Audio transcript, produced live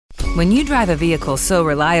When you drive a vehicle so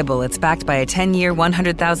reliable it's backed by a 10-year,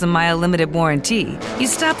 100,000-mile limited warranty, you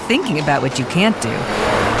stop thinking about what you can't do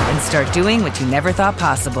and start doing what you never thought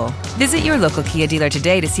possible. Visit your local Kia dealer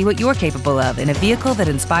today to see what you're capable of in a vehicle that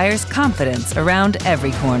inspires confidence around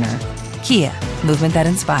every corner. Kia, movement that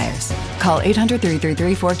inspires. Call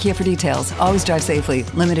 800-333-4KIA for details. Always drive safely.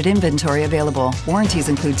 Limited inventory available. Warranties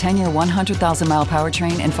include 10-year 100,000-mile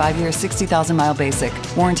powertrain and 5-year 60,000-mile basic.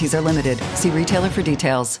 Warranties are limited. See retailer for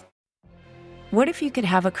details. What if you could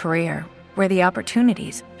have a career where the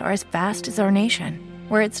opportunities are as vast as our nation,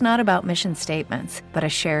 where it's not about mission statements, but a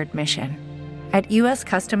shared mission? At U.S.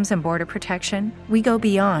 Customs and Border Protection, we go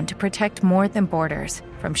beyond to protect more than borders,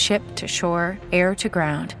 from ship to shore, air to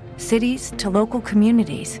ground. Cities to local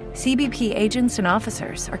communities, CBP agents and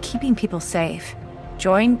officers are keeping people safe.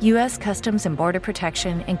 Join U.S. Customs and Border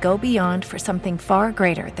Protection and go beyond for something far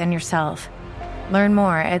greater than yourself. Learn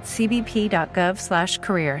more at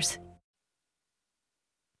cbp.gov/careers.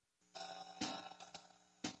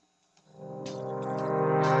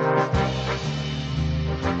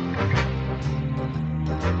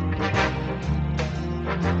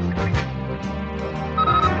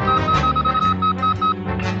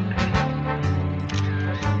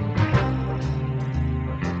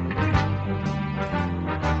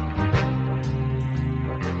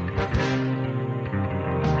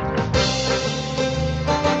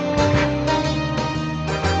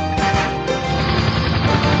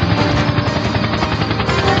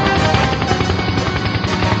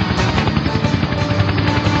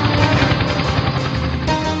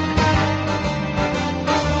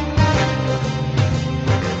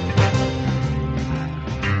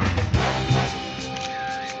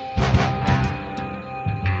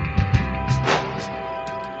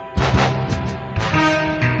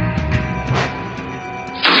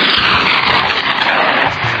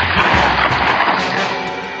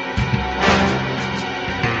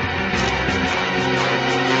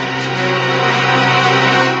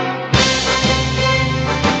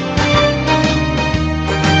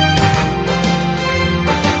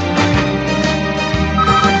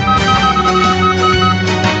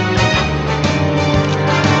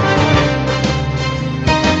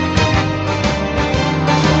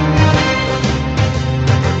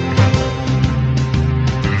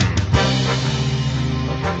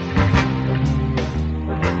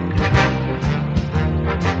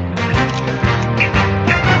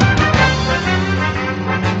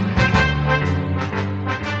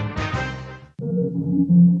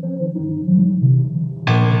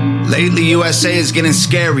 Lately, USA is getting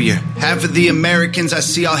scarier. Half of the Americans I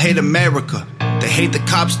see all hate America. They hate the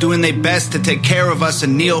cops doing their best to take care of us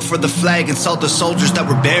and kneel for the flag and salt the soldiers that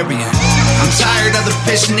we're burying. I'm tired of the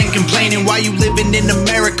pissing and complaining. Why you living in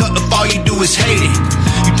America if all you do is hate it?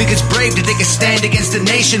 You think it's brave to take a stand against the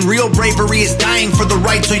nation? Real bravery is dying for the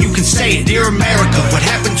right so you can say it. Dear America, what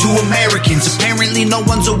happened to Americans? Apparently no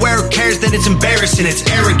one's aware or cares that it's embarrassing, it's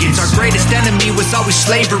arrogance. Our greatest enemy was always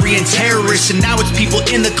slavery and terrorists, and now it's people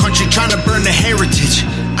in the country trying to burn the heritage.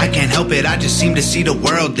 I can't help it, I just seem to see the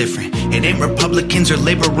world different. It ain't Republicans or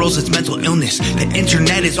liberals, it's mental illness. The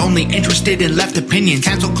internet is only interested in left opinions.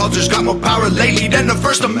 Cancel culture's got more power lately than the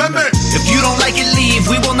First Amendment. If you don't like it, leave.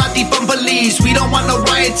 We will not defund police. We don't want no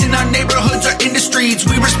riots in our neighborhoods or in the streets.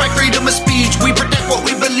 We respect freedom of speech. We protect what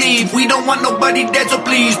we believe. We don't want nobody dead, so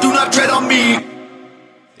please do not tread on me.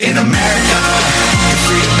 In America, you're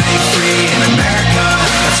free to make free. In America,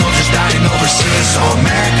 got soldiers dying overseas. So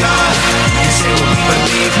America, you say what we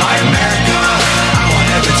believe. My America, I won't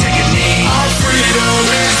ever take a knee. Our freedom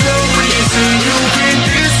is the reason you can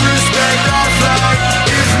disrespect our flag.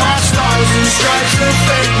 If my stars and stripes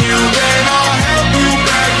offend you, then I'll help you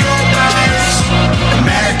back your bags.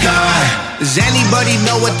 America, does anybody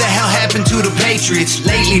know what the hell happened to the Patriots?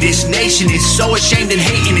 Lately this nation is so ashamed and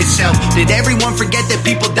hating itself. Did everyone forget that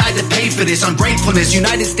people died to pay for this? Ungratefulness,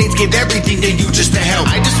 United States gave everything to you just to help.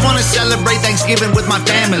 I just want to celebrate Thanksgiving with my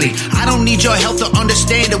family. I don't need your help to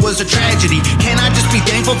understand it was a tragedy. Can I just be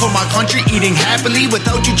thankful for my country eating happily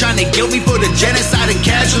without you trying to guilt me for the genocide and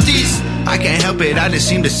casualties? I can't help it, I just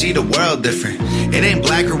seem to see the world different. It ain't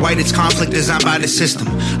black or white, it's conflict designed by the system.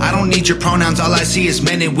 I don't need your pronouns, all I see is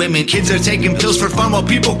men and women. Kids are taking pills for fun while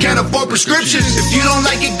people can't afford prescriptions. If you don't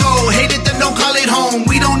like it, go. Hate it, then don't call it home.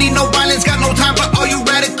 We don't need no violence, got no time for all you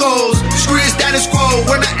radicals. Screw your status quo,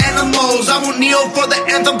 we're not animals. I won't kneel for the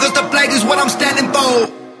anthem, cause the flag is what I'm standing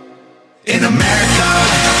for. In America,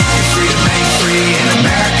 you're free to make free. In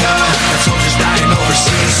America, got soldiers dying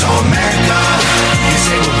overseas. So America, you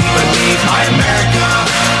say what we believe. My America,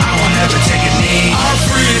 I won't ever take a knee. Our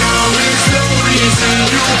freedom is the reason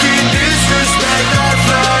you can disrespect our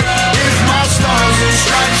flag. If my stars and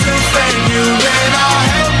stripes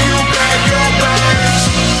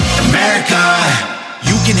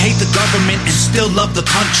still love the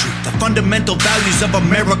country. The fundamental values of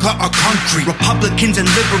America are concrete. Republicans and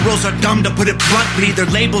liberals are dumb, to put it bluntly. They're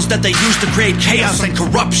labels that they use to create chaos and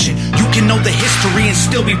corruption. You can know the history and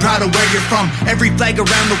still be proud of where you're from. Every flag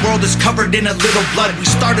around the world is covered in a little blood. We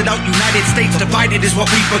started out United States, divided is what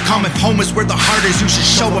we've become. If home is where the heart is, you should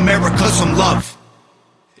show America some love.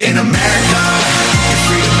 In America, your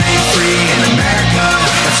freedom ain't free. In America,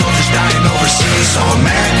 got soldiers dying overseas. So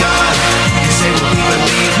America, you can say what we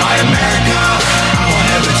believe. My America, I won't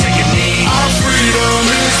ever take a knee. Our freedom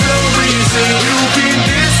is the reason you can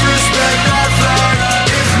disrespect our flag.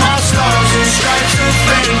 If my stars and stripes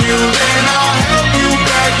offend you, then I'll help you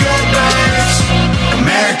back your bags.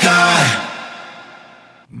 America.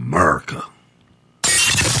 America.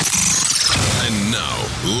 And now,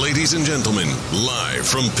 ladies and gentlemen, live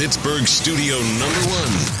from Pittsburgh Studio number 1,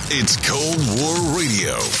 it's Cold War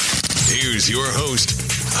Radio. Here's your host,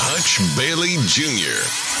 Hutch Bailey Jr.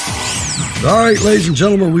 All right, ladies and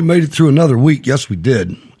gentlemen, we made it through another week. Yes, we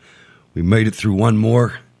did. We made it through one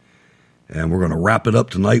more, and we're going to wrap it up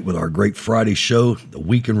tonight with our great Friday show, the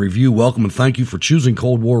Week in Review. Welcome and thank you for choosing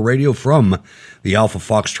Cold War Radio from the Alpha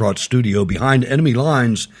Foxtrot studio behind enemy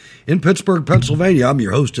lines in Pittsburgh, Pennsylvania. I'm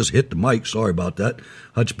your host, just hit the mic. Sorry about that.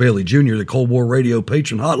 Hutch Bailey Jr., the Cold War Radio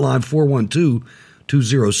patron hotline,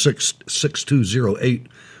 412-206-6208.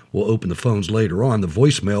 We'll open the phones later on. The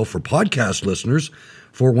voicemail for podcast listeners,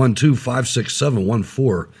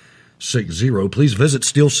 412-567-1460. Please visit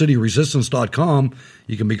SteelCityResistance.com.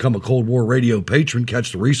 You can become a Cold War Radio patron,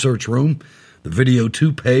 catch the research room, the video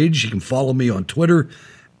 2 page. You can follow me on Twitter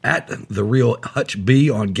at The Real Hutch B,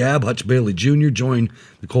 on Gab, Hutch Bailey Jr. Join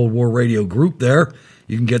the Cold War Radio group there.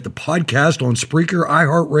 You can get the podcast on Spreaker,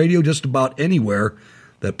 iHeartRadio, just about anywhere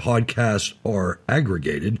that podcasts are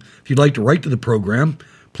aggregated. If you'd like to write to the program,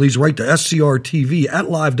 please write to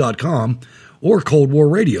scrtv@live.com or Cold War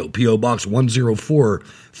Radio, P.O. Box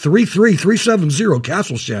 104-33370,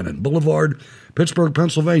 Castle Shannon Boulevard, Pittsburgh,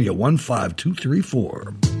 Pennsylvania,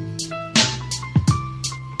 15234.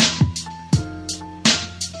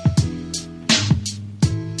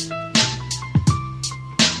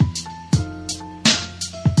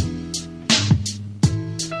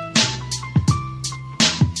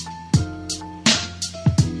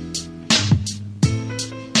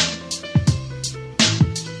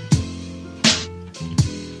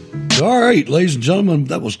 All right, ladies and gentlemen,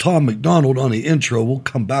 that was Tom McDonald on the intro. We'll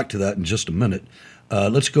come back to that in just a minute.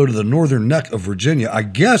 Let's go to the northern neck of Virginia. I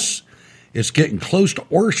guess it's getting close to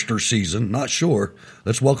oyster season. Not sure.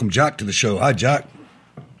 Let's welcome Jack to the show. Hi, Jack.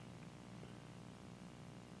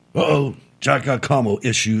 Uh-oh. Jack got commo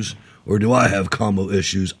issues. Or do I have commo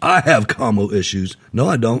issues? I have commo issues. No,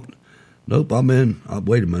 I don't. Nope, I'm in.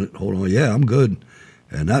 Wait a minute. Hold on. Yeah, I'm good.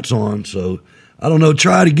 And that's on. So, I don't know.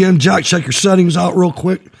 Try it again. Jack, check your settings out real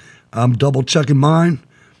quick. I'm double-checking mine,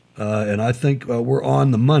 and I think we're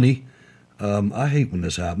on the money. I hate when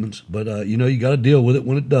this happens, but, you got to deal with it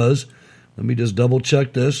when it does. Let me just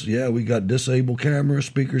double-check this. Yeah, we got disabled camera,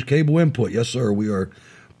 speakers, cable input. Yes, sir, we are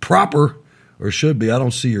proper, or should be. I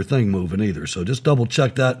don't see your thing moving either, so just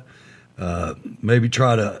double-check that. Maybe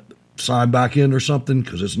try to sign back in or something,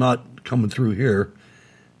 because it's not coming through here.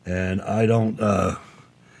 And I don't, I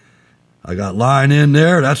got line in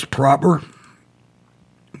there. That's proper.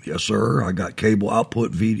 Yes, sir. I got cable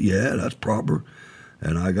output. Yeah, that's proper.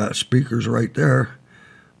 And I got speakers right there.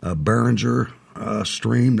 Behringer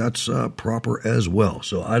stream. That's proper as well.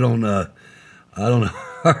 So I don't know. All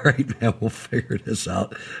right, man. We'll figure this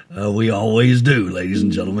out. We always do, ladies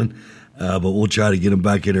and gentlemen. But we'll try to get them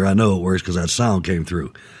back in there. I know it works because that sound came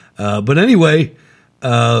through. But anyway,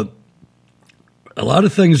 a lot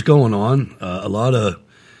of things going on. A lot of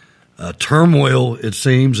turmoil, it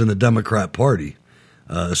seems, in the Democrat Party.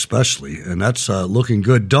 Especially, and that's looking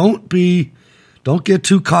good. Don't get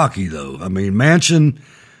too cocky, though. I mean, Manchin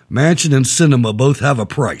and Sinema both have a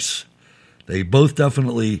price. They both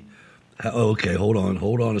definitely. Okay, hold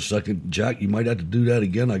on a second, Jack. You might have to do that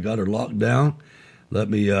again. I got her locked down. Let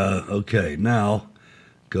me. Okay, now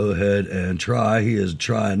go ahead and try. He is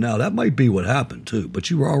trying now. That might be what happened too. But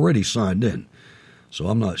you were already signed in, so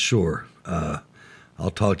I'm not sure. I'll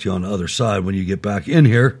talk to you on the other side when you get back in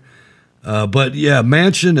here. But yeah,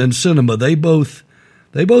 Manchin and Sinema, they both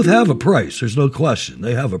have a price. There's no question.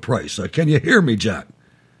 They have a price. Can you hear me, Jack?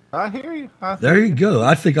 I hear you. There you go.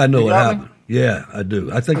 I think I know what happened. Yeah, I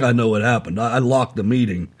do. I think I know what happened. I locked the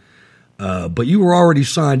meeting, but you were already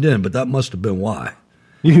signed in, but that must have been why.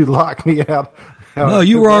 You locked me out. No,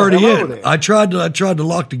 you were already in. I tried to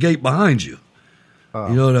lock the gate behind you.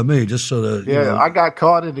 You know what I mean? Just so that I got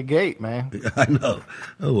caught at the gate, man. I know.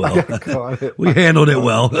 Oh well, we handled it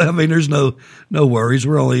well. I mean, there's no worries.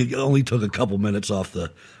 We're only took a couple minutes off the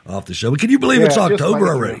show. But can you believe it's October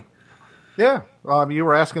already? Yeah. You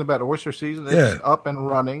were asking about oyster season. It's up and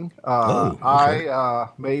running. Okay. I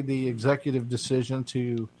made the executive decision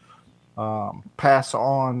to pass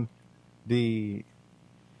on the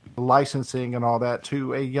licensing and all that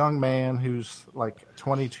to a young man who's like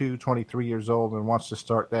 22, 23 years old and wants to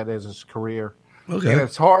start that as his career. Okay. And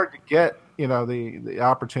it's hard to get, the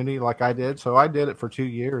opportunity like I did. So I did it for 2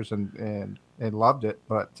 years and loved it.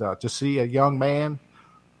 But to see a young man,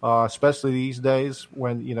 especially these days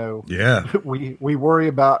when, we worry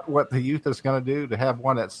about what the youth is going to do, to have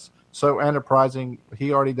one that's so enterprising.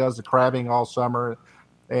 He already does the crabbing all summer,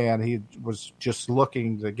 and he was just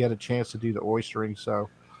looking to get a chance to do the oystering. So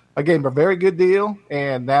I gave him a very good deal,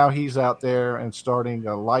 and now he's out there and starting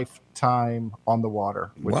a lifetime on the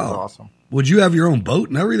water, which is awesome. Would you have your own boat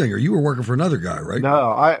and everything, or you were working for another guy, right?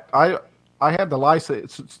 No, I had the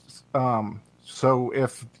license. So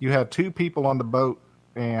if you have two people on the boat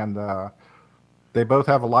and they both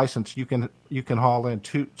have a license, you can haul in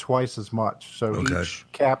twice as much. So each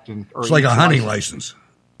captain, or it's like a hunting license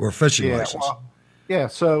or a fishing license. Well,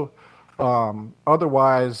 so.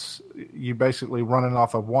 Otherwise, you basically running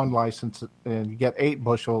off of one license and you get 8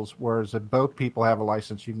 bushels, whereas if both people have a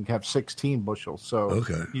license, you can have 16 bushels. So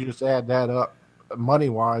you just add that up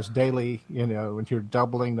money-wise daily, and you're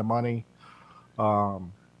doubling the money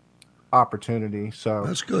opportunity. So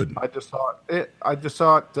that's good. I just thought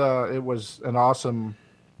it was an awesome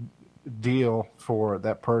deal for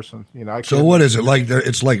that person. So what is it like?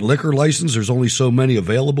 It's like liquor license. There's only so many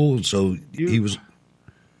available, and so he was.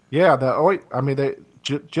 Yeah,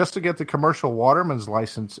 just to get the commercial waterman's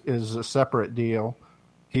license is a separate deal.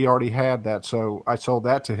 He already had that, so I sold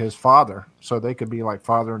that to his father, so they could be like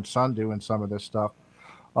father and son doing some of this stuff.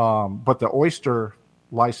 But the oyster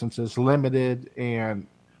license is limited, and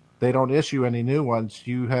they don't issue any new ones.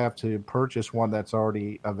 You have to purchase one that's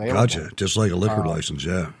already available. Gotcha, just like a liquor license,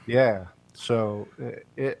 yeah. Yeah, so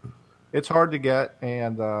it's hard to get,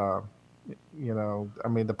 and the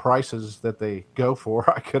prices that they go for,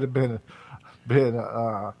 I could have been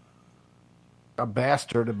a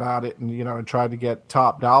bastard about it, and tried to get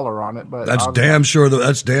top dollar on it. But that's damn sure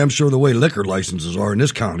the way liquor licenses are in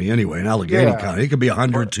this county anyway. In Allegheny County, it could be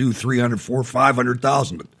 100, 200, 300, 400,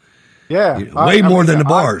 500,000. Yeah, way more than the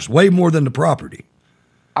bars, way more than the property.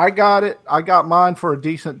 I got it. I got mine for a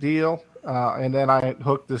decent deal. And then I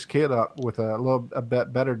hooked this kid up with a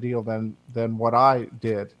bit better deal than what I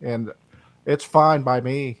did, and it's fine by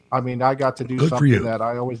me. I mean, I got to do something that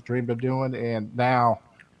I always dreamed of doing, and now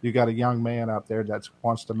you got a young man out there that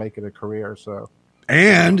wants to make it a career. So,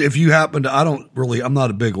 and if you happen to, I'm not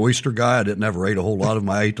a big oyster guy. I never ate a whole lot of them.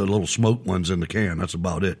 I ate the little smoked ones in the can. That's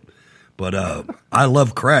about it. But I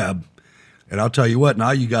love crab, and I'll tell you what. Now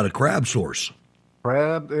you got a crab source.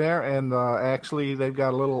 Crab there, and actually they've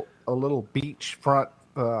got a little beachfront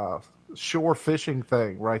shore fishing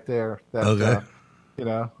thing right there. That,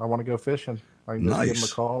 I want to go fishing. I can just give them a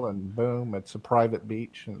call, and boom, it's a private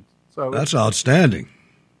beach, and so that's outstanding.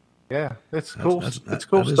 Yeah, it's cool. It's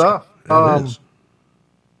cool stuff.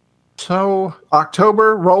 So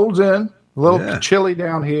October rolls in, a little chilly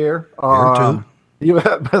down here. Here too.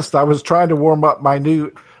 At best, I was trying to warm up my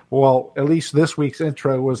at least this week's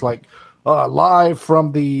intro was like live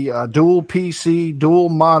from the dual PC, dual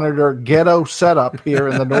monitor ghetto setup here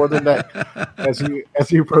in the Northern Neck, as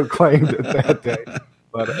you proclaimed it that day.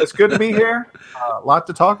 But it's good to be here. A lot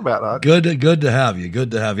to talk about. Huh? Good to have you.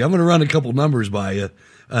 Good to have you. I'm going to run a couple numbers by you.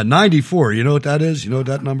 94. You know what that is? You know what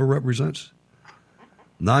that number represents?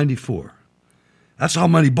 94. That's how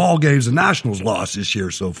many ball games the Nationals lost this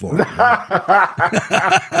year so far.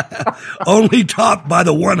 Only topped by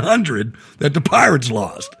the 100 that the Pirates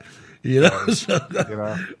lost. Man,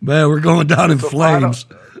 we're going down in flames.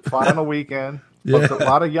 Final weekend. Yeah. A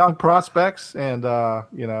lot of young prospects, and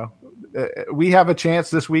we have a chance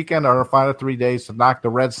this weekend or our final 3 days to knock the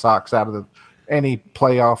Red Sox out of any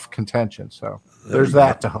playoff contention. So there's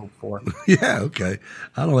that to hope for. Yeah, okay.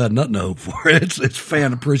 I don't have nothing to hope for. It's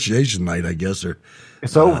fan appreciation night, I guess.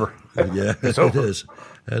 It's over. Yeah, it's over.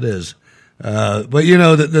 It is. But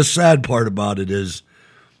the sad part about it is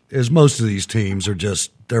most of these teams are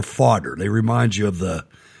they're fodder. They remind you of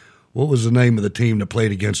what was the name of the team that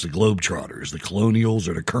played against the Globetrotters, the Colonials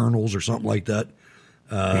or the Colonels or something like that?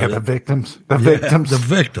 The victims. The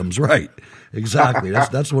victims, right. Exactly.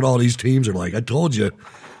 That's what all these teams are like. I told you,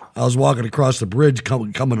 I was walking across the bridge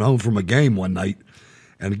coming home from a game one night,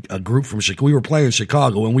 and a group from Chicago, we were playing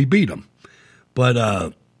Chicago, and we beat them.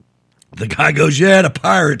 But The guy goes, yeah, the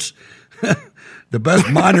Pirates, the best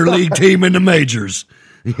minor league team in the majors.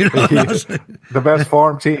 You know, the best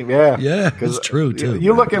farm team, yeah. Yeah, it's true, too.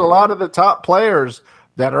 You look at a lot of the top players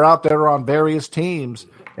that are out there on various teams,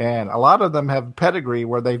 and a lot of them have pedigree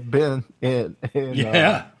where they've been in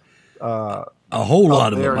a whole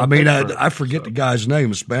lot of them. I mean, I forget the guy's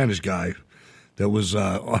name, a Spanish guy that was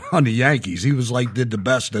on the Yankees. He was did the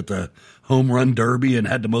best at the home run derby and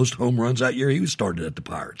had the most home runs that year. He was started at the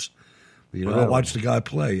Pirates. You know, really? I watched the guy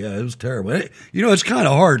play. Yeah, it was terrible. It's kind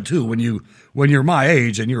of hard too when you're my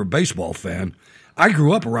age and you're a baseball fan. I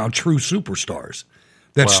grew up around true superstars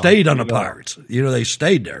that stayed on the Pirates. You know, they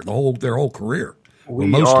stayed there their whole career.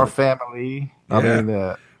 We are family. Yeah. I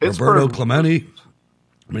mean, Roberto Clemente.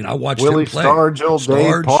 I mean, I watched Willie him play. Stargell,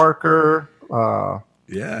 Dave Parker. Rennie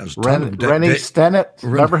Stennett.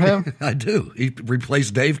 Remember him? I do. He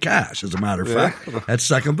replaced Dave Cash, as a matter of fact, at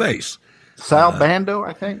second base. Sal Bando,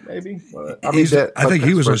 I think, maybe. I think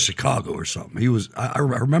he was in Chicago or something. He was. I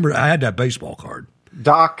remember I had that baseball card.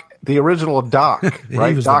 Doc, the original Doc, right?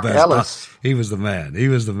 He was Doc the best. Ellis. He was the man.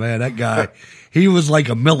 That guy. He was like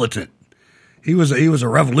a militant. He was a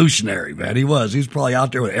revolutionary, man. He was. He was probably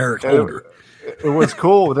out there with Eric Holder. It was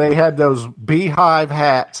cool. They had those beehive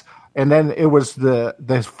hats, and then it was the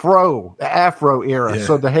afro era. Yeah.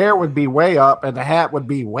 So the hair would be way up, and the hat would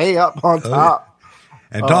be way up on top.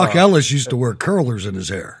 And Doc Ellis used to wear curlers in his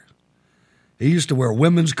hair. He used to wear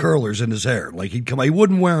women's curlers in his hair. He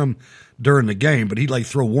wouldn't wear them during the game, but he'd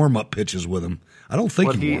throw warm-up pitches with them. I don't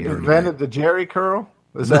think he invented the Jerry curl.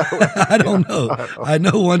 Is that? I don't know. I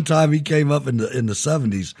know one time he came up in the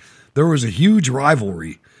 70s. There was a huge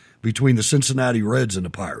rivalry between the Cincinnati Reds and the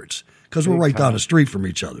Pirates because we're right down the street from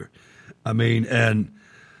each other. I mean, and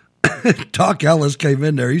Doc Ellis came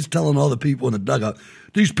in there. He's telling all the people in the dugout,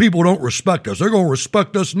 these people don't respect us. They're going to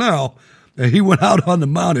respect us now. And he went out on the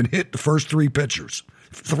mound and hit the first three batters,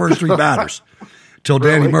 till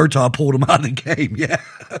Danny Murtaugh pulled him out of the game. Yeah.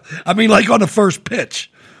 I mean, on the first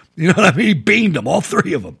pitch. You know what I mean? He beamed them, all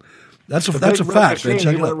three of them. That's a fact.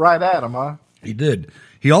 He went right at him, huh? He did.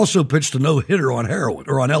 He also pitched a no-hitter on heroin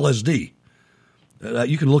or on LSD.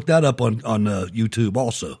 You can look that up on YouTube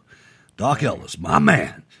also. Doc Ellis, my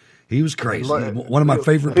man. He was crazy. One of my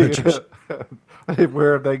favorite pitchers.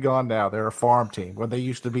 Where have they gone now? They're a farm team. When they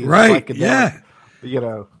used to be right, yeah. You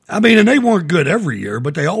know. I mean, and they weren't good every year,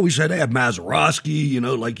 but they always had. They had Mazeroski, you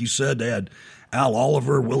know, like you said. They had Al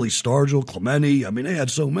Oliver, Willie Stargell, Clemente. I mean, they had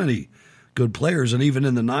so many good players, and even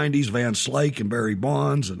in the '90s, Van Slyke and Barry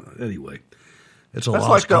Bonds. And anyway, it's a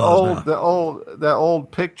lost cause now. the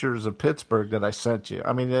old pictures of Pittsburgh that I sent you.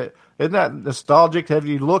 I mean, isn't that nostalgic? Have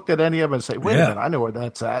you looked at any of them and say, "Wait a minute, I know where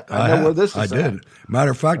that's at. I know where this is." I did.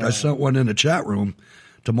 Matter of fact, I sent one in the chat room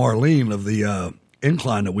to Marlene of the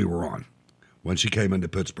incline that we were on when she came into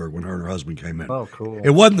Pittsburgh, when her and her husband came in. Oh, cool.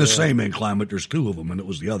 It wasn't the same incline, but there's two of them, and it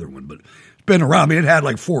was the other one. But it's been around. I mean, it had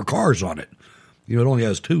like 4 cars on it. You know, it only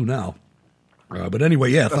has 2 now. But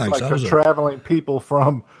anyway, yeah, that's thanks. Like they're traveling people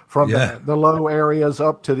from the low areas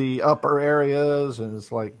up to the upper areas, and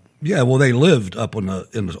it's like. Yeah, well, they lived up on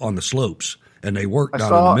the slopes, and they worked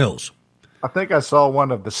down in the mills. I think I saw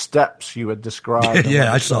one of the steps you had described.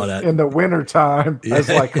 Yeah, I saw that. In the wintertime. Yeah. I was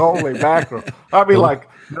like, holy mackerel. I'd be like,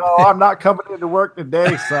 no, I'm not coming into work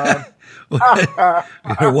today, son.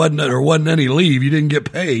 there wasn't any leave. You didn't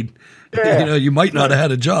get paid. Yeah. You know, you might not have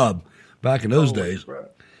had a job back in those days.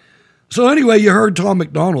 Crap. So anyway, you heard Tom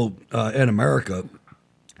McDonald in America,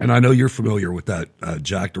 and I know you're familiar with that,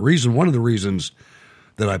 Jack. One of the reasons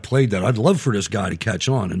that I played that, I'd love for this guy to catch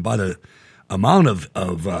on, and by the amount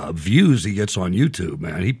of views he gets on YouTube,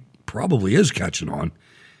 man, he probably is catching on.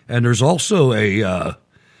 And there's also a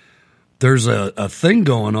thing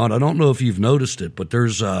going on. I don't know if you've noticed it, but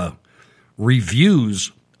there's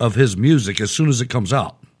reviews of his music as soon as it comes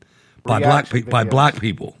out by black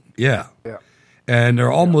people. Yeah. And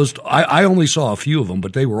they're almost. I only saw a few of them,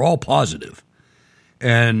 but they were all positive.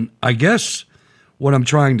 And I guess what I'm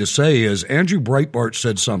trying to say is Andrew Breitbart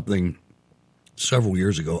said something several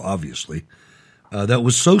years ago, obviously, that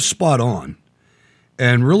was so spot on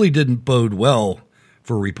and really didn't bode well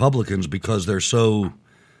for Republicans because they're so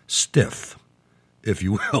stiff, if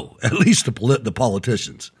you will, at least the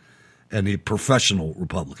politicians and the professional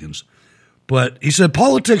Republicans. But he said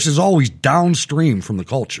politics is always downstream from the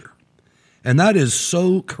culture, and that is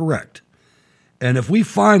so correct. And if we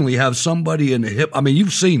finally have somebody in the hip, I mean,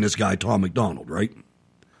 you've seen this guy, Tom McDonald, right?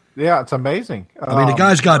 Yeah, it's amazing. I mean, the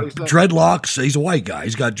guy's got dreadlocks. He's a white guy.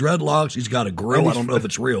 He's got dreadlocks. He's got a grill. I don't know if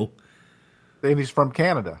it's real. And he's from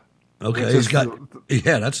Canada. Okay,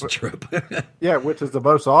 that's a trip. Yeah, which is the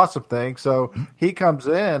most awesome thing. So he comes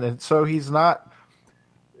in, and so he's not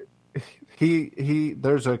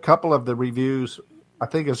there's a couple of the reviews. I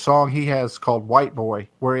think a song he has called White Boy,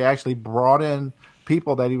 where he actually brought in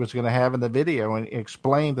people that he was going to have in the video and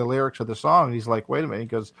explained the lyrics of the song. And he's like, wait a minute. He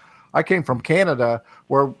goes, I came from Canada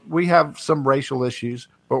where we have some racial issues,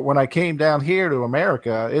 but when I came down here to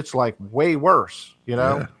America, it's like way worse, you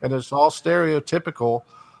know, yeah. And it's all stereotypical.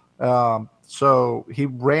 So he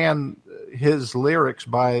ran his lyrics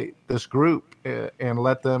by this group and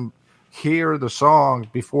let them hear the song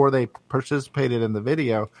before they participated in the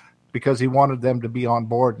video, because he wanted them to be on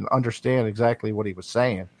board and understand exactly what he was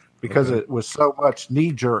saying, because it was so much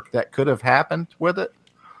knee jerk that could have happened with it.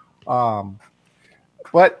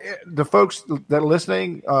 But the folks that are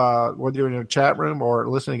listening, whether you're in a chat room or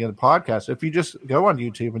listening in the podcast, if you just go on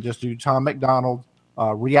YouTube and just do Tom MacDonald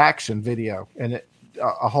reaction video, and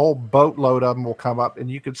a whole boatload of them will come up and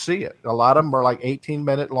you can see it. A lot of them are like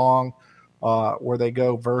 18-minute long, where they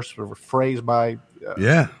go verse or phrase by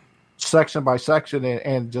section by section,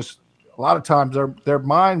 and just a lot of times their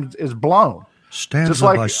mind is blown. Stanza just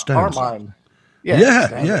like by stanza. Our mind.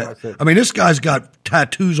 Yeah. I mean, this guy's got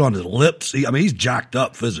tattoos on his lips. He's jacked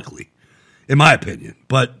up physically, in my opinion.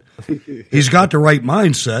 But he's got the right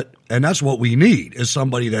mindset, and that's what we need, is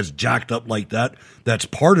somebody that's jacked up like that, that's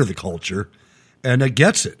part of the culture, and that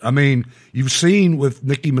gets it. I mean, you've seen with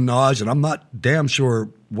Nicki Minaj, and I'm not damn sure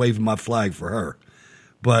waving my flag for her,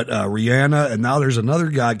 but Rihanna, and now there's another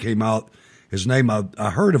guy came out. His name, I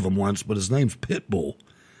heard of him once, but his name's Pitbull,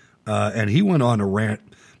 and he went on a rant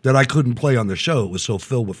that I couldn't play on the show. It was so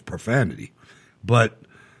filled with profanity. But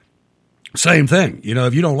same thing. You know,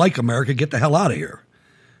 if you don't like America, get the hell out of here.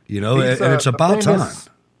 You know, and it's about time.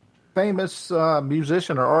 Famous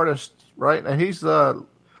musician or artist, right? And he's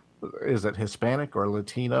is it Hispanic or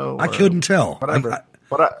Latino? I couldn't tell. Whatever.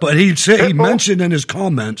 But he mentioned in his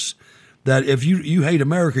comments that if you hate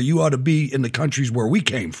America, you ought to be in the countries where we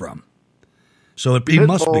came from. So he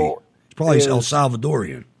must be. He's probably El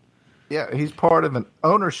Salvadorian. Yeah, he's part of an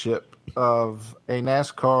ownership of a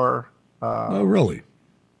NASCAR. Oh, really?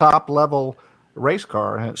 Top level race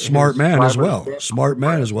car. Smart man as well. Smart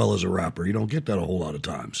man as well as a rapper. You don't get that a whole lot of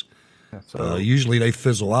times. So, usually they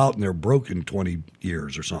fizzle out and they're broken 20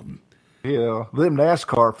 years or something. Yeah, them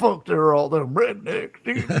NASCAR, fuck, they're all them rednecks.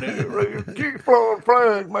 Keep flying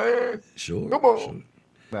flag, man. Sure. Come on. Sure.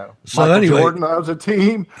 No. So Michael anyway, Jordan owns a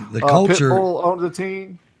team. The culture Pitbull owns a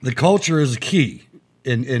team. The culture is key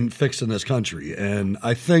in fixing this country, and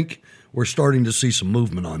I think we're starting to see some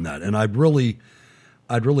movement on that. And I'd really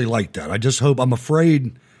like that. I just hope. I'm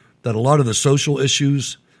afraid that a lot of the social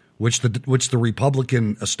issues, which the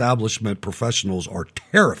Republican establishment professionals are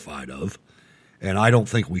terrified of, and I don't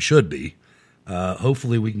think we should be.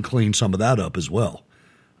 Hopefully, we can clean some of that up as well.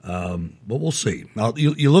 But we'll see. Now,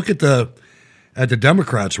 you look at the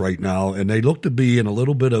Democrats right now, and they look to be in a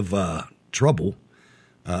little bit of trouble.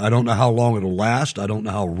 I don't know how long it'll last. I don't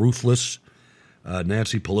know how ruthless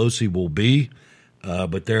Nancy Pelosi will be,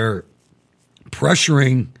 but they're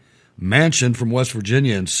pressuring Manchin from West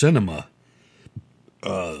Virginia and Sinema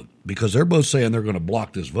because they're both saying they're going to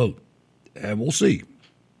block this vote, and we'll see.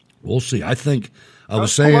 We'll see. I think I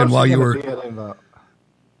was saying Pelosi while you were.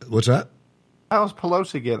 What's that? How's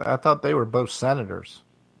Pelosi get? I thought they were both senators.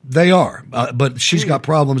 They are, but she's got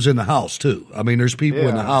problems in the House too. I mean, there's people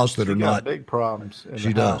in the House that are not big problems.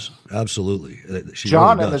 She does, absolutely.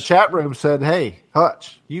 John really in the chat room said, "Hey,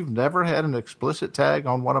 Hutch, you've never had an explicit tag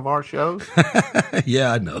on one of our shows."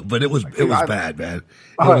 Yeah, I know, but it was bad, man.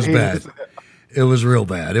 It was bad. It was real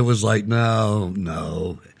bad. It was like no,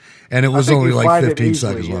 and it was only like 15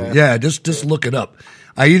 seconds long. Yeah, just look it up.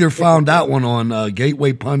 I either found that one on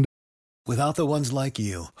Gateway Pundit. Without the ones like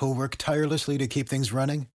you, who work tirelessly to keep things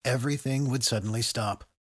running, everything would suddenly stop.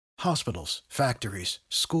 Hospitals, factories,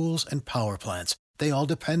 schools, and power plants, they all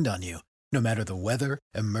depend on you. No matter the weather,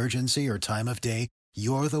 emergency, or time of day,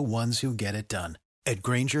 you're the ones who get it done. At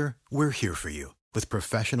Grainger, we're here for you with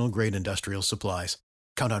professional-grade industrial supplies.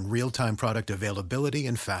 Count on real-time product availability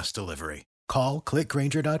and fast delivery. Call,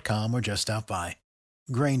 clickgrainger.com, or just stop by.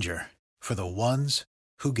 Grainger, for the ones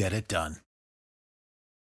who get it done.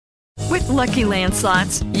 With Lucky Land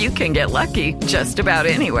Slots, you can get lucky just about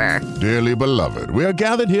anywhere. Dearly beloved, we are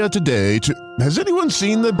gathered here today to... Has anyone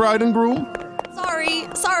seen the bride and groom?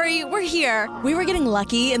 Sorry, we're here. We were getting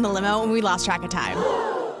lucky in the limo and we lost track of time.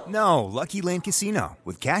 No, Lucky Land Casino,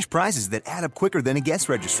 with cash prizes that add up quicker than a guest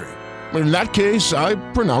registry. In that case, I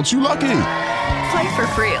pronounce you lucky. Play for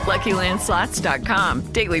free at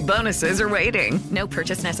LuckyLandSlots.com. Daily bonuses are waiting. No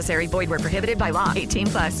purchase necessary. Void where prohibited by law.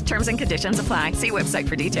 18+. Terms and conditions apply. See website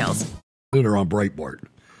for details. Or on Breitbart. It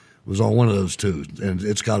was on one of those two, and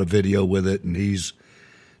it's got a video with it, and he's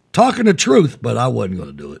talking the truth, but I wasn't going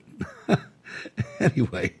to do it.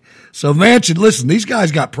 Anyway, so Manchin, listen, these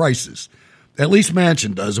guys got prices. At least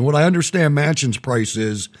Manchin does. And what I understand Manchin's price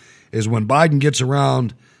is when Biden gets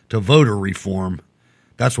around to voter reform,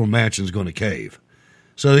 that's when Manchin's going to cave.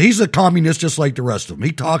 So he's a communist just like the rest of them.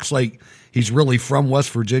 He talks like he's really from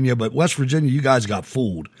West Virginia, but West Virginia, you guys got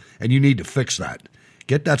fooled, and you need to fix that.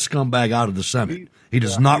 Get that scumbag out of the Senate. He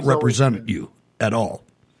does not represent you at all.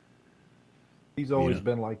 He's always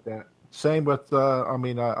been like that. Same with,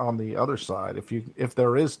 on the other side, if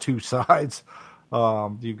there is two sides,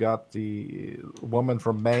 you got the woman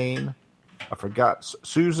from Maine. I forgot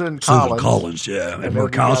Susan Collins, yeah, and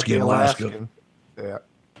Murkowski in Alaska. Yeah.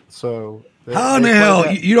 So how in the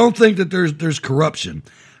hell you don't think that there's corruption?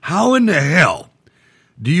 How in the hell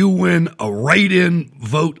do you win a write-in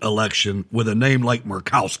vote election with a name like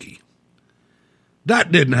Murkowski?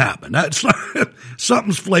 That didn't happen. That's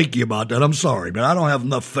something's flaky about that. I'm sorry, but I don't have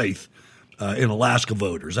enough faith in Alaska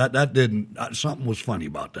voters. That didn't. Something was funny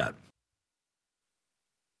about that.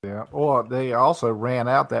 Yeah. Well, they also ran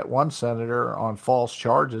out that one senator on false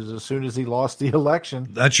charges as soon as he lost the election.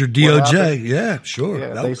 That's your DOJ. Yeah, sure.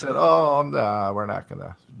 Yeah, they said, "Oh, no, we're not going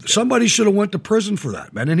to." Somebody should have went to prison for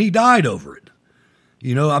that, man, and he died over it.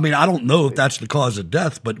 I don't know if that's the cause of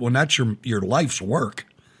death, but when that's your life's work,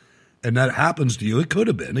 and that happens to you, it could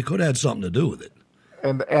have been. It could have had something to do with it.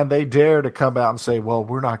 And they dare to come out and say, well,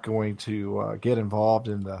 we're not going to get involved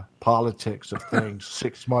in the politics of things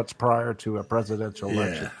 6 months prior to a presidential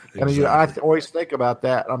election. Yeah, exactly. I always think about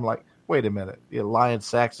that. I'm like, wait a minute. Lying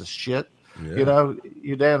sacks of shit. Yeah.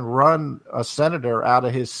 You then run a senator out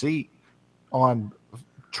of his seat on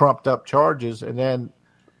trumped up charges. And then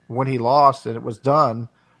when he lost and it was done,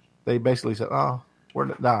 they basically said, oh,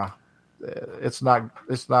 it's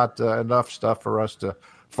not enough stuff for us to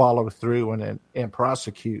follow through and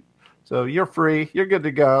prosecute. So you're free. You're good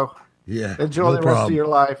to go. Yeah. Enjoy the rest of your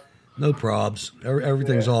life. No probs.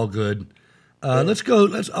 Everything's all good. Let's go.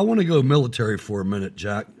 I want to go military for a minute,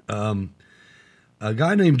 Jack. A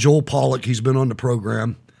guy named Joel Pollack, he's been on the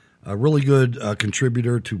program, a really good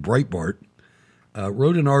contributor to Breitbart,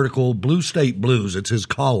 wrote an article, Blue State Blues, it's his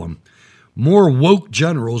column. More woke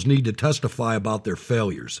generals need to testify about their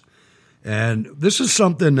failures. And this is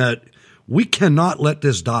something that we cannot let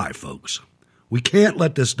this die, folks. We can't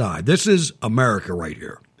let this die. This is America right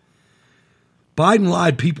here. Biden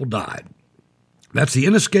lied, people died. That's the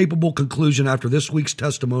inescapable conclusion after this week's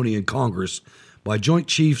testimony in Congress by Joint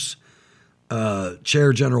Chiefs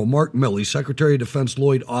Chair General Mark Milley, Secretary of Defense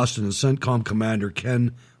Lloyd Austin, and CENTCOM Commander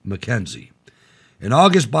Ken McKenzie. In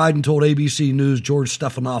August, Biden told ABC News' George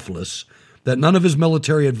Stephanopoulos that none of his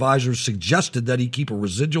military advisors suggested that he keep a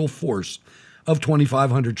residual force of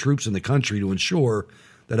 2,500 troops in the country to ensure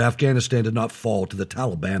that Afghanistan did not fall to the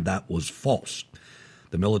Taliban. That was false.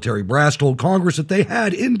 The military brass told Congress that they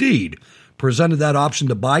had indeed presented that option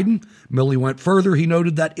to Biden. Milley went further. He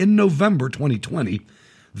noted that in November 2020,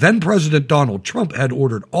 then-President Donald Trump had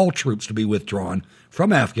ordered all troops to be withdrawn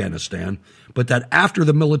from Afghanistan, but that after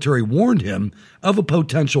the military warned him of a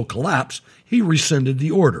potential collapse, he rescinded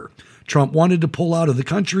the order. Trump wanted to pull out of the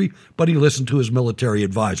country, but he listened to his military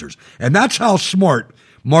advisors. And that's how smart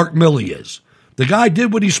Mark Milley is. The guy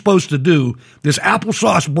did what he's supposed to do. This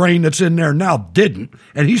applesauce brain that's in there now didn't,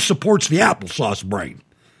 and he supports the applesauce brain.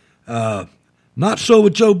 Not so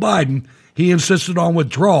with Joe Biden. He insisted on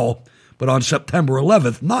withdrawal, but on September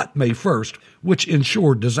 11th, not May 1st, which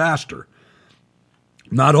ensured disaster.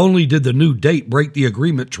 Not only did the new date break the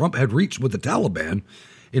agreement Trump had reached with the Taliban,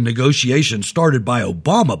 in negotiations started by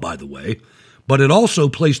Obama, by the way, but it also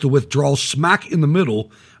placed the withdrawal smack in the middle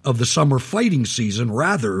of the summer fighting season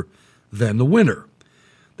rather than the winter.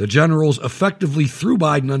 The generals effectively threw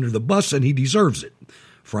Biden under the bus, and he deserves it.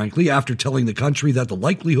 Frankly, after telling the country that the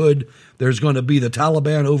likelihood there's going to be the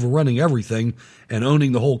Taliban overrunning everything and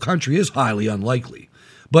owning the whole country is highly unlikely.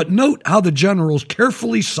 But note how the generals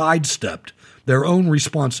carefully sidestepped their own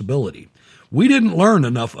responsibility. We didn't learn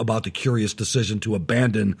enough about the curious decision to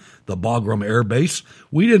abandon the Bagram Air Base.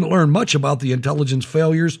 We didn't learn much about the intelligence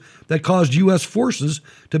failures that caused U.S. forces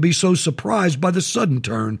to be so surprised by the sudden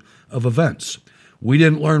turn of events. We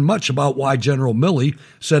didn't learn much about why General Milley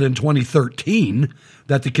said in 2013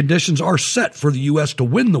 that the conditions are set for the U.S. to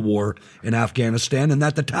win the war in Afghanistan and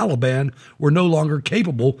that the Taliban were no longer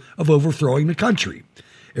capable of overthrowing the country.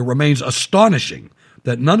 It remains astonishing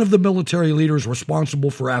that none of the military leaders responsible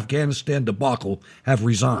for Afghanistan debacle have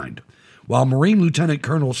resigned, while Marine Lieutenant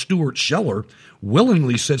Colonel Stuart Scheller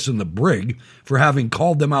willingly sits in the brig for having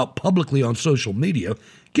called them out publicly on social media,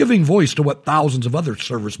 giving voice to what thousands of other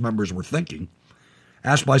service members were thinking.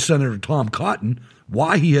 Asked by Senator Tom Cotton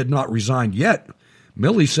why he had not resigned yet,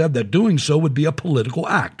 Milley said that doing so would be a political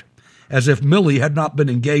act. as if Milley had not been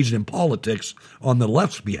engaged in politics on the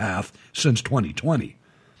left's behalf since 2020.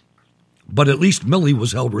 But at least Milley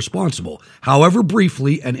was held responsible, however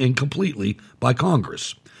briefly and incompletely, by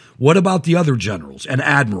Congress. What about the other generals and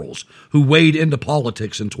admirals who waded into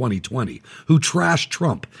politics in 2020, who trashed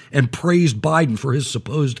Trump and praised Biden for his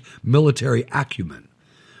supposed military acumen?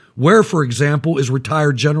 Where, for example, is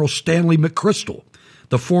retired General Stanley McChrystal,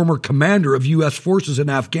 the former commander of U.S. forces in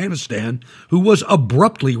Afghanistan, who was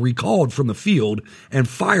abruptly recalled from the field and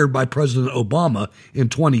fired by President Obama in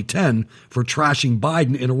 2010 for trashing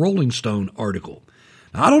Biden in a Rolling Stone article?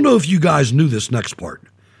 Now, I don't know if you guys knew this next part,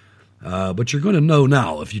 but you're going to know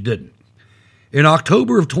now if you didn't. In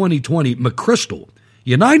October of 2020, McChrystal,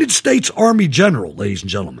 United States Army general, ladies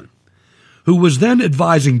and gentlemen, who was then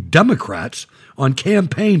advising Democrats on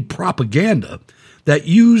campaign propaganda that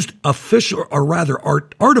used artificial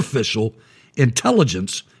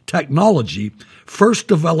intelligence technology first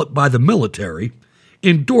developed by the military,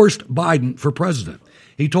 endorsed Biden for president.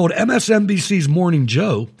 He told MSNBC's Morning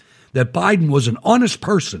Joe that Biden was an honest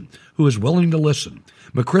person who is willing to listen.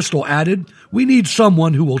 McChrystal added, "We need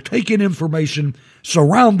someone who will take in information,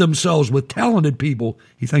 surround themselves with talented people,"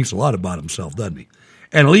 he thinks a lot about himself, doesn't he,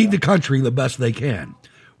 "and lead the country the best they can."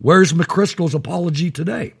 Where's McChrystal's apology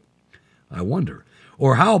today? I wonder.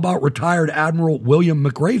 Or how about retired Admiral William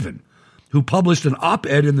McRaven, who published an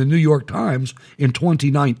op-ed in the New York Times in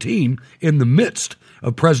 2019 in the midst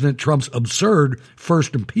of President Trump's absurd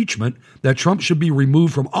first impeachment that Trump should be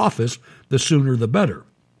removed from office, the sooner the better.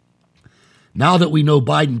 Now that we know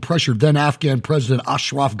Biden pressured then Afghan President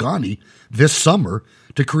Ashraf Ghani this summer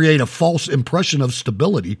to create a false impression of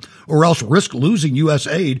stability or else risk losing U.S.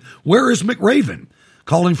 aid, where is McRaven,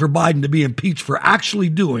 calling for Biden to be impeached for actually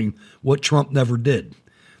doing what Trump never did?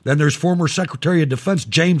 Then there's former Secretary of Defense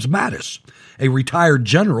James Mattis, a retired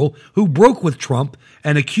general who broke with Trump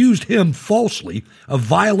and accused him falsely of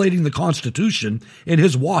violating the Constitution in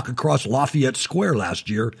his walk across Lafayette Square last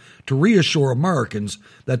year to reassure Americans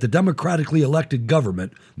that the democratically elected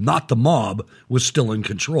government, not the mob, was still in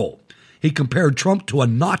control. He compared Trump to a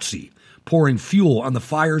Nazi, pouring fuel on the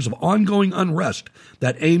fires of ongoing unrest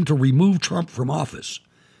that aimed to remove Trump from office.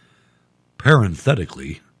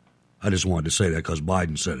 Parenthetically, I just wanted to say that because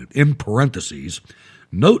Biden said it. In parentheses,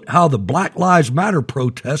 note how the Black Lives Matter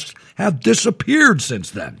protests have disappeared since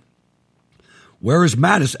then. Where is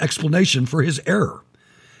Mattis' explanation for his error?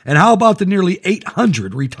 And how about the nearly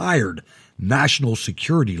 800 retired national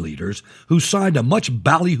security leaders who signed a much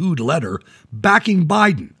ballyhooed letter backing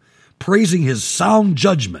Biden, praising his sound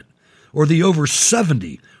judgment, or the over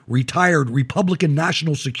 70 retired Republican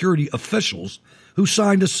national security officials who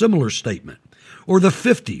signed a similar statement, or the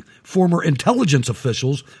 50 former intelligence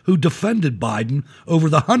officials who defended Biden over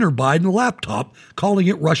the Hunter Biden laptop, calling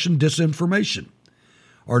it Russian disinformation?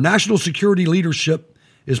 Our national security leadership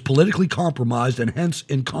is politically compromised and hence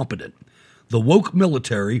incompetent. The woke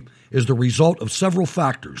military is the result of several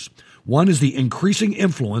factors. One is the increasing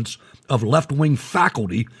influence of left-wing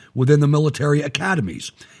faculty within the military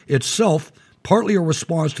academies, itself partly a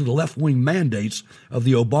response to the left-wing mandates of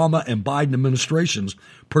the Obama and Biden administrations,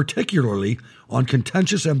 particularly on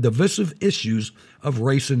contentious and divisive issues of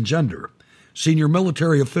race and gender. Senior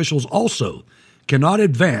military officials also cannot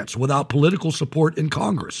advance without political support in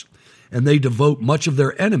Congress, and they devote much of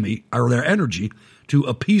their energy to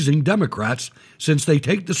appeasing Democrats since they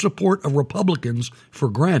take the support of Republicans for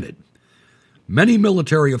granted. Many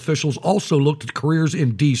military officials also looked at careers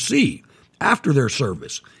in D.C. after their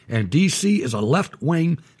service, and D.C. is a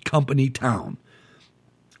left-wing company town.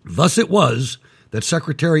 Thus it was that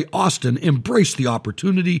Secretary Austin embraced the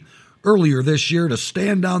opportunity earlier this year to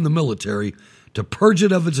stand down the military, to purge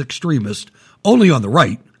it of its extremists, only on the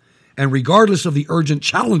right, and regardless of the urgent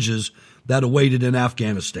challenges that awaited in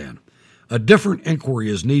Afghanistan. A different inquiry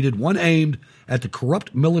is needed, one aimed at the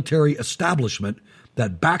corrupt military establishment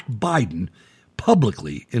that backed Biden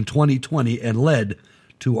publicly in 2020 and led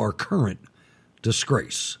to our current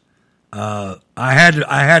disgrace. I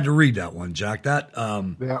had to read that one, Jack.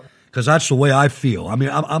 Because that's the way I feel. I mean,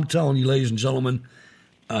 I'm telling you, ladies and gentlemen,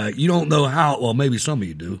 you don't know how. Well, maybe some of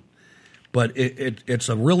you do, but it's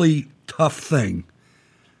a really tough thing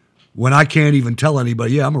when I can't even tell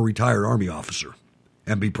anybody, yeah, I'm a retired Army officer,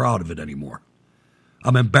 and be proud of it anymore.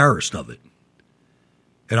 I'm embarrassed of it,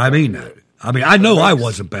 and I mean that. I mean, I know I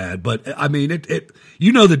wasn't bad, but I mean,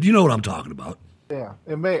 you know what I'm talking about. Yeah,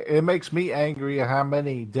 it makes me angry at how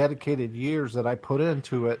many dedicated years that I put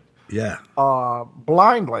into it. Yeah,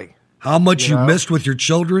 blindly. How much you missed with your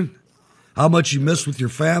children, how much you missed with your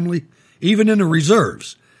family, even in the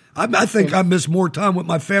reserves. I think I missed more time with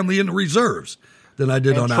my family in the reserves than I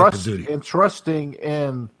did on active duty. And trusting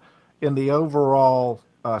in in the overall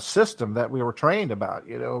system that we were trained about,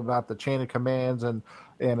 about the chain of commands and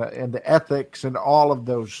the ethics and all of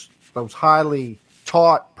those highly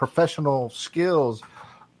taught professional skills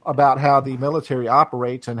about how the military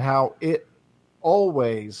operates and how it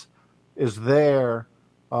always is there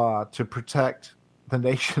to protect the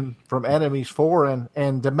nation from enemies, foreign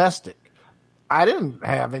and domestic. I didn't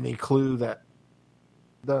have any clue that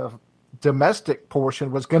the domestic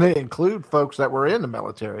portion was going to include folks that were in the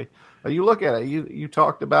military. You look at it. You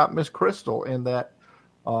talked about Miss Crystal in that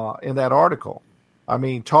article. I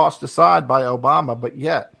mean, tossed aside by Obama, but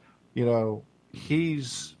yet,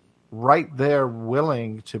 he's right there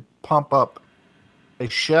willing to pump up a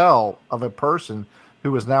shell of a person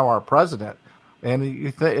who is now our president. And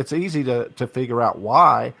it's easy to figure out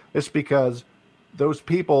why. It's because those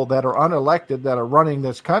people that are unelected that are running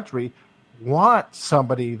this country want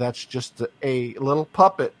somebody that's just a little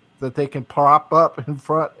puppet that they can prop up in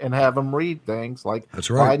front and have them read things like that's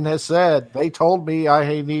right. Biden has said. They told me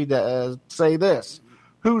I need to say this.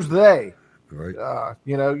 Who's they? Right.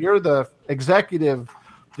 You're the executive.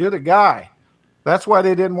 You're the guy. That's why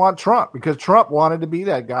they didn't want Trump, because Trump wanted to be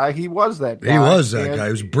that guy. He was that guy. He was that guy.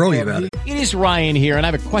 He was brilliant at it. It is Ryan here, and I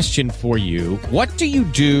have a question for you. What do you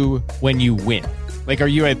do when you win? Like, are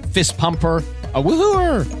you a fist pumper, a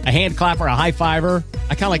woohooer, a hand clapper, a high fiver?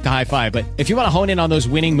 I kind of like the high five, but if you want to hone in on those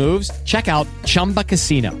winning moves, check out Chumba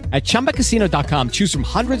Casino. At ChumbaCasino.com, choose from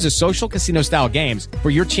hundreds of social casino-style games for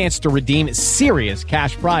your chance to redeem serious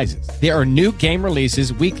cash prizes. There are new game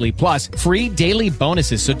releases weekly, plus free daily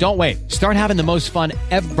bonuses, so don't wait. Start having the most fun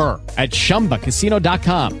ever at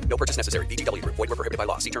ChumbaCasino.com. No purchase necessary. VGW. Void where prohibited by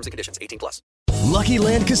law. See terms and conditions. 18+. Lucky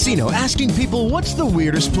Land Casino, asking people, what's the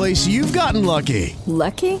weirdest place you've gotten lucky?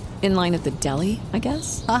 Lucky? In line at the deli, I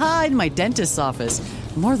guess? Aha, in my dentist's office.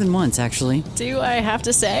 More than once, actually. Do I have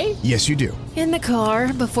to say? Yes, you do. In the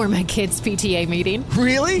car before my kids' PTA meeting.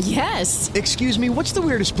 Really? Yes. Excuse me, what's the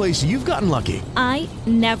weirdest place you've gotten lucky? I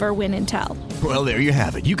never win and tell. Well, there you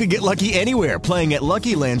have it. You can get lucky anywhere, playing at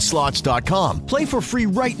LuckyLandSlots.com. Play for free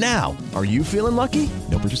right now. Are you feeling lucky?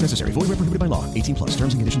 No purchase necessary. Void where prohibited by law. 18+.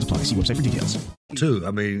 Terms and conditions apply. See website for details. Too.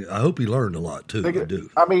 I mean, I hope he learned a lot too. I do.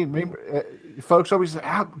 I mean, folks always say,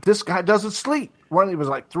 this guy doesn't sleep. When he was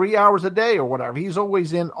like 3 hours a day or whatever. He's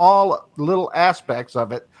always in all little aspects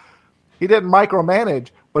of it. He didn't micromanage,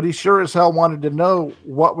 but he sure as hell wanted to know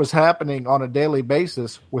what was happening on a daily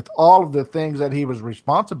basis with all of the things that he was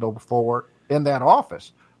responsible for in that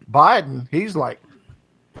office. Biden, he's like,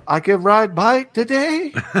 I can ride bike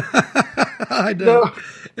today. I know.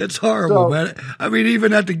 It's horrible, man. I mean,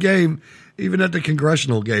 even at the game, even at the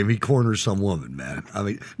congressional game, he corners some woman, man. I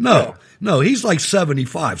mean, no, he's like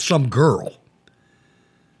 75, some girl.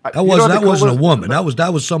 That wasn't a woman. That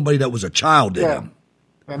was somebody that was a child to him.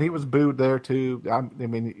 And he was booed there too. I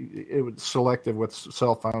mean, it was selective with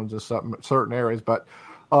cell phones in certain areas. But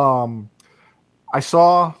I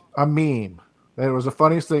saw a meme. It was the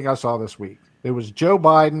funniest thing I saw this week. It was Joe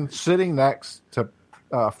Biden sitting next to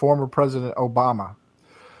former President Obama,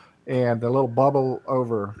 and the little bubble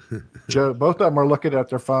over Joe. Both of them are looking at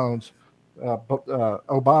their phones.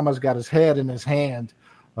 Obama's got his head in his hand,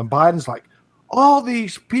 and Biden's like, all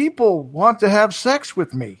these people want to have sex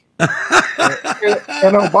with me. and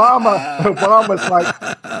Obama's like,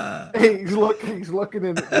 he's looking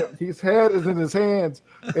in, his head is in his hands,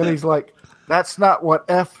 and he's like, that's not what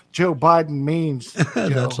F Joe Biden means.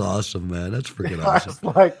 That's awesome, man. That's freaking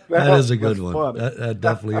awesome. That is a good one. That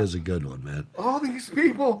definitely is a good one, man. All these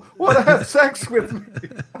people want to have sex with me.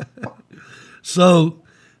 So,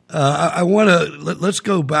 I want to let's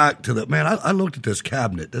go back to man. I looked at this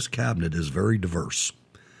cabinet. This cabinet is very diverse,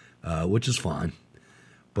 which is fine.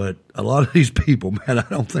 But a lot of these people, man, I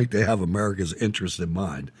don't think they have America's interest in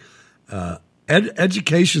mind.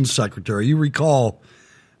 Education Secretary, you recall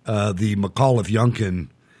the McAuliffe-Youngkin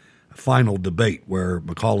final debate where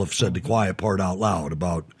McAuliffe said the quiet part out loud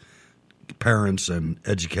about parents and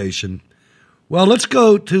education. Well, let's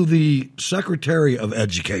go to the Secretary of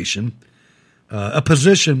Education. A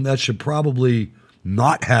position that should probably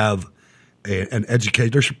not have an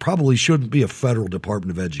education. There probably shouldn't be a federal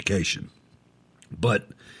Department of Education, but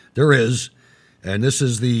there is, and this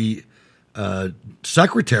is the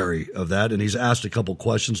secretary of that, and he's asked a couple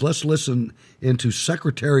questions. Let's listen into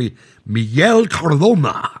Secretary Miguel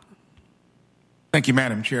Cardona. Thank you,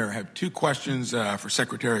 Madam Chair. I have two questions for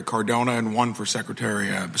Secretary Cardona and one for Secretary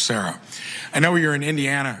Becerra. I know you're in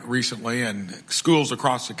Indiana recently, and schools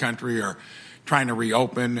across the country are trying to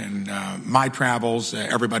reopen, and my travels,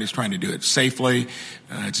 everybody's trying to do it safely.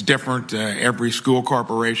 It's different, every school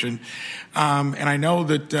corporation. And I know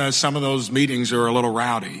that some of those meetings are a little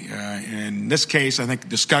rowdy. In this case, I think the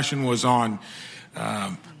discussion was on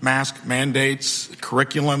mask mandates,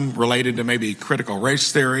 curriculum related to maybe critical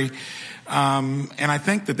race theory. And I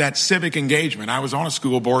think that civic engagement, I was on a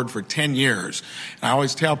school board for 10 years. And I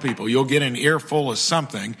always tell people, you'll get an earful of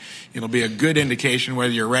something. It'll be a good indication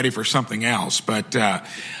whether you're ready for something else. But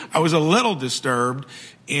I was a little disturbed,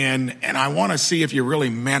 and I want to see if you really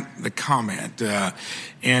meant the comment.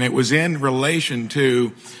 And it was in relation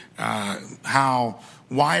to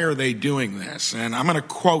why are they doing this? And I'm going to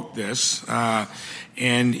quote this.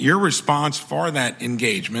 And your response for that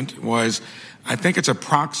engagement was, I think it's a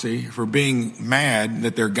proxy for being mad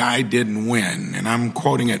that their guy didn't win. And I'm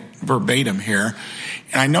quoting it verbatim here.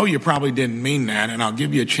 And I know you probably didn't mean that, and I'll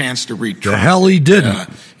give you a chance to retract. The hell he didn't.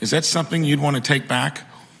 Is that something you'd want to take back?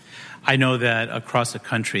 I know that across the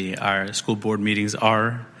country, our school board meetings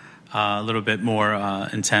are a little bit more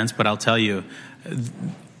intense, but I'll tell you,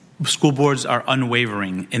 school boards are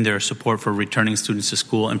unwavering in their support for returning students to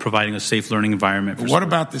school and providing a safe learning environment. What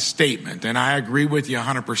about the statement? And I agree with you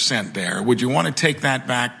 100% there. Would you want to take that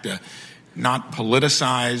back to not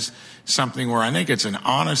politicize something where I think it's an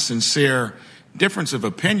honest, sincere difference of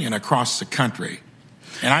opinion across the country?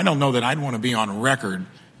 And I don't know that I'd want to be on record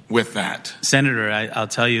with that. Senator, I'll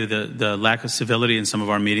tell you the lack of civility in some of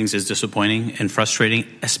our meetings is disappointing and frustrating,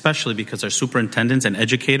 especially because our superintendents and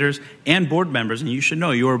educators and board members, and you should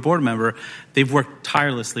know you're a board member, they've worked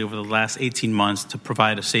tirelessly over the last 18 months to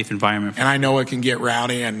provide a safe environment. And I know it can get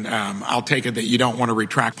rowdy, and I'll take it that you don't want to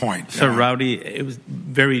retract point. So rowdy, it was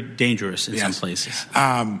very dangerous in some places.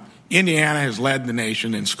 Indiana has led the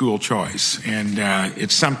nation in school choice, and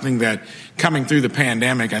it's something that coming through the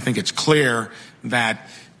pandemic, I think it's clear that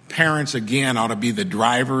parents, again, ought to be the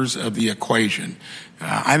drivers of the equation.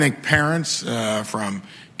 I think parents from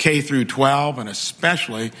K through 12, and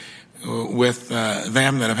especially with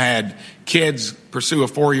them that have had kids pursue a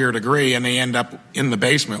 4-year degree and they end up in the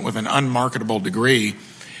basement with an unmarketable degree,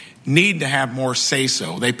 need to have more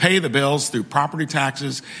say-so. They pay the bills through property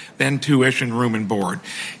taxes, then tuition, room, and board.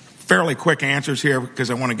 Fairly quick answers here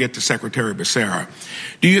because I want to get to Secretary Becerra.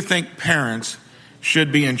 Do you think parents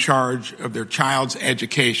should be in charge of their child's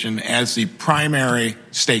education as the primary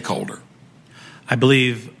stakeholder? I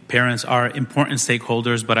believe parents are important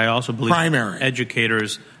stakeholders, but I also believe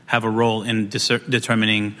educators have a role in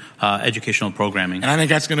determining educational programming. And I think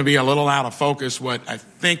that's going to be a little out of focus, what I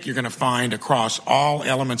think you're going to find across all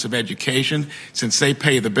elements of education. Since they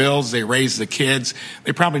pay the bills, they raise the kids,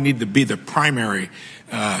 they probably need to be the primary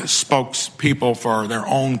spokespeople for their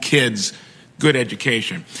own kids' good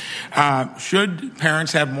education. Should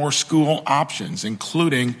parents have more school options,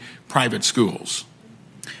 including private schools?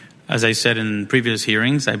 As I said in previous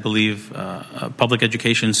hearings, I believe public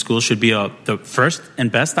education schools should be the first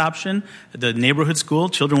and best option. The neighborhood school,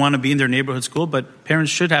 children want to be in their neighborhood school, but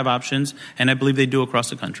parents should have options, and I believe they do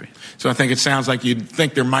across the country. So I think it sounds like you'd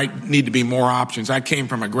think there might need to be more options. I came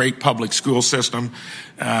from a great public school system.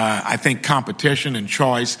 I think competition and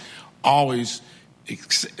choice always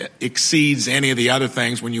exceeds any of the other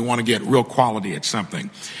things when you want to get real quality at something.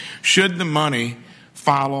 Should the money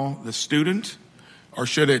follow the student, or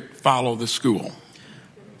should it follow the school?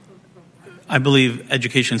 I believe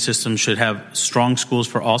education systems should have strong schools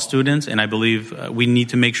for all students, and I believe we need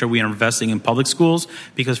to make sure we are investing in public schools,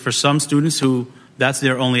 because for some students who that's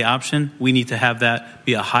their only option, we need to have that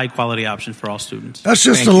be a high-quality option for all students. That's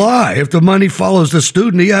just a lie. If the money follows the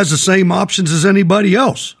student, he has the same options as anybody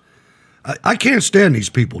else. I can't stand these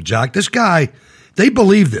people, Jack. This guy, they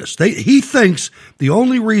believe this. He thinks the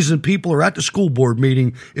only reason people are at the school board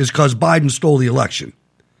meeting is because Biden stole the election.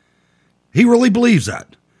 He really believes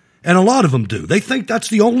that. And a lot of them do. They think that's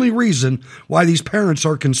the only reason why these parents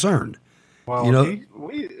are concerned. Well, you know,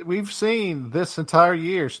 we've seen this entire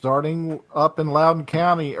year, starting up in Loudoun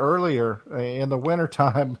County earlier in the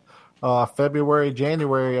wintertime, February,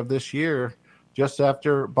 January of this year, just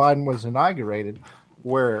after Biden was inaugurated,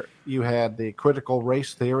 where you had the critical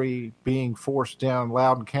race theory being forced down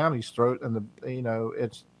Loudoun County's throat, and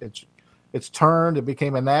it's turned. It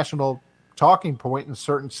became a national talking point, and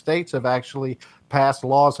certain states have actually passed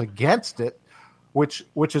laws against it, which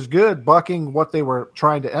is good, bucking what they were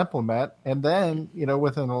trying to implement. And then,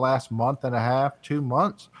 within the last month and a half, 2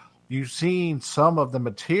 months, you've seen some of the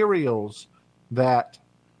materials that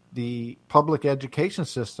the public education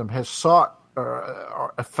system has sought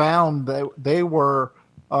or found that they were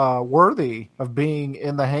worthy of being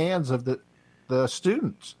in the hands of the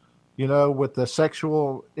students, with the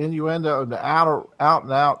sexual innuendo and the out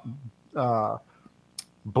and out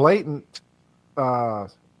blatant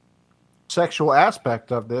sexual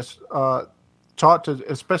aspect of this, taught to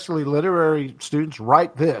especially literary students,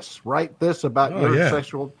 write this about your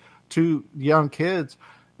sexual to young kids.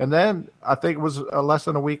 And then I think it was less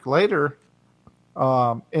than a week later,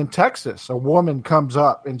 in Texas, a woman comes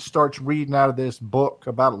up and starts reading out of this book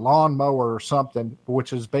about a lawnmower or something,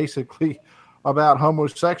 which is basically about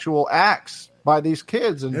homosexual acts by these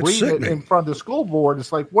kids, and reading it in front of the school board.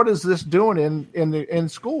 It's like, what is this doing in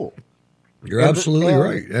school? You're absolutely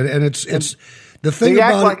right, and it's the thing they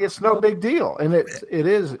about act like it's no big deal, and it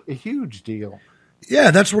is a huge deal.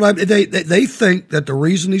 Yeah, that's what they think that the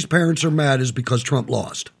reason these parents are mad is because Trump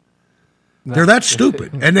lost. No. They're that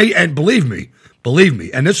stupid, and believe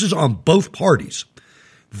me, and this is on both parties.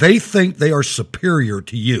 They think they are superior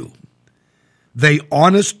to you. They,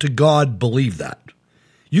 honest to God, believe that.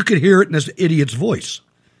 You could hear it in this idiot's voice.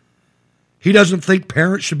 He doesn't think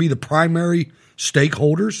parents should be the primary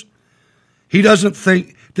stakeholders. He doesn't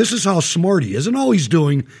think, this is how smart he is, and all he's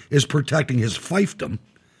doing is protecting his fiefdom,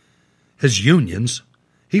 his unions.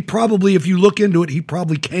 He probably, if you look into it, he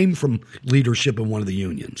probably came from leadership in one of the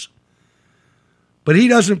unions. But he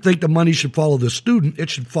doesn't think the money should follow the student, it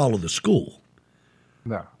should follow the school.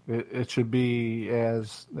 No, it should be,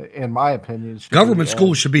 as, in my opinion, government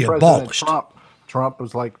schools should be abolished. Trump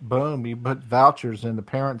was like, boom, you put vouchers in the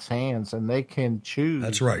parents' hands and they can choose.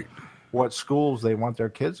 That's right. What schools they want their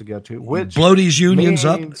kids to go to. Which blow these unions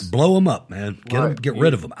up, blow them up, man. Get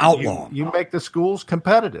rid of them, outlaw them. You make the schools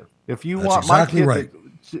competitive. If you want my kid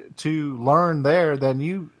to learn there, then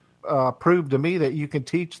you prove to me that you can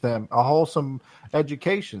teach them a wholesome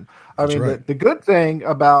education. I mean, the good thing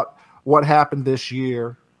about what happened this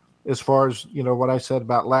year, as far as, what I said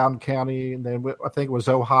about Loudoun County, and then I think it was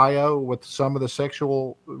Ohio with some of the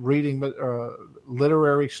sexual reading,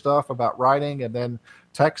 literary stuff about writing, and then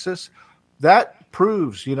Texas, that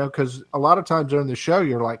proves, because a lot of times during the show,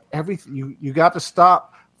 you're like, you got to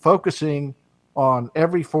stop focusing on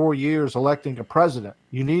every 4 years electing a president.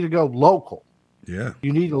 You need to go local. Yeah.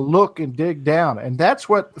 You need to look and dig down. And that's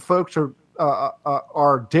what the folks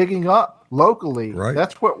are digging up locally. Right.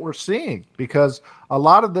 That's what we're seeing, because a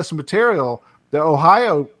lot of this material, the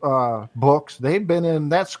Ohio books, they've been in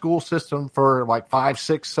that school system for like 5,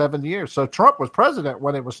 6, 7 years. So Trump was president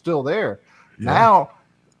when it was still there. Yeah. Now,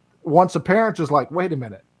 once a parent is like, wait a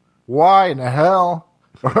minute, why in the hell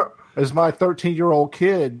is my 13-year-old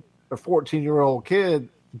kid or 14-year-old kid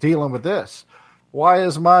dealing with this? Why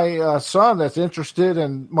is my son that's interested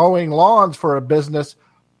in mowing lawns for a business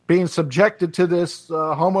being subjected to this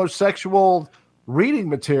homosexual reading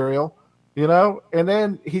material, and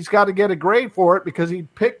then he's got to get a grade for it because he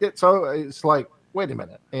picked it. So it's like, wait a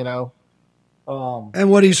minute, and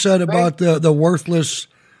what he said about the worthless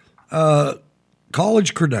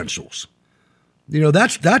college credentials,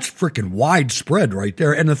 that's freaking widespread right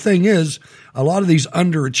there. And the thing is, a lot of these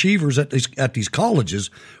underachievers at these colleges,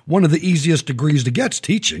 one of the easiest degrees to get is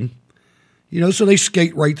teaching. So they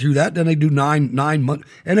skate right through that. Then they do nine months.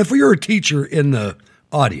 And if you're a teacher in the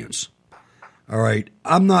audience, all right,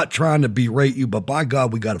 I'm not trying to berate you, but by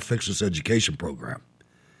God, we got to fix this education program.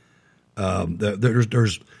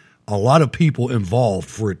 There's a lot of people involved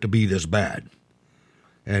for it to be this bad.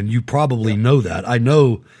 And you probably know that. I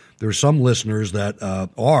know there's some listeners that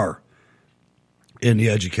are in the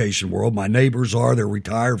education world. My neighbors are. They're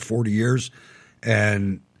retired 40 years.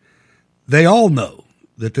 And they all know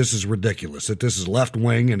that this is ridiculous, that this is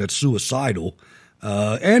left-wing and it's suicidal.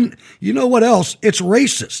 And you know what else? It's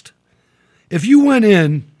racist. If you went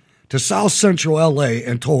in to South Central L.A.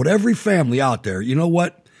 and told every family out there, you know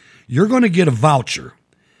what? You're going to get a voucher.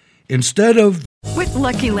 Instead of... With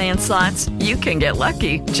Lucky Land Slots, you can get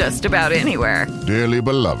lucky just about anywhere. Dearly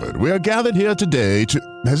beloved, we are gathered here today to...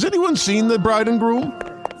 Has anyone seen the bride and groom?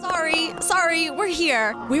 Sorry, we're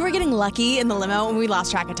here. We were getting lucky in the limo and we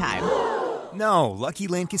lost track of time. No, Lucky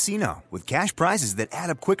Land Casino, with cash prizes that add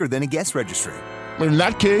up quicker than a guest registry. In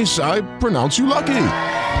that case, I pronounce you lucky.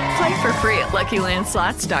 Play for free at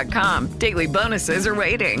LuckyLandSlots.com. Daily bonuses are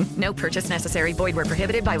waiting. No purchase necessary. Void where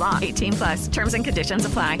prohibited by law. 18+. Terms and conditions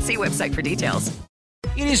apply. See website for details.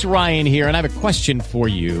 It is Ryan here, and I have a question for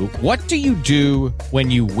you. What do you do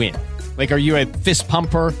when you win? Like, are you a fist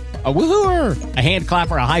pumper, a woohooer, a hand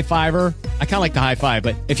clapper, a high fiver? I kind of like the high five,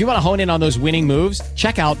 but if you want to hone in on those winning moves,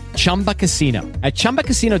 check out Chumba Casino. At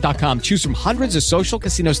ChumbaCasino.com, choose from hundreds of social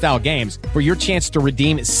casino-style games for your chance to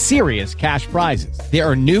redeem serious cash prizes. There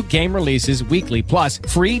are new game releases weekly, plus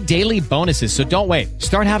free daily bonuses. So don't wait.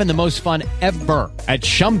 Start having the most fun ever at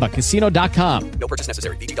ChumbaCasino.com. No purchase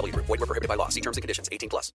necessary. VGW. Void where prohibited by law. See terms and conditions.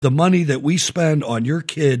 18+. The money that we spend on your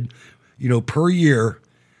kid, per year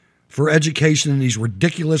for education in these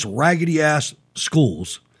ridiculous, raggedy-ass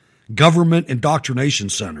schools, government indoctrination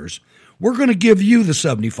centers, we're going to give you the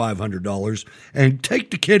 $7,500 and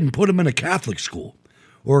take the kid and put him in a Catholic school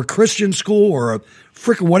or a Christian school or a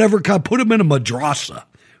freaking whatever kind. Put him in a madrasa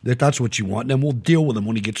if that's what you want, and then we'll deal with him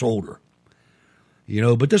when he gets older. You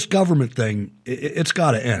know, but this government thing, it's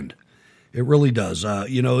got to end. It really does.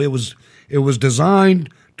 You know, it was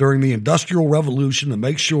designed during the Industrial Revolution to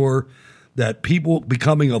make sure that people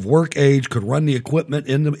becoming of work age could run the equipment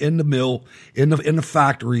in the mill, in the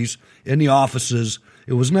factories, in the offices.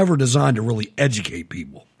 It was never designed to really educate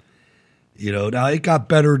people. You know, now it got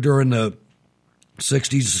better during the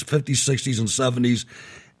 60s, 50s, 60s, and 70s,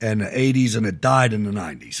 and the 80s, and it died in the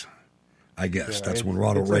 90s. I guess that's when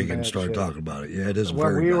Ronald Reagan started talking about it. Yeah, it is when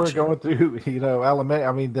very we were going through, you know, elementary.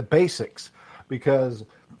 I mean, the basics, because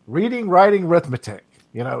reading, writing, arithmetic.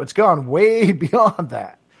 You know, it's gone way beyond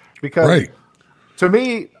that. Because to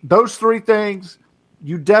me, those three things,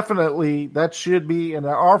 you definitely, that should be in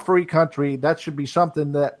our free country. That should be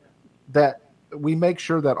something that we make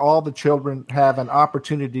sure that all the children have an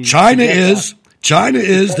opportunity. China is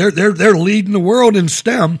they're leading the world in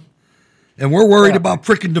STEM. And we're worried about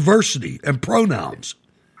freaking diversity and pronouns.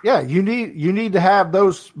 Yeah, you need to have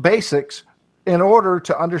those basics in order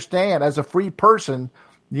to understand as a free person.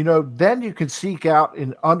 You know, then you can seek out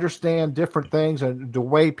and understand different things and the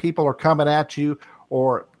way people are coming at you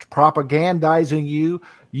or propagandizing you.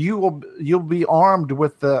 You'll be armed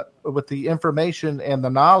with the information and the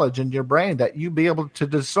knowledge in your brain that you'll be able to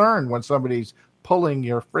discern when somebody's pulling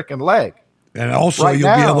your freaking leg. And also,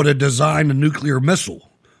 you'll be able to design a nuclear missile.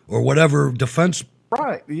 Or whatever defense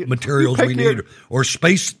materials we need, or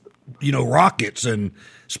space, you know, rockets and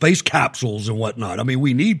space capsules and whatnot. I mean,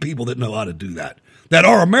 we need people that know how to do that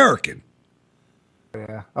are American.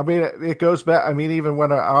 Yeah, I mean, it goes back. I mean, even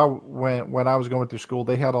when I was going through school,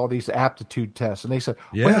 they had all these aptitude tests, and they said,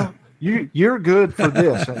 "Well, you're good for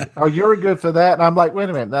this, or you're good for that." And I'm like, "Wait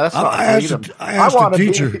a minute, that's not freedom." I asked the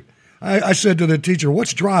teacher. I said to the teacher,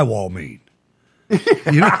 "What's drywall mean?"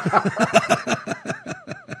 You know?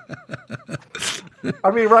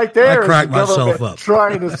 I mean, right there, I crack myself up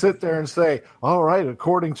trying to sit there and say, "All right,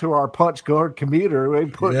 according to our punch card computer, we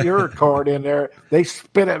put your card in there." They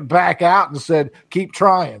spit it back out and said, "Keep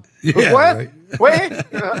trying." Yeah, what? Right.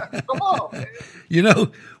 Wait, come on. Man. You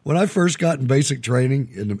know, when I first got in basic training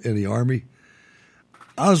in the Army,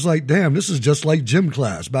 I was like, "Damn, this is just like gym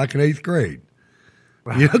class back in 8th grade."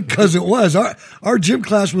 You know, because it was our gym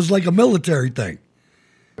class was like a military thing.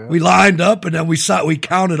 Yeah. We lined up and then we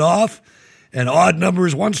counted off. And odd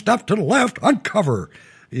numbers, one step to the left, uncover.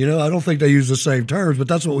 You know, I don't think they use the same terms, but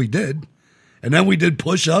that's what we did. And then we did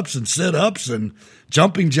push-ups and sit-ups and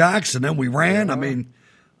jumping jacks, and then we ran. I mean,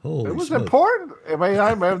 holy it was smoke. Important. I mean, I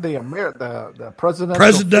remember the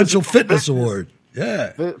Presidential Fitness Award.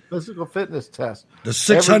 Yeah. Physical fitness test. The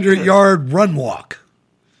 600-yard run walk.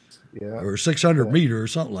 Yeah. Or 600 meter or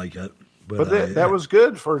something like that. But that was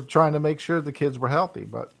good for trying to make sure the kids were healthy.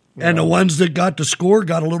 But the ones that got the score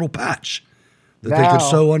got a little patch that they could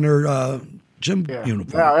sew on their gym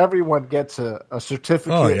uniform. Now everyone gets a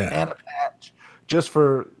certificate and a patch just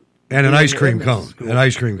for and an ice cream cone. An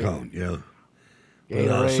ice cream cone, yeah.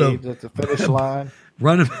 Gatorade at the finish line.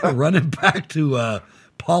 running back to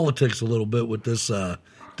politics a little bit with this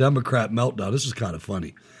Democrat meltdown. This is kind of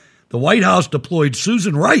funny. The White House deployed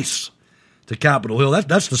Susan Rice to Capitol Hill.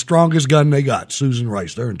 That's the strongest gun they got, Susan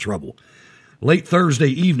Rice. They're in trouble. Late Thursday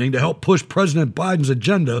evening to help push President Biden's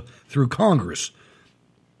agenda through Congress.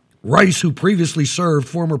 Rice, who previously served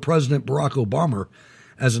former President Barack Obama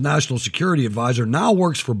as a national security advisor, now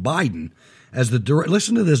works for Biden as the director.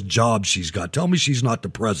 Listen to this job she's got. Tell me she's not the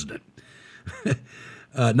president.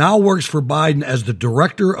 Now works for Biden as the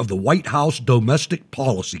director of the White House Domestic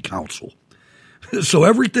Policy Council. So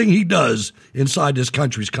everything he does inside this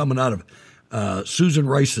country is coming out of Susan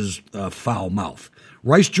Rice's foul mouth.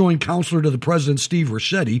 Rice joined counselor to the president, Steve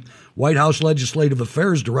Ricchetti, White House Legislative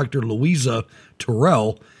Affairs Director Louisa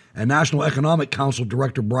Terrell, and National Economic Council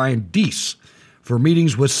Director Brian Deese for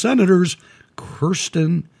meetings with Senators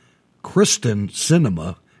Kristen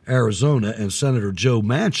Sinema, Arizona, and Senator Joe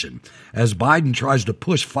Manchin as Biden tries to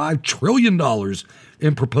push $5 trillion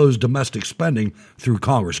in proposed domestic spending through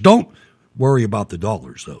Congress. Don't worry about the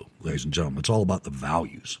dollars, though, ladies and gentlemen. It's all about the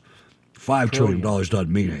values. $5 trillion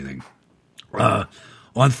doesn't mean anything.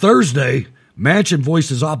 On Thursday, Manchin voiced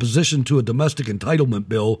his opposition to a domestic entitlement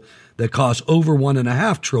bill that costs over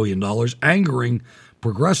 $1.5 trillion, angering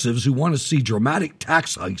progressives who want to see dramatic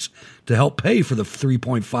tax hikes to help pay for the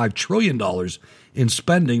 $3.5 trillion in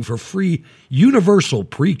spending for free universal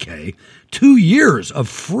pre-K, 2 years of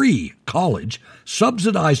free college,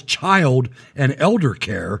 subsidized child and elder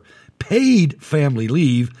care, paid family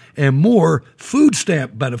leave, and more food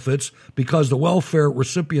stamp benefits because the welfare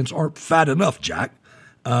recipients aren't fat enough, Jack.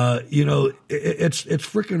 It's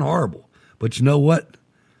freaking horrible. But you know what?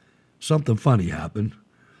 Something funny happened.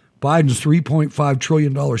 Biden's $3.5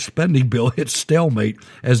 trillion spending bill hits stalemate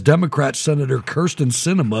as Democrat Senator Kyrsten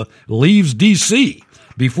Sinema leaves D.C.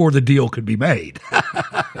 before the deal could be made.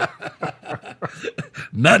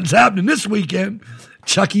 Nothing's happening this weekend.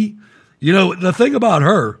 Chucky, the thing about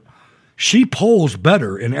her, she polls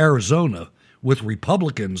better in Arizona with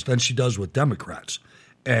Republicans than she does with Democrats,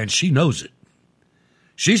 and she knows it.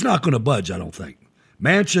 She's not going to budge, I don't think.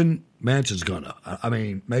 Manchin's going to. I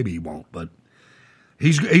mean, maybe he won't, but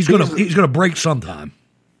he's going to break sometime.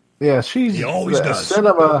 Yeah, he always does.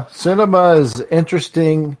 Sinema is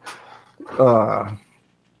interesting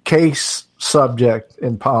case subject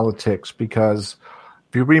in politics because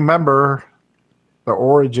if you remember the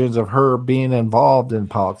origins of her being involved in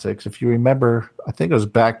politics, if you remember, I think it was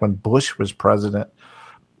back when Bush was president,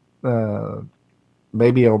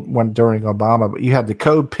 maybe during Obama, but you had the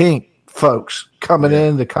Code Pink folks coming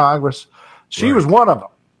into Congress. She was one of them.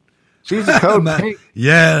 She's a Code Pink.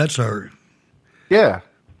 Yeah, that's her. Yeah.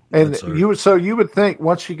 And you would think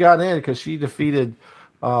once she got in, because she defeated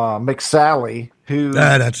McSally, who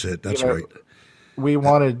that's it. That's right. We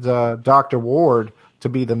wanted Dr. Ward to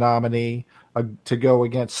be the nominee to go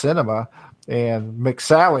against Sinema, and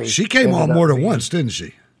McSally. She came on more than once, didn't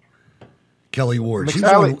she? Kelly Ward. She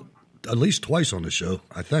was on at least twice on the show,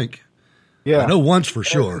 I think. Yeah, I know once for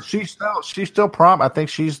sure. She's still I think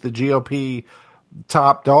she's the GOP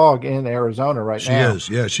top dog in Arizona right now. She is.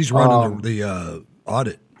 Yeah, she's running the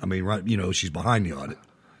audit. I mean, right? She's behind the audit.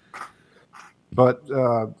 But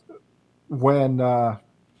when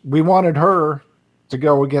we wanted her to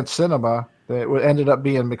go against Sinema, it ended up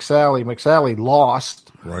being McSally. McSally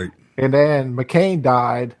lost. Right. And then McCain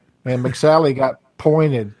died, and McSally got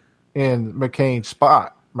pointed in McCain's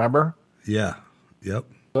spot. Remember? Yeah. Yep.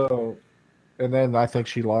 So, and then I think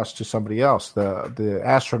she lost to somebody else. The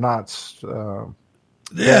astronauts.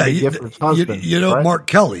 Husband, right?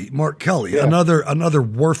 Mark Kelly, yeah. another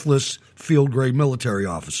worthless field grade military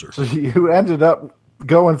officer. So you ended up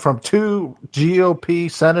going from 2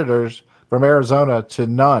 GOP senators from Arizona to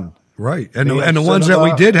none. Right, and the ones that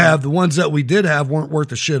we did have, weren't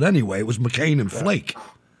worth a shit anyway. It was McCain and Flake.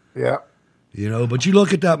 Yeah, but you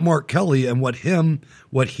look at that Mark Kelly and what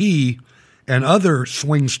he and other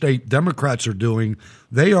swing state Democrats are doing.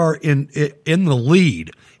 They are in the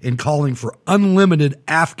lead in calling for unlimited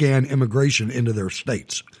Afghan immigration into their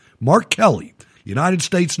states. Mark Kelly, United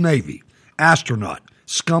States Navy, astronaut,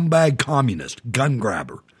 scumbag communist, gun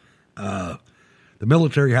grabber. The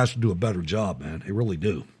military has to do a better job, man. They really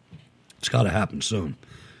do. It's got to happen soon.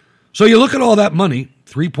 So you look at all that money,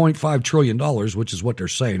 $3.5 trillion, which is what they're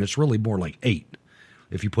saying. It's really more like $8 trillion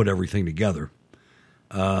if you put everything together.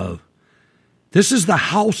 This is the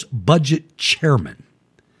House Budget Chairman.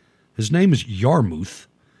 His name is Yarmuth,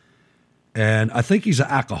 and I think he's an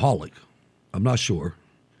alcoholic. I'm not sure,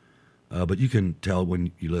 but you can tell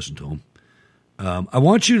when you listen to him. I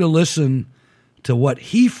want you to listen to what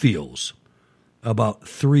he feels about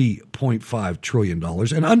 $3.5 trillion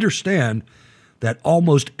and understand that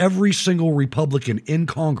almost every single Republican in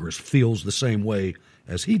Congress feels the same way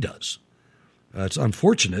as he does. It's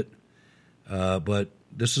unfortunate, but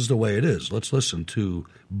this is the way it is. Let's listen to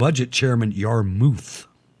Budget Chairman Yarmuth.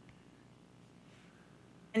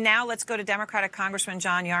 And now let's go to Democratic Congressman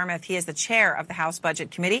John Yarmuth. He is the chair of the House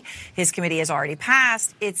Budget Committee. His committee has already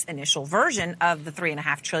passed its initial version of the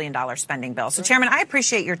 $3.5 trillion spending bill. So, Chairman, I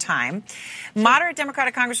appreciate your time. Moderate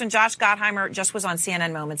Democratic Congressman Josh Gottheimer just was on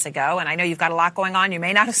CNN moments ago, and I know you've got a lot going on. You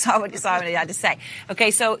may not have saw what he had to say.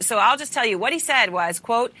 Okay, so I'll just tell you what he said was,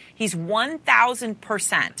 quote, he's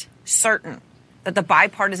 1,000% certain that the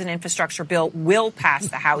bipartisan infrastructure bill will pass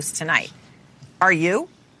the House tonight. Are you?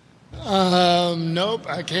 Nope,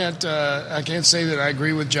 I can't say that I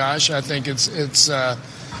agree with Josh. I think it's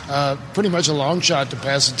pretty much a long shot to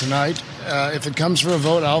pass it tonight. If it comes for a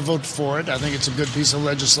vote, I'll vote for it. I think it's a good piece of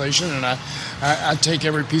legislation, and I take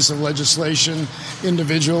every piece of legislation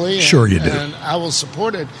individually. Sure you do. And I will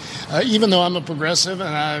support it, even though I'm a progressive,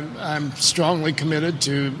 and I'm strongly committed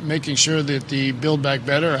to making sure that the Build Back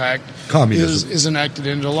Better Act is enacted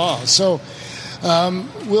into law. So.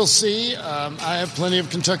 We'll see. I have plenty of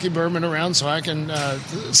Kentucky bourbon around, so I can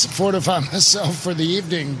fortify myself for the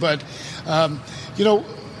evening. But,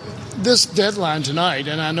 this deadline tonight,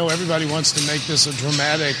 and I know everybody wants to make this a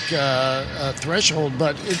dramatic threshold,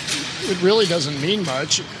 but it really doesn't mean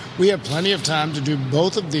much. We have plenty of time to do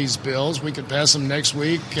both of these bills. We could pass them next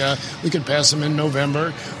week. We could pass them in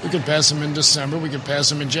November. We could pass them in December. We could pass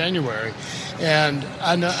them in January. And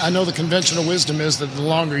I know the conventional wisdom is that the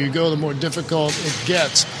longer you go, the more difficult it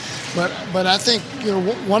gets. But I think,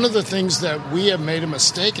 one of the things that we have made a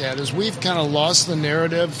mistake at is we've kind of lost the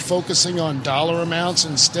narrative, focusing on dollar amounts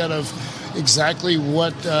instead of exactly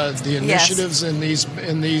what the initiatives in these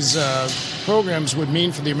programs would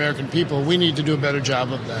mean for the American people. We need to do a better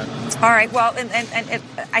job of that. All right. Well, and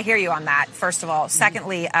I hear you on that, first of all.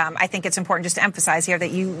 Secondly, I think it's important just to emphasize here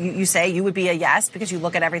that you say you would be a yes because you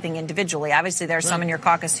look at everything individually. Obviously, there are some in your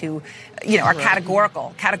caucus who, are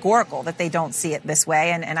categorical that they don't see it this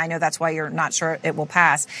way. And I know that's why you're not sure it will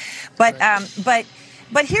pass. But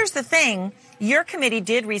here's the thing. Your committee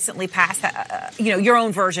did recently pass, your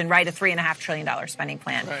own version, right? A $3.5 trillion spending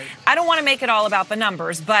plan. Right. I don't want to make it all about the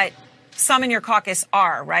numbers, but some in your caucus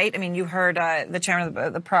are, right? I mean, you heard the chairman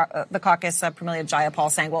of the caucus, Pramila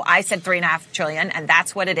Jayapal, saying, well, I said $3.5 trillion, and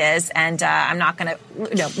that's what it is, and I'm not going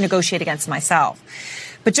to negotiate against myself.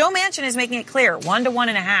 But Joe Manchin is making it clear, 1 to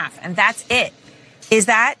 1.5, and that's it. Is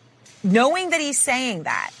that, knowing that he's saying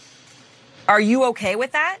that, are you okay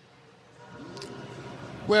with that?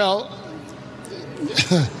 Well,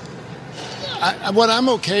 what I'm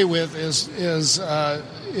okay with is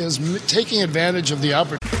taking advantage of the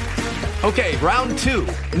opportunity. Okay, round 2.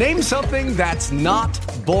 Name something that's not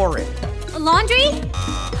boring. A laundry?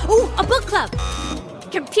 Ooh, a book club.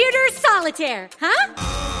 Computer solitaire, huh?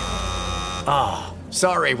 Ah,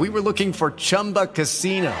 sorry, we were looking for Chumba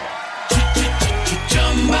Casino.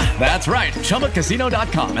 That's right.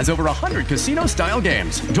 ChumbaCasino.com has over 100 casino-style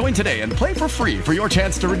games. Join today and play for free for your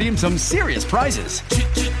chance to redeem some serious prizes.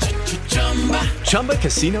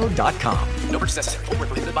 ChumbaCasino.com. No purchase necessary. Void where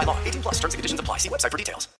prohibited by law. 18+. Terms and conditions apply. See website for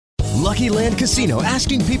details. Lucky Land Casino,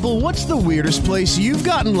 asking people, what's the weirdest place you've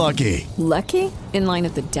gotten lucky? Lucky? In line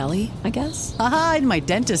at the deli, I guess? Aha, in my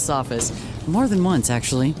dentist's office. More than once,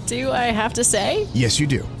 actually. Do I have to say? Yes, you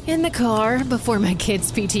do. In the car before my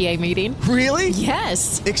kids' PTA meeting. Really?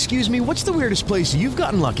 Yes. Excuse me, what's the weirdest place you've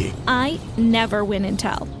gotten lucky? I never win and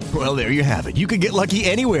tell. Well, there you have it. You can get lucky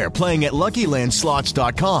anywhere, playing at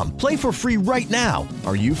LuckyLandSlots.com. Play for free right now.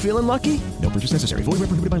 Are you feeling lucky? No purchase necessary. Void where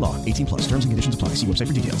prohibited by law. 18+. Terms and conditions apply. See website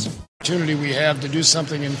for details. Opportunity we have to do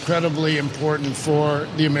something incredibly important for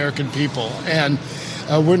the American people, and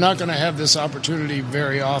we're not going to have this opportunity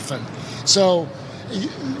very often. So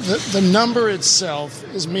the number itself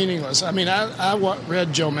is meaningless. I mean, I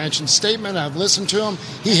read Joe Manchin's statement. I've listened to him.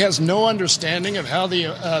 He has no understanding of how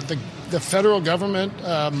the federal government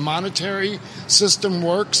monetary system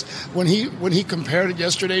works. When he compared it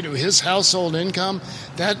yesterday to his household income,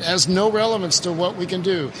 that has no relevance to what we can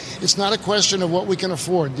do. It's not a question of what we can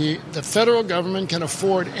afford. The federal government can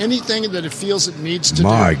afford anything that it feels it needs to do.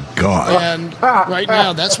 My God. And right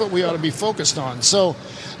now, that's what we ought to be focused on. So,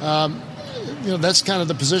 that's kind of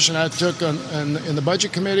the position I took in the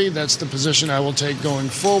Budget Committee. That's the position I will take going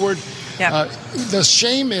forward. Yep. The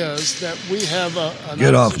shame is that we have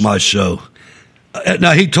Get off my show.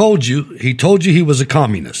 Now, he told you he was a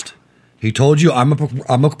communist. He told you I'm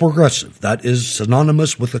a progressive. That is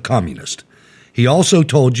synonymous with a communist. He also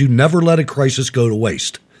told you never let a crisis go to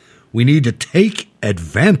waste. We need to take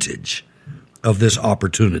advantage of this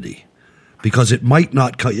opportunity because it might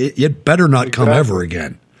not come. It better not come ever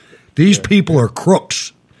again. These people are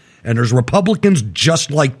crooks, and there's Republicans just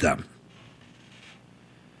like them.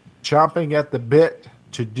 Chomping at the bit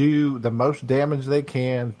to do the most damage they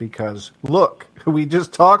can because, look, we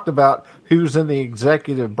just talked about who's in the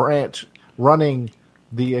executive branch running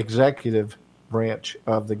the executive branch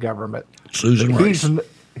of the government. Susan Rice.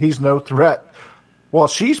 He's no threat. Well,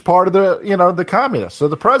 she's part of the communists, so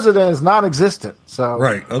the president is non-existent. So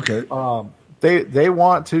right, okay. They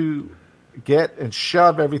want to get and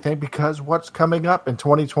shove everything because what's coming up in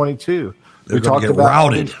 2022? They're going to get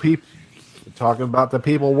routed. We're talking about the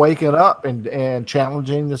people waking up and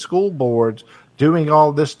challenging the school boards, doing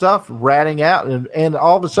all this stuff, ratting out, and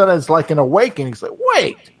all of a sudden it's like an awakening. It's like,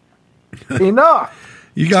 wait, enough.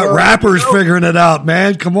 You got rappers figuring it out,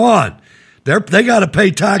 man. Come on. They got to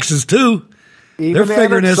pay taxes too. They're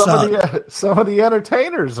figuring this out. Some of the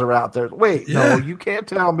entertainers are out there. Wait, no, you can't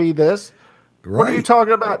tell me this. Right. What are you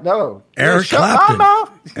talking about? No. Eric Clapton.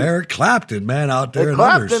 Eric Clapton, man, out there.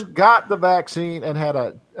 Clapton got the vaccine and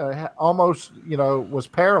had almost, was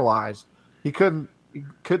paralyzed. He couldn't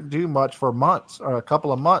do much for months or a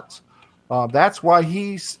couple of months. That's why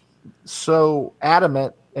he's so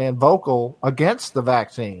adamant and vocal against the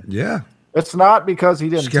vaccine. Yeah. It's not because he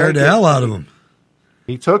didn't scared the hell out of him.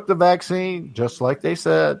 He took the vaccine just like they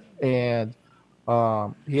said, and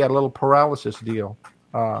he had a little paralysis deal.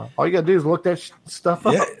 All you got to do is look that stuff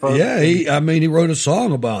up. Yeah. He wrote a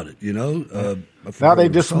song about it. Now they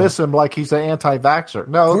dismiss him like he's an anti-vaxxer.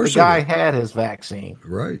 No, the guy had his vaccine.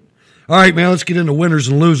 Right. All right, man. Let's get into winners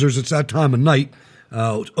and losers. It's that time of night.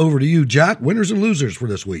 Over to you, Jack. Winners and losers for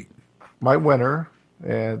this week. My winner.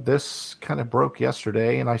 And this kind of broke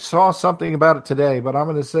yesterday, and I saw something about it today, but I'm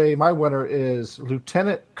going to say my winner is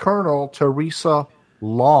Lieutenant Colonel Teresa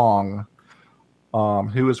Long,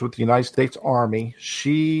 who is with the United States Army.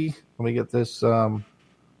 Let me get this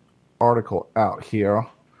article out here.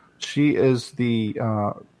 She is the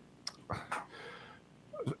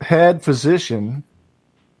head physician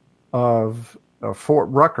of Fort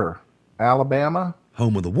Rucker, Alabama.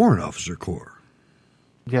 Home of the Warrant Officer Corps.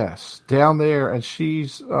 Yes, down there, and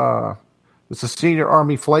she's it's a senior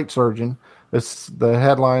Army flight surgeon. It's the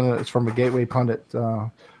headline. It's from a Gateway Pundit.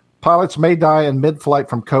 Pilots may die in mid-flight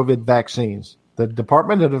from COVID vaccines. The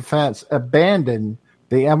Department of Defense abandoned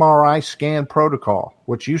the MRI scan protocol,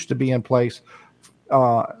 which used to be in place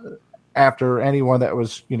after anyone that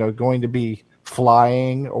was, going to be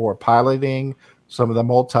flying or piloting some of the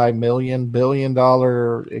multi-million,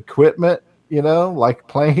 billion-dollar equipment, like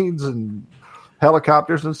planes and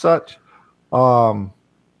helicopters and such.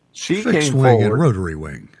 She Fixed came wing forward. and rotary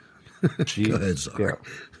wing. Go ahead, sorry.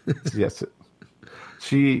 Yeah. Yes.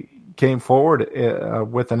 She came forward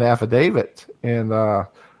with an affidavit and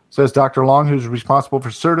says Dr. Long, who's responsible for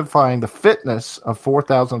certifying the fitness of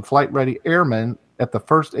 4,000 flight-ready airmen at the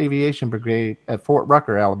 1st Aviation Brigade at Fort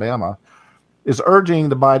Rucker, Alabama, is urging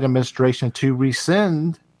the Biden administration to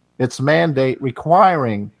rescind its mandate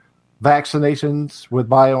requiring vaccinations with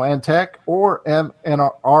BioNTech or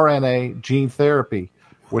mRNA gene therapy,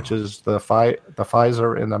 which is the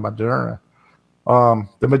Pfizer and the Moderna.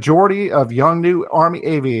 The majority of young new Army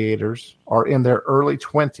aviators are in their early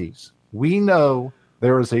 20s. We know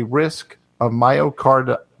there is a risk of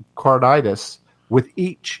myocarditis with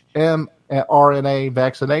each mRNA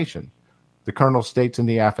vaccination, the colonel states in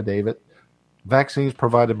the affidavit. Vaccines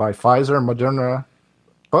provided by Pfizer and Moderna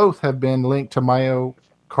both have been linked to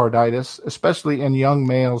myocarditis, especially in young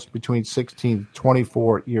males between 16 and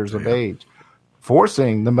 24 years of age,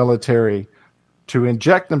 forcing the military to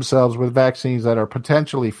inject themselves with vaccines that are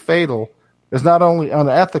potentially fatal is not only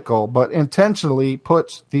unethical, but intentionally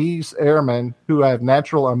puts these airmen who have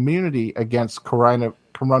natural immunity against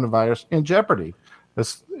coronavirus in jeopardy.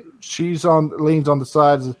 Leans on the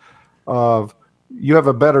sides of you have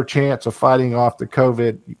a better chance of fighting off the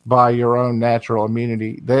COVID by your own natural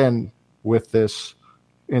immunity than with this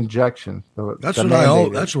injection. That's what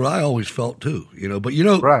I always felt too. But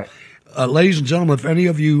right, ladies and gentlemen, if any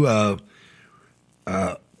of you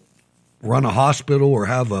run a hospital or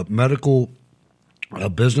have a medical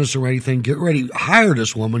business or anything, get ready, hire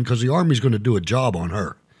this woman because the Army's going to do a job on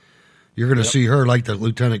her. You're going to see her like the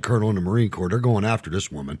lieutenant colonel in the Marine Corps. They're going after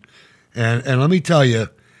this woman. And let me tell you,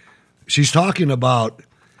 she's talking about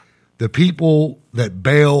the people that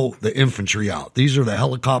bail the infantry out. These are the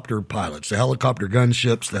helicopter pilots, the helicopter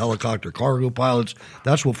gunships, the helicopter cargo pilots.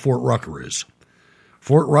 That's what Fort Rucker is.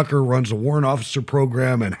 Fort Rucker runs a warrant officer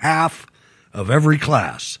program, and half of every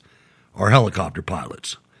class are helicopter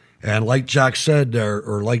pilots. And like Jack said there,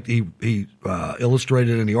 or like he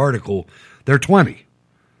illustrated in the article, they're 20.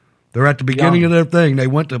 They're at the beginning of their thing. They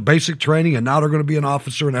went to basic training, and now they're going to be an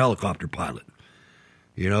officer and a helicopter pilot.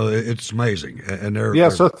 It's amazing. And they're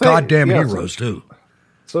goddamn heroes, too.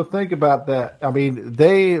 So think about that. I mean,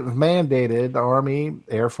 they've mandated, the Army,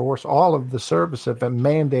 Air Force, all of the service have been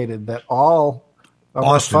mandated that all of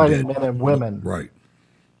our fighting men and women. Right.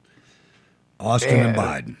 Austin and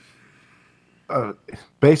Biden.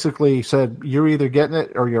 Basically said, you're either getting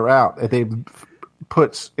it or you're out. They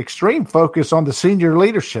put extreme focus on the senior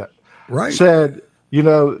leadership. Right. Said,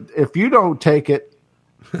 if you don't take it,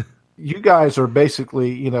 you guys are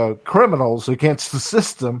basically, criminals against the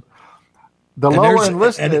system. The lower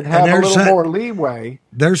enlisted have a little more leeway.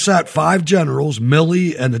 There sat 5 generals,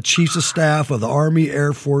 Milley, and the chiefs of staff of the Army,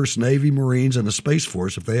 Air Force, Navy, Marines, and the Space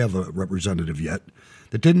Force, if they have a representative yet,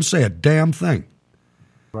 that didn't say a damn thing.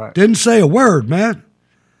 Right. Didn't say a word, man.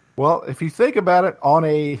 Well, if you think about it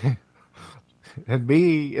and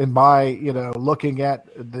me and my, looking at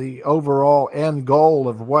the overall end goal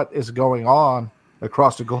of what is going on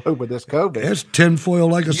across the globe with this COVID. It's tinfoil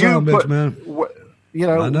like a son bitch, man.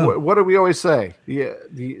 What do we always say?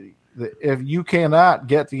 If you cannot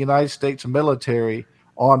get the United States military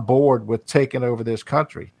on board with taking over this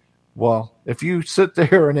country, well, if you sit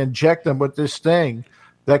there and inject them with this thing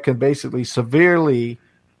that can basically severely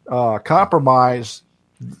compromise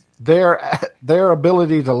their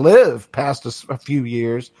ability to live past a few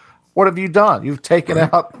years, what have you done? You've taken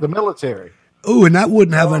out the military. Oh, and that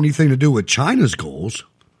wouldn't have anything to do with China's goals.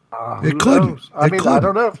 It couldn't. I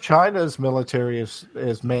don't know if China's military is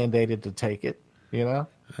mandated to take it, you know?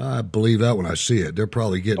 I believe that when I see it. They're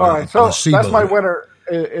probably getting all right, so placebo. That's my winner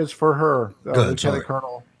is for her, Good, Lieutenant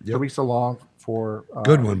Colonel Teresa Long, for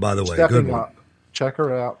good one, by the way. Good one. Up. Check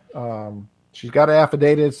her out. She's got an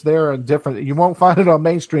affidavit. It's there and different. You won't find it on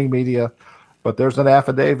mainstream media, but there's an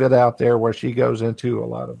affidavit out there where she goes into a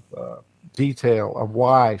lot of detail of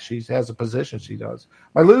why she has a position she does.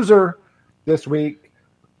 My loser this week,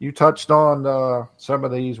 you touched on some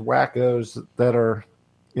of these wackos that are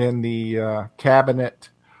in the cabinet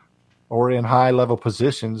or in high-level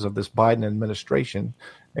positions of this Biden administration.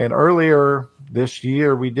 And earlier this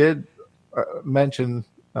year, we did mention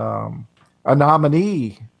a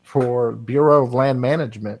nominee for Bureau of Land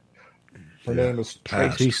Management. Her name is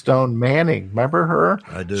Tracy Stone Manning. Remember her?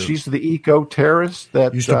 I do. She's the eco-terrorist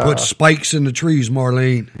that used to put spikes in the trees,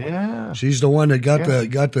 Marlene. Yeah. She's the one that got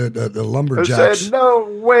the lumberjacks. Said, no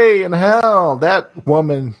way in hell that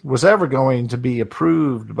woman was ever going to be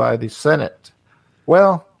approved by the Senate.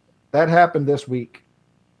 Well, that happened this week.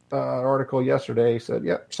 Article yesterday said,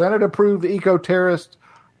 Senate approved the eco-terrorist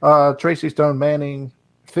Tracy Stone Manning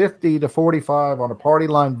 50-45 on a party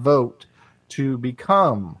line vote to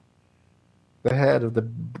become the head of the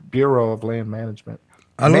Bureau of Land Management.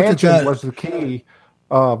 Manchin was the key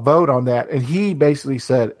vote on that, and he basically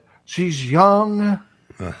said, she's young,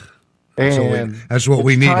 and that's what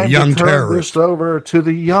we need, a young terrorist. This over to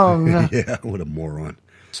the young. Yeah, what a moron.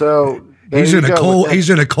 So he's in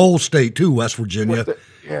a coal state too, West Virginia.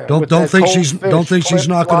 Don't think she's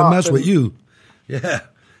not going to mess with you. Yeah,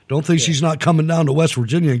 don't think she's not coming down to West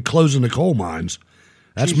Virginia and closing the coal mines.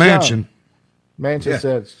 That's Manchin. Manchin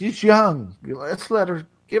says, she's young. Let's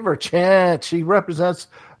give her a chance. She represents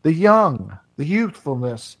the young, the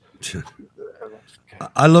youthfulness.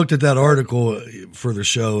 I looked at that article for the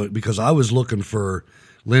show because I was looking for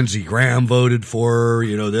Lindsey Graham voted for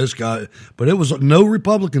her, this guy. But it was no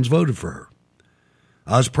Republicans voted for her.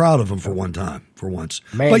 I was proud of them for once.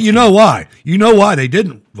 Manchin. But you know why? You know why they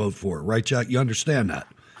didn't vote for her, right, Jack? You understand that.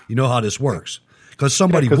 You know how this works. Because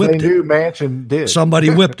somebody whipped it. They knew Manchin did.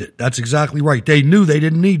 Somebody whipped it. That's exactly right. They knew they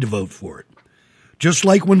didn't need to vote for it. Just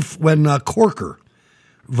like when Corker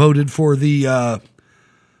voted for just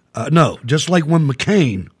like when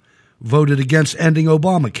McCain voted against ending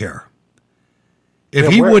Obamacare. If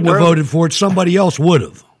he wouldn't have voted for it, somebody else would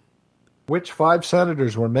have. Which 5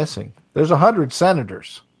 senators were missing? There's 100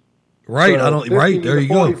 senators. Right. So there you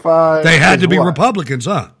go. They had to be Republicans,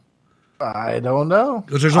 huh? I don't know.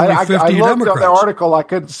 Because there's only 50 Democrats. I looked at the article. I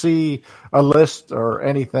couldn't see a list or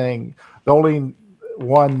anything. The only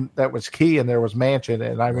one that was key in there was Manchin,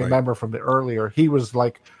 and I remember from the earlier, he was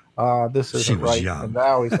like, this isn't right. Young. And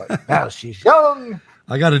now he's like, now she's young.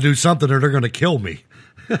 I got to do something or they're going to kill me.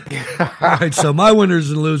 All right, so my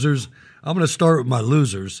winners and losers, I'm going to start with my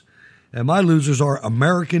losers. And my losers are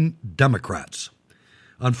American Democrats.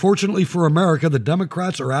 Unfortunately for America, the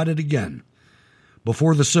Democrats are at it again.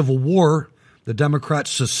 Before the Civil War, the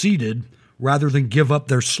Democrats seceded rather than give up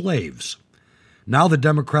their slaves. Now the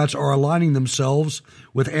Democrats are aligning themselves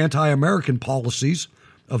with anti-American policies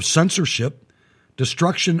of censorship,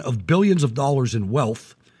 destruction of billions of dollars in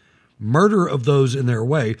wealth, murder of those in their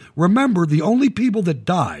way. Remember, the only people that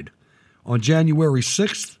died on January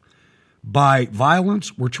 6th by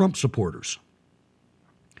violence were Trump supporters.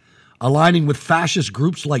 Aligning with fascist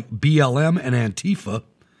groups like BLM and Antifa,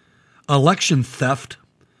 election theft,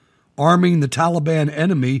 arming the Taliban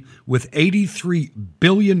enemy with $83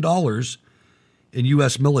 billion in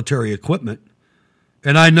U.S. military equipment.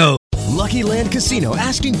 And I know. Lucky Land Casino,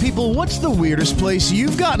 asking people, what's the weirdest place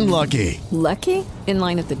you've gotten lucky? Lucky? In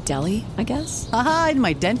line at the deli, I guess? Aha, in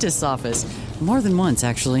my dentist's office. More than once,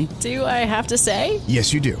 actually. Do I have to say?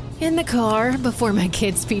 Yes, you do. In the car before my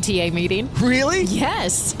kids' PTA meeting. Really?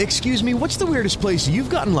 Yes. Excuse me, what's the weirdest place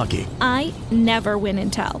you've gotten lucky? I never win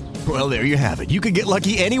and tell. Well, there you have it. You can get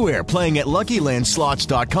lucky anywhere, playing at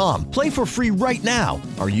LuckyLandSlots.com. Play for free right now.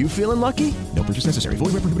 Are you feeling lucky? No purchase necessary.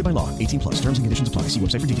 Void where prohibited by law. 18+. Terms and conditions apply. See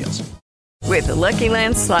website for details. With the Lucky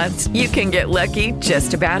Land Slots, you can get lucky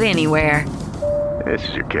just about anywhere. This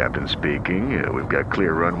is your captain speaking. We've got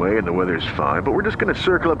clear runway and the weather's fine, but we're just going to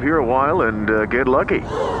circle up here a while and get lucky.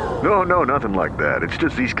 No, nothing like that. It's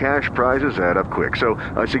just these cash prizes add up quick. So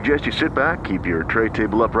I suggest you sit back, keep your tray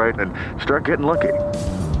table upright, and start getting lucky.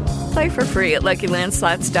 Play for free at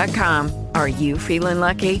LuckyLandSlots.com. Are you feeling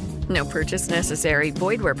lucky? No purchase necessary.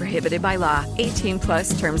 Void where prohibited by law.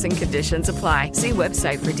 18+ terms and conditions apply. See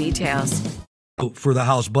website for details. For the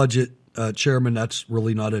House budget, Chairman, that's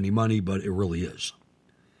really not any money, but it really is.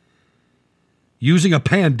 Using a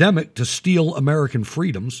pandemic to steal American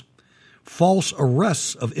freedoms, false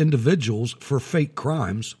arrests of individuals for fake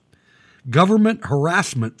crimes, government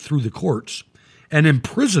harassment through the courts, and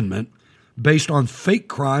imprisonment based on fake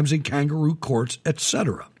crimes in kangaroo courts,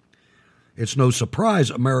 etc. It's no surprise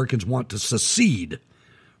Americans want to secede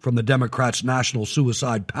from the Democrats' National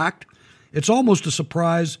Suicide Pact. It's almost a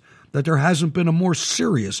surprise that there hasn't been a more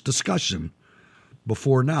serious discussion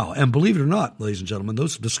before now. And believe it or not, ladies and gentlemen,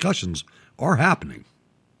 those discussions are happening.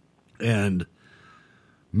 And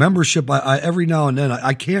membership, I every now and then,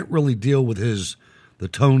 I can't really deal with the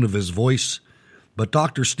tone of his voice, but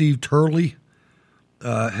Dr. Steve Turley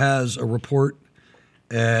has a report,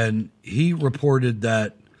 and he reported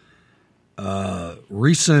that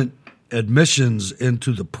recent admissions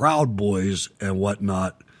into the Proud Boys and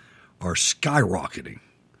whatnot are skyrocketing.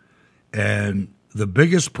 And the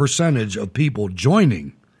biggest percentage of people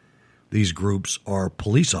joining these groups are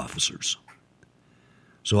police officers.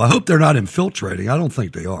 So I hope they're not infiltrating. I don't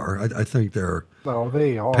think they are. I think they're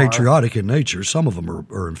they are patriotic in nature. Some of them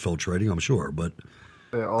are infiltrating, I'm sure. But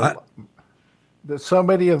so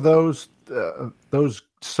many of those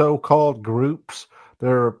so-called groups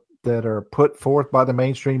that are put forth by the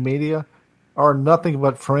mainstream media are nothing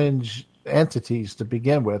but fringe entities to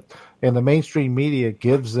begin with, and the mainstream media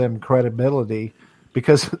gives them credibility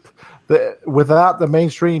because without the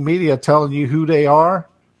mainstream media telling you who they are,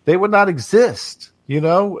 they would not exist. You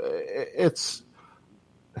know, it's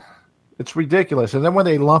ridiculous. And then when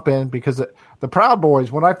they lump in, because the Proud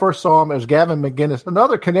Boys, when I first saw them, it was Gavin McInnes,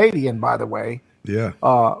 another Canadian, by the way,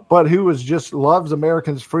 but who just loves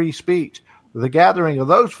Americans' free speech. The gathering of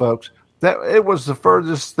those folks, that it was the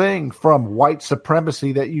furthest thing from white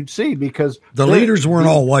supremacy that you'd see, because the leaders weren't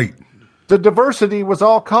all white. The diversity was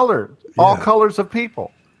all colored, all colors of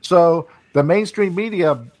people. So the mainstream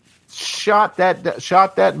media shot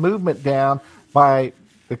that movement down by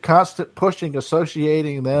the constant pushing,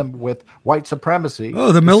 associating them with white supremacy.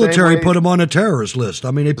 Oh, the military put them on a terrorist list.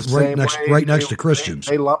 I mean, it's right next to Christians.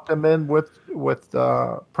 They lumped them in with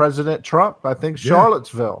President Trump. I think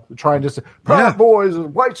Charlottesville, trying to say Proud Boys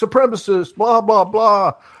and white supremacists, blah blah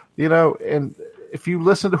blah. You know, and if you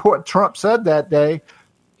listen to what Trump said that day,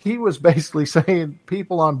 he was basically saying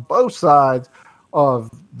people on both sides of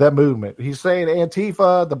the movement. He's saying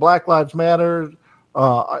Antifa, the Black Lives Matter,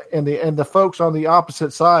 and the folks on the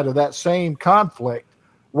opposite side of that same conflict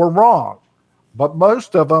were wrong, but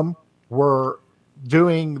most of them were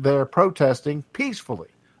doing their protesting peacefully.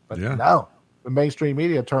 But no, the mainstream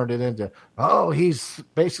media turned it into, he's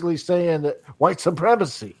basically saying that white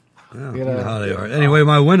supremacy. Yeah, you know how they are. Anyway,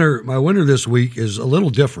 my winner this week is a little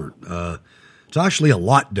different. It's actually a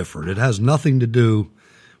lot different. It has nothing to do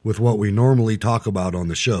with what we normally talk about on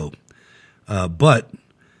the show, but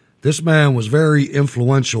this man was very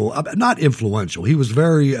influential. Not influential. He was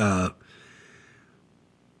very.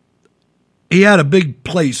 He had a big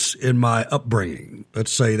place in my upbringing.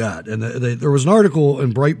 Let's say that. And there was an article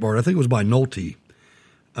in Breitbart. I think it was by Nolte,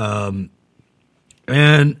 and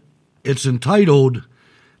it's entitled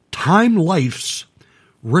 "Time Life's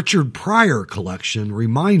Richard Pryor Collection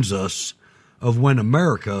Reminds Us of When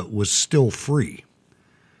America Was Still Free."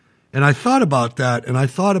 And I thought about that, and I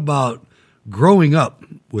thought about growing up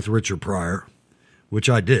with Richard Pryor, which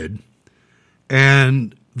I did,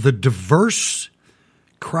 and the diverse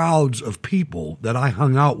crowds of people that I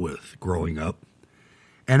hung out with growing up,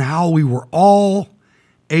 and how we were all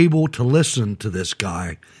able to listen to this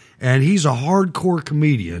guy. And he's a hardcore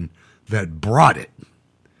comedian that brought it.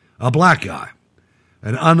 A black guy,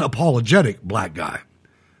 an unapologetic black guy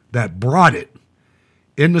that brought it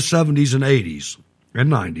in the 70s and 80s and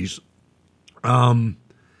 90s,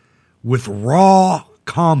 with raw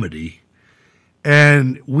comedy.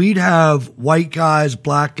 And we'd have white guys,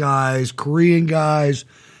 black guys, Korean guys,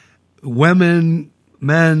 women,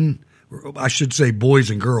 men, I should say boys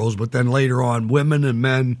and girls, but then later on women and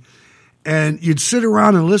men. And you'd sit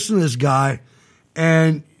around and listen to this guy,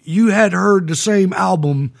 and you had heard the same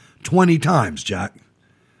album 20 times, Jack.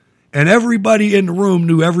 And everybody in the room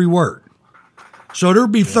knew every word. So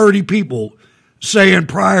there'd be 30 people saying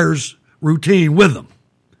Pryor's routine with them,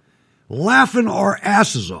 laughing our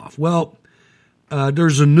asses off. Well,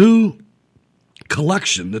 there's a new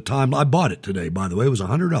collection. The time I bought it today, by the way, it was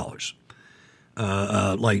 $100.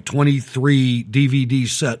 Like 23 DVD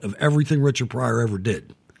set of everything Richard Pryor ever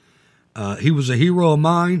did. He was a hero of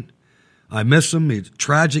mine. I miss him. He's a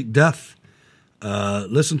tragic death.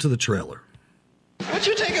 Listen to the trailer. Would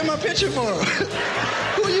you take a taking my picture for?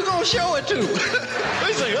 Who you gonna show it to?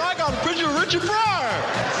 They say, I got a picture of Richard Pryor.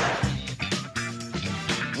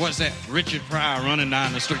 What's that? Richard Pryor running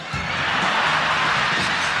down the street.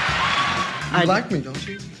 You like me, don't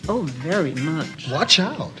you? Oh, very much. Watch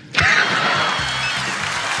out.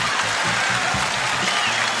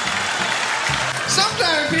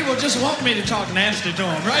 Sometimes people just want me to talk nasty to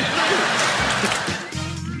them, right?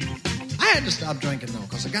 I had to stop drinking, though,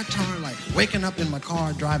 because I got tired, like, waking up in my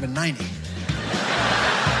car driving 90.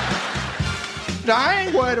 I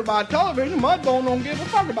ain't worried about television. Mudbone don't give a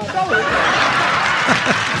fuck about television.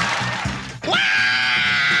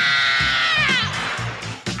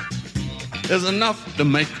 There's enough to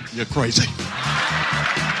make you crazy.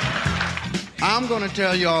 I'm going to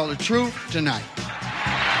tell you all the truth tonight.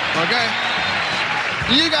 Okay?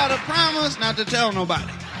 You got to promise not to tell nobody.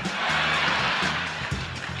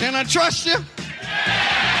 Can I trust you?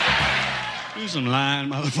 You some lying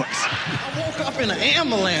motherfuckers. I woke up in an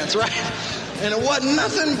ambulance, right? And it wasn't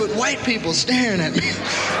nothing but white people staring at me.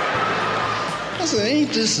 I said,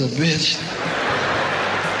 ain't this a bitch?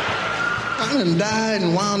 I done died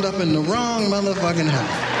and wound up in the wrong motherfucking house.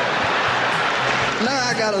 Now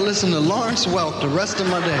I gotta listen to Lawrence Welk the rest of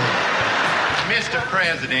my day. Mr.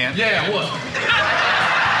 President. Yeah, what?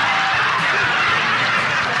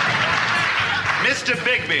 Mr.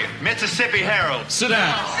 Bigby, Mississippi Herald. Sit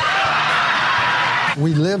down.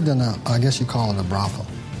 We lived in a, I guess you call it a brothel.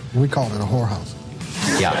 We called it a whorehouse.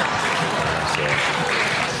 Yeah.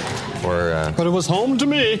 But it was home to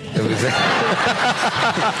me.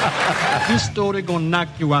 This story gonna knock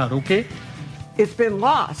you out, okay? It's been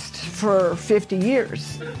lost for 50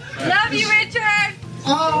 years. Love you, Richard.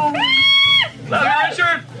 Oh. Love you,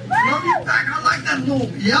 Richard. Love you back. I like that little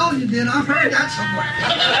yell you did. I've heard that somewhere.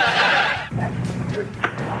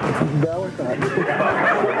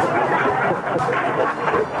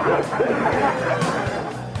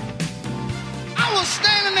 I was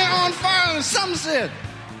standing there on fire and something said,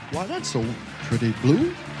 why, that's so pretty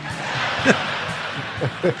blue.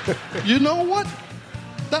 You know what?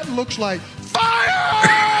 That looks like fire!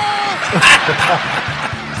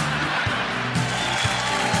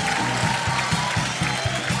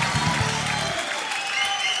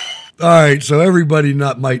 All right, so everybody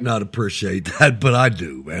might not appreciate that, but I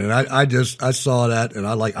do, man. And I saw that and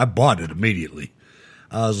I bought it immediately.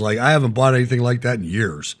 I was like, I haven't bought anything like that in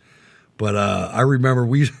years. But I remember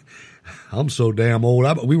I'm so damn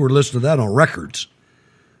old. We were listening to that on records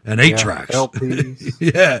and 8-tracks. LPs.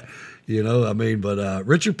 Yeah. You know, I mean, but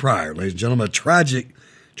Richard Pryor, ladies and gentlemen, a tragic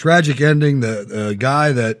ending. The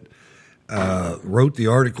guy that wrote the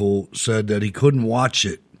article said that he couldn't watch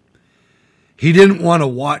it. He didn't want to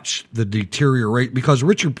watch the deteriorate because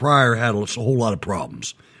Richard Pryor had a whole lot of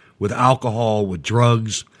problems with alcohol, with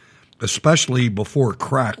drugs, especially before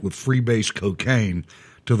crack with freebase cocaine,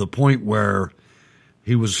 to the point where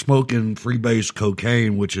he was smoking freebase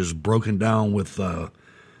cocaine, which is broken down with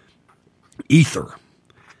ether,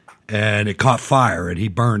 and it caught fire, and he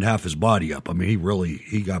burned half his body up. I mean,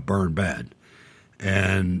 he got burned bad,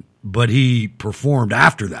 but he performed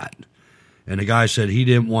after that. And the guy said he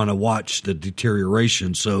didn't want to watch the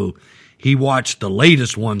deterioration, so he watched the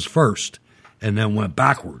latest ones first and then went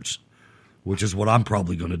backwards, which is what I'm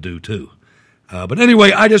probably going to do too. But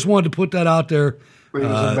anyway, I just wanted to put that out there. It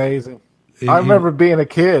was amazing. I remember being a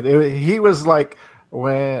kid. He was like,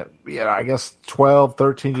 when, I guess 12,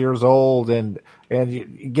 13 years old, and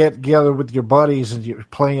you get together with your buddies and you're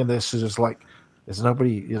playing this, and it's like, there's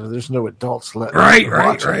nobody, there's no adults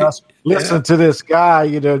watching us listen to this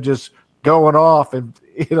guy, just going off, and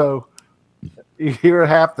you hear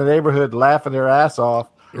half the neighborhood laughing their ass off.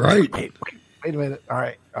 Right. Wait a minute. All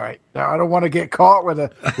right. Now I don't want to get caught with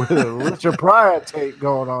a Richard Pryor tape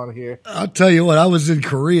going on here. I'll tell you what. I was in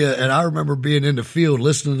Korea, and I remember being in the field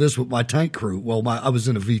listening to this with my tank crew. Well, I was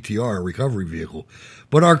in a VTR, a recovery vehicle,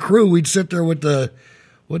 but our crew, we'd sit there with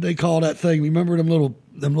what they call that thing. Remember them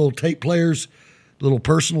little tape players, little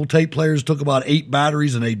personal tape players. Took about 8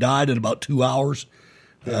 batteries, and they died in about 2 hours.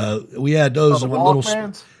 We had those. We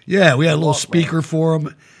had a little speaker for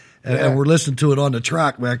them, and we're listening to it on the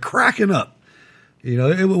track, man, cracking up.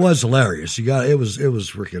 It was hilarious. It was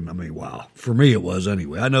freaking. I mean, wow. For me, it was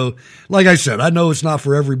anyway. I know, like I said, I know it's not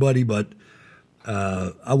for everybody, but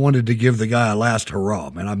I wanted to give the guy a last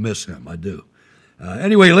hurrah, man. I miss him. I do.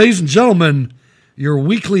 Anyway, ladies and gentlemen, your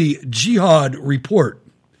weekly jihad report.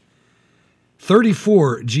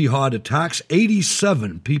 34 jihad attacks,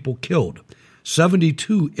 87 people killed.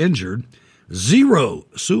 72 injured, 0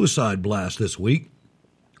 suicide blasts this week,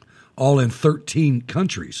 all in 13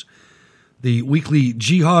 countries. The weekly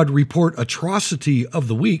Jihad Report atrocity of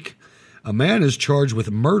the week, A man is charged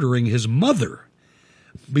with murdering his mother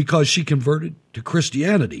because she converted to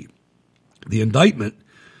Christianity. The indictment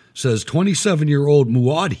says 27-year-old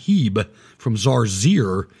Muad Heeb from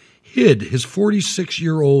Zarzir hid his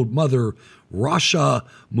 46-year-old mother Rasha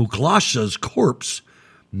Muklasha's corpse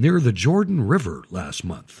near the Jordan River last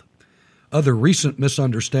month. Other recent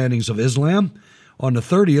misunderstandings of Islam. On the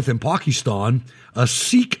 30th in Pakistan, a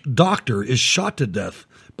Sikh doctor is shot to death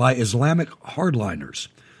by Islamic hardliners.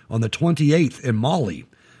 On the 28th in Mali,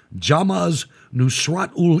 Jama's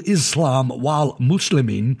Nusrat-ul-Islam wal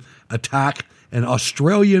Muslimin attack an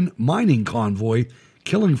Australian mining convoy,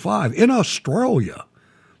 killing 5 in Australia,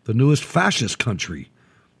 the newest fascist country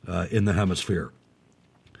in the hemisphere.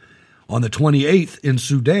 On the 28th in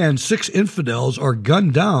Sudan, 6 infidels are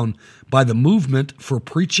gunned down by the Movement for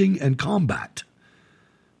Preaching and Combat.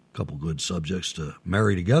 A couple good subjects to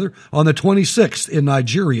marry together. On the 26th in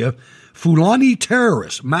Nigeria, Fulani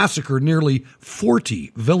terrorists massacred nearly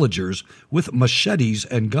 40 villagers with machetes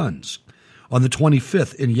and guns. On the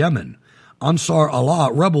 25th in Yemen, Ansar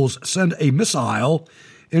Allah rebels send a missile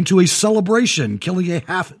into a celebration, killing a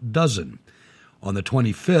half dozen. On the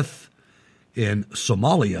 25th in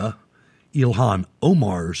Somalia, Ilhan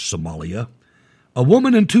Omar's Somalia, a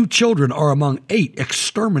woman and 2 children are among 8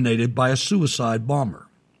 exterminated by a suicide bomber.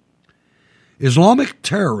 Islamic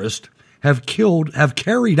terrorists have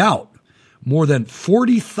carried out more than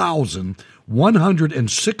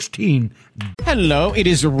 40,116. Hello, it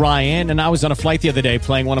is Ryan, and I was on a flight the other day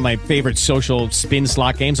playing one of my favorite social spin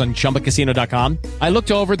slot games on ChumbaCasino.com. I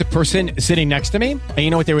looked over at the person sitting next to me, and you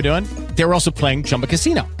know what they were doing? They were also playing Chumba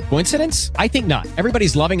Casino. Coincidence? I think not.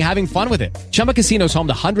 Everybody's loving having fun with it. Chumba Casino is home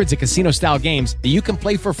to hundreds of casino-style games that you can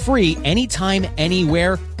play for free anytime,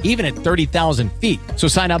 anywhere, even at 30,000 feet. So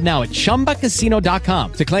sign up now at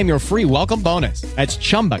ChumbaCasino.com to claim your free welcome bonus. That's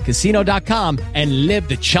ChumbaCasino.com and live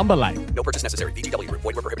the Chumba life. No purchase necessary. VGW. Void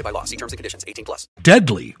where prohibited by law. See terms and conditions. 18+.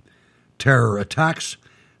 Deadly terror attacks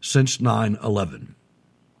since 9/11.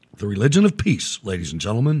 The religion of peace, ladies and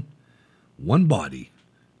gentlemen, one body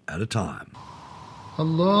at a time.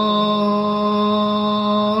 Allahu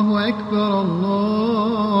Akbar,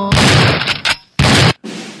 Allah.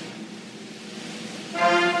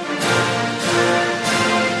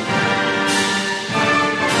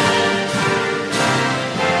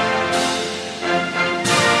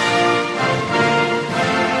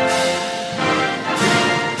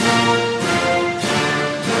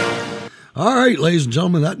 All right, ladies and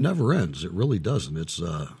gentlemen, that never ends. It really doesn't. It's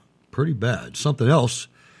pretty bad. Something else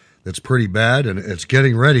that's pretty bad, and it's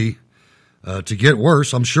getting ready to get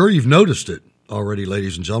worse. I'm sure you've noticed it already,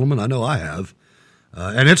 ladies and gentlemen. I know I have.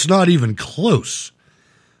 And it's not even close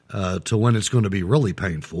to when it's going to be really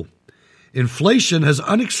painful. Inflation has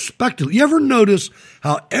unexpectedly... You ever notice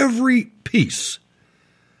how every piece,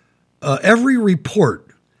 every report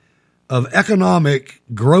of economic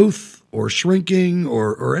growth or shrinking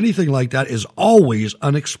or anything like that is always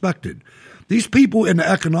unexpected? These people in the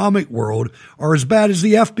economic world are as bad as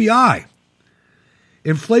the FBI.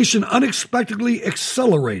 Inflation unexpectedly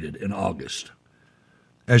accelerated in August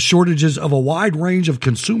as shortages of a wide range of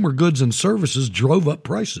consumer goods and services drove up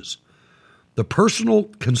prices. The Personal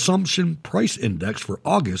Consumption Price Index for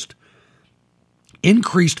August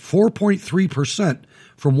increased 4.3%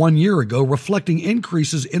 from 1 year ago, reflecting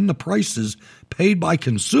increases in the prices paid by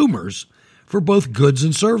consumers for both goods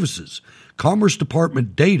and services. Commerce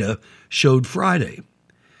Department data showed Friday.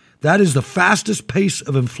 That is the fastest pace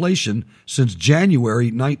of inflation since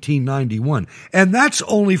January 1991. And that's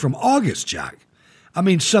only from August, Jack. I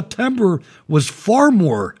mean, September was far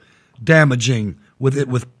more damaging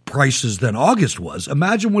with prices than August was.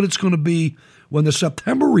 Imagine what it's going to be when the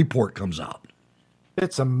September report comes out.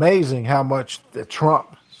 It's amazing how much the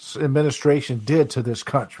Trump administration did to this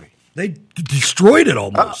country. They destroyed it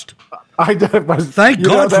almost. Thank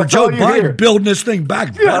God for Joe Biden building this thing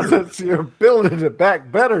back better. You're building it back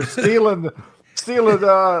better, stealing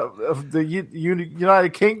the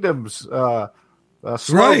United Kingdom's slogan.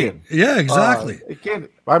 Right? Yeah, exactly.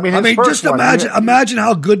 Just imagine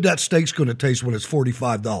how good that steak's going to taste when it's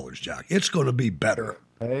 $45, Jack. It's going to be better.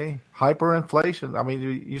 Hey, hyperinflation. I mean,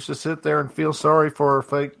 you used to sit there and feel sorry for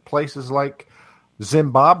places like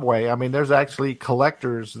Zimbabwe. I mean, there's actually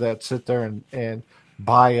collectors that sit there and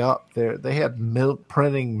buy up there. They had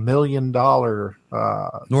printing $1 million North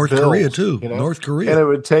bills, Korea too. North Korea, and it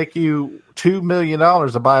would take you $2 million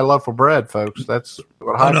to buy a loaf of bread, folks. That's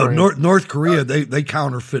what North Korea. They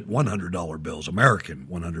counterfeit $100 bills, American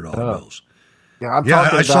 $100 bills. Yeah,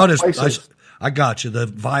 I saw this. I got you. The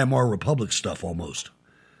Weimar Republic stuff almost.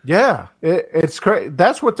 Yeah, it's crazy.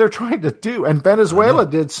 That's what they're trying to do. And Venezuela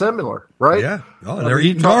did similar, right? Yeah. Oh, they're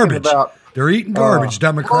eating garbage. They're eating garbage,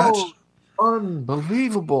 Democrats.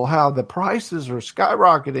 Unbelievable how the prices are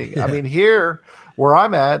skyrocketing. Yeah. I mean, here where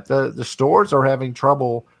I'm at, the stores are having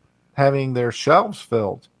trouble having their shelves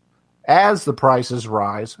filled as the prices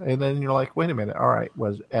rise. And then you're like, wait a minute. All right.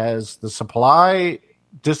 As the supply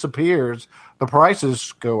disappears, the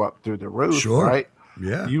prices go up through the roof, right?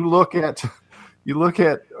 Yeah. You look at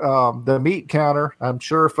the meat counter. I'm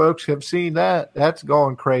sure folks have seen that. That's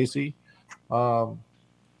going crazy. So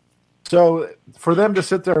for them to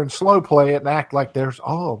sit there and slow play it and act like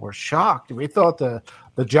we're shocked. We thought the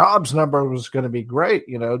jobs number was going to be great,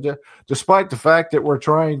 despite the fact that we're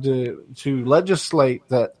trying to legislate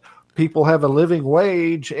that people have a living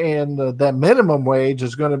wage and that minimum wage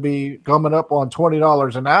is going to be coming up on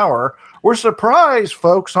 $20 an hour. We're surprised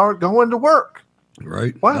folks aren't going to work.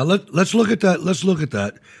 Right. Now let's look at that. Let's look at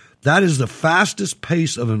that. That is the fastest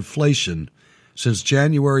pace of inflation since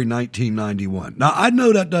January 1991. Now, I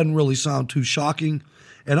know that doesn't really sound too shocking,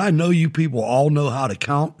 and I know you people all know how to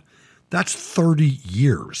count. That's 30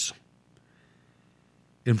 years.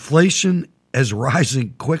 Inflation is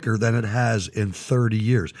rising quicker than it has in 30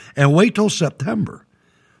 years. And wait till September.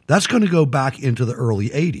 That's going to go back into the early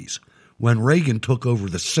 80s when Reagan took over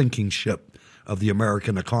the sinking ship of the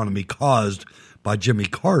American economy caused by Jimmy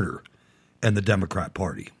Carter and the Democrat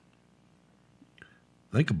Party.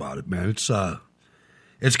 Think about it, man. It's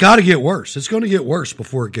got to get worse. It's going to get worse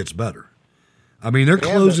before it gets better. I mean, they're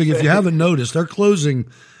closing, if you haven't noticed, they're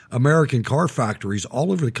closing American car factories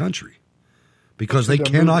all over the country because they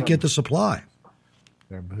cannot get the supply.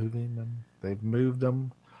 They're moving them. They've moved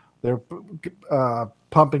them. They're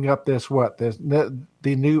pumping up the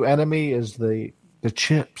new enemy is the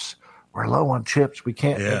chips. We're low on chips. We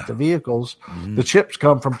can't make the vehicles. Mm-hmm. The chips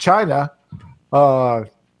come from China.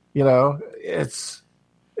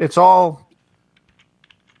 It's all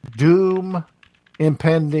doom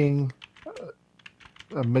impending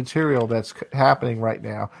material that's happening right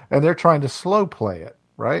now. And they're trying to slow play it,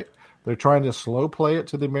 right? They're trying to slow play it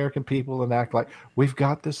to the American people and act like we've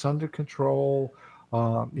got this under control.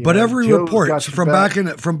 But every report from back in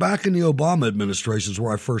the Obama administrations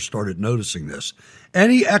where I first started noticing this,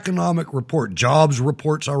 any economic report, jobs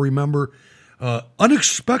reports, I remember,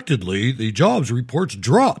 unexpectedly, the jobs reports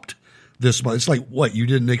dropped this month. It's like, what, you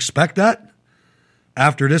didn't expect that?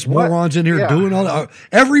 After this moron's in here doing all that?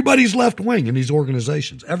 Everybody's left wing in these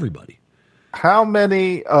organizations. Everybody. How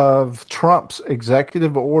many of Trump's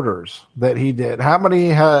executive orders that he did, how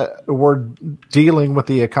many were dealing with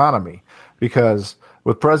the economy? Because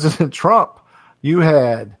with President Trump, you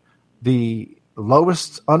had the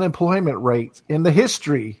lowest unemployment rate in the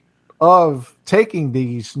history of taking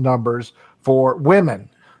these numbers for women,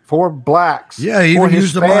 for blacks. Yeah, he even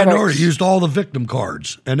used the minority, used all the victim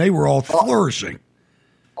cards, and they were all flourishing.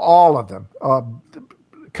 All of them.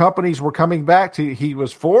 Companies were coming back to, he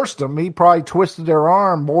was forced them. He probably twisted their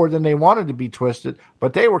arm more than they wanted to be twisted,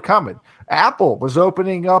 but they were coming. Apple was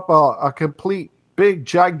opening up a complete big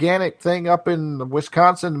gigantic thing up in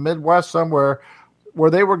Wisconsin, Midwest somewhere, where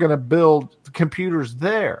they were going to build computers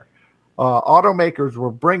there. Automakers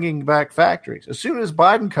were bringing back factories. As soon as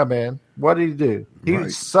Biden come in, what did he do? He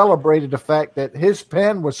celebrated the fact that his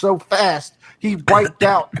pen was so fast, he wiped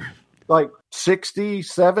out like 60,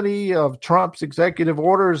 70 of Trump's executive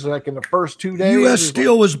orders like in the first 2 days. U.S.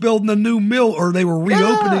 Steel was building a new mill, or they were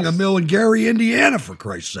reopening a mill in Gary, Indiana, for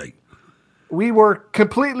Christ's sake. We were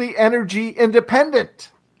completely energy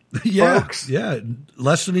independent. Folks. Yeah,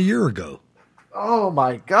 less than a year ago. Oh,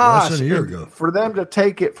 my gosh. Less than a year ago. For them to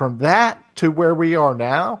take it from that to where we are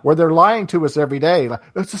now, where they're lying to us every day. Like,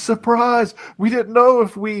 it's a surprise. We didn't know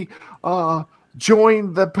if we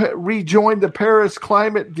rejoined the Paris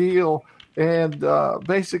climate deal and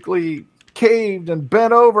basically caved and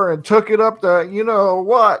bent over and took it up to,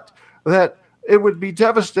 that it would be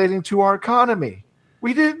devastating to our economy.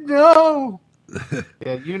 We didn't know.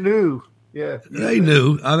 Yeah, you knew. Yeah, they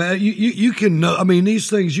knew. I mean, you can know. I mean, these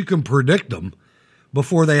things, you can predict them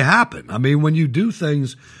before they happen. I mean, when you do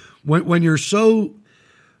things, when you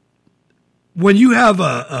have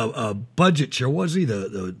a budget chair, what's he,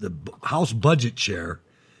 the House budget chair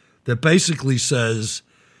that basically says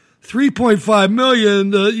 $3.5 million,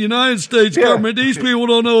 the United States government, these people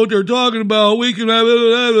don't know what they're talking about. We can have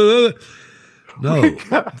no,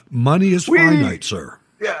 money is finite, sir.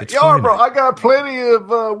 Yeah, bro, I got plenty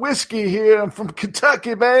of whiskey here. I'm from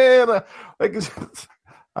Kentucky, man.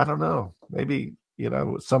 I don't know. Maybe,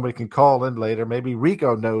 somebody can call in later. Maybe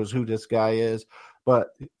Rico knows who this guy is. But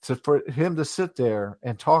for him to sit there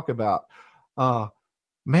and talk about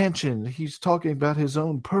Manchin, he's talking about his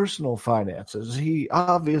own personal finances. He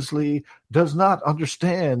obviously does not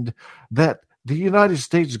understand that the United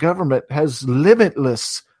States government has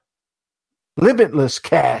limitless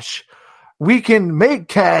cash. We can make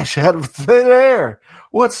cash out of thin air.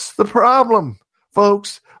 What's the problem,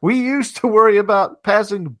 folks? We used to worry about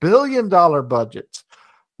passing billion-dollar budgets.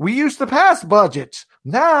 We used to pass budgets.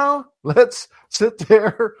 Now, let's sit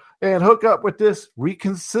there and hook up with this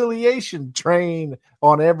reconciliation train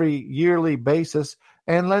on every yearly basis,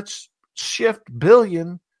 and let's shift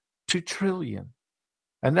billion to trillion.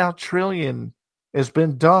 And now trillion has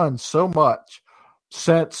been done so much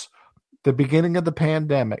since the beginning of the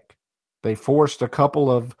pandemic. They forced a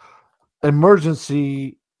couple of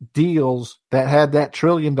emergency deals that had that $1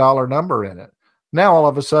 trillion number in it. Now, all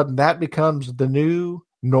of a sudden, that becomes the new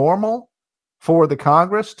normal for the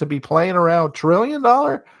Congress to be playing around $1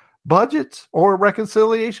 trillion budgets or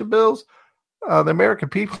reconciliation bills. The American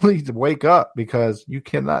people need to wake up, because you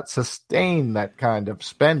cannot sustain that kind of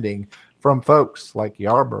spending from folks like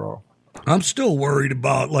Yarborough. I'm still worried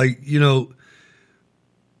about,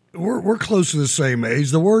 we're close to the same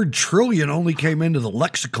age. The word trillion only came into the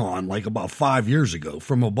lexicon about 5 years ago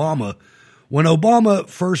from Obama, when Obama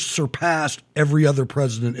first surpassed every other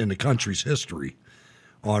president in the country's history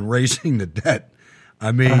on raising the debt.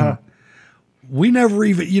 I mean, we never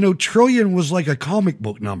even, trillion was like a comic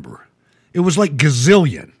book number. It was like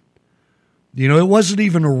gazillion. It wasn't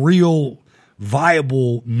even a real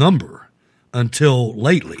viable number until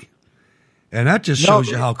lately. And that just shows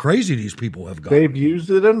you how crazy these people have gotten. They've used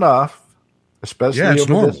it enough, especially it's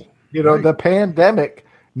over normal. this, the pandemic.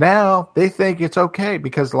 Now they think it's okay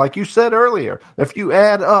because, like you said earlier, if you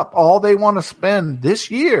add up all they want to spend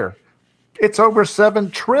this year, it's over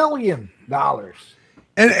 $7 trillion.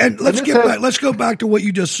 And let's go back to what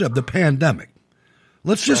you just said, the pandemic.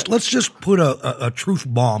 Let's just put a truth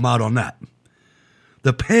bomb out on that.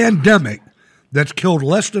 The pandemic that's killed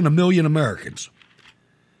less than 1 million Americans.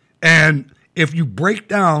 And if you break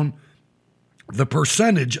down the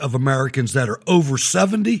percentage of Americans that are over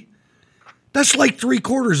 70, that's like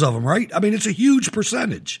 3/4 of them, right? I mean, it's a huge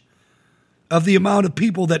percentage of the amount of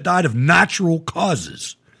people that died of natural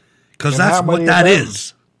causes, because that's what that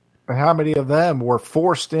is. How many of them were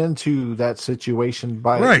forced into that situation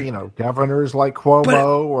by governors like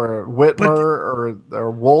Cuomo or Whitmer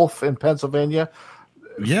or Wolf in Pennsylvania?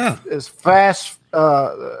 Yeah, is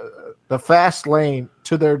the fast lane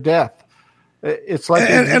to their death. It's like,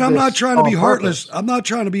 and I'm not trying to be heartless. I'm not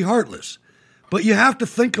trying to be heartless, but you have to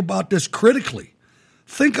think about this critically.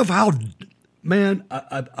 Think of how, man,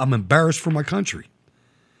 I'm embarrassed for my country.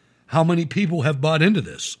 How many people have bought into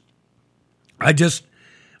this? I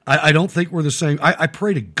don't think we're the same. I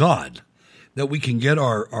pray to God that we can get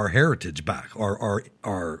our heritage back,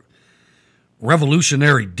 our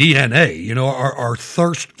revolutionary DNA, our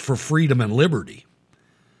thirst for freedom and liberty,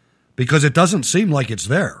 because it doesn't seem like it's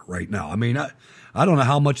there right now. I mean, I don't know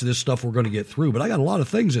how much of this stuff we're going to get through, but I got a lot of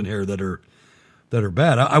things in here that are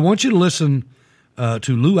bad. I want you to listen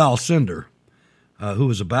to Lou Alcindor, who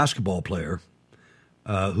was a basketball player,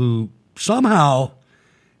 who somehow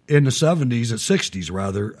in the 70s, 60s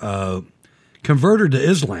rather, converted to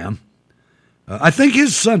Islam. I think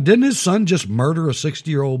didn't his son just murder a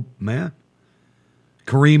 60-year-old man?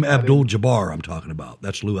 Kareem Abdul-Jabbar, I'm talking about.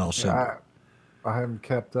 That's Lou Alcindor. I haven't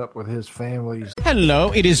kept up with his family's. Hello,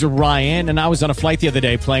 it is Ryan, and I was on a flight the other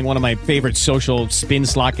day playing one of my favorite social spin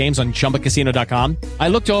slot games on ChumbaCasino.com. I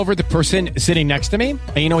looked over at the person sitting next to me,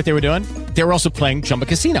 and you know what they were doing? They were also playing Chumba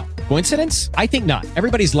Casino. Coincidence? I think not.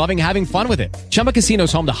 Everybody's loving having fun with it. Chumba Casino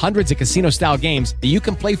is home to hundreds of casino-style games that you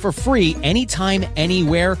can play for free anytime,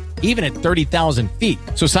 anywhere, even at 30,000 feet.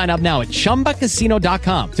 So sign up now at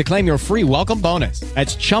ChumbaCasino.com to claim your free welcome bonus.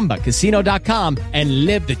 That's ChumbaCasino.com and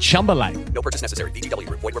live the Chumba life. No purchase necessary. VGW.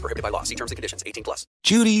 Void where prohibited by law. See terms and conditions. 18+.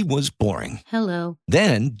 Judy was boring. Hello.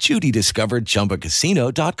 Then Judy discovered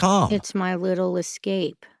ChumbaCasino.com. It's my little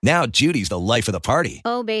escape. Now Judy's the life of the party.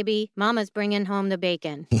 Oh, baby, mama's bringing home the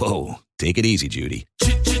bacon. Whoa, take it easy, Judy.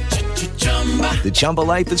 The Chumba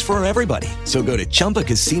life is for everybody. So go to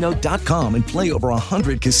ChumbaCasino.com and play over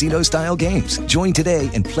 100 casino-style games. Join today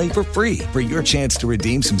and play for free for your chance to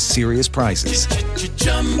redeem some serious prizes.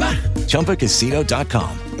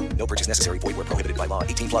 ChumbaCasino.com. No purchase necessary. Void where prohibited by law.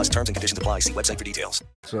 18+. Terms and conditions apply. See website for details.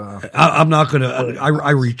 I'm not going to.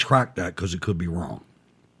 I retract that because it could be wrong.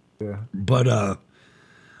 Yeah. But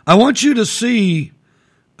I want you to see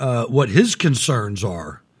what his concerns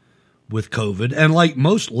are with COVID. And like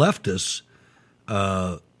most leftists,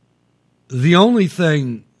 the only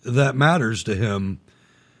thing that matters to him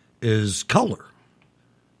is color.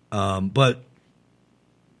 But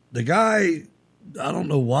the guy don't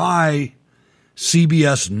know why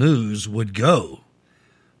CBS News would go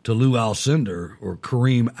to Lou Alcindor or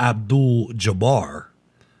Kareem Abdul-Jabbar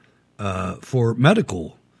for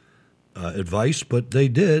medical advice, but they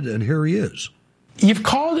did, and here he is. You've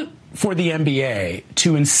called for the NBA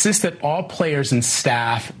to insist that all players and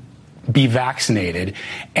staff be vaccinated,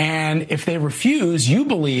 and if they refuse, you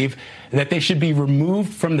believe that they should be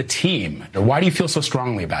removed from the team. Why do you feel so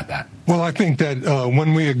strongly about that? Well, I think that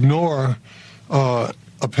when we ignore a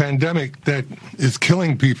pandemic that is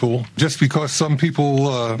killing people just because some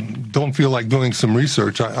people don't feel like doing some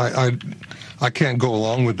research, I can't go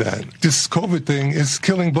along with that. This COVID thing is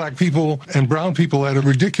killing black people and brown people at a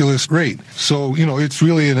ridiculous rate. So, it's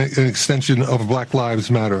really an extension of Black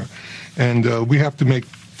Lives Matter. And we have to make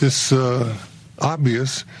this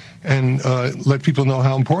obvious and let people know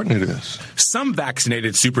how important it is. Some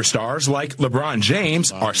vaccinated superstars like LeBron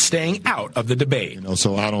James are staying out of the debate.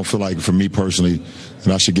 So I don't feel like, for me personally,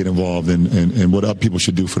 that I should get involved in what other people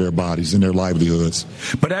should do for their bodies and their livelihoods.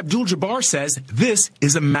 But Abdul-Jabbar says this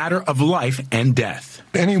is a matter of life and death.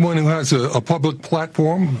 Anyone who has a public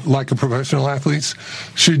platform, like a professional athletes,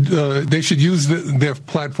 should use their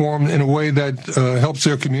platform in a way that helps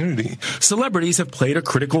their community. Celebrities have played a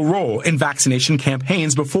critical role in vaccination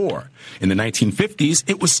campaigns before. In the 1950s,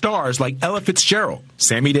 it was stars like Ella Fitzgerald,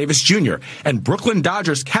 Sammy Davis Jr., and Brooklyn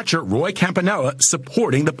Dodgers catcher Roy Campanella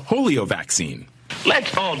supporting the polio vaccine.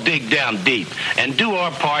 Let's all dig down deep and do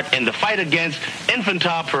our part in the fight against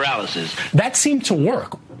infantile paralysis. That seemed to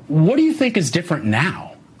work. What do you think is different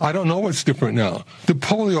now? I don't know what's different now. The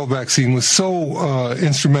polio vaccine was so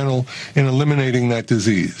instrumental in eliminating that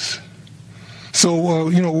disease. So,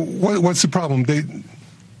 what's the problem?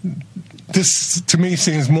 This, to me,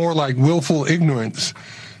 seems more like willful ignorance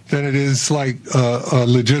than it is like a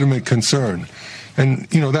legitimate concern. And,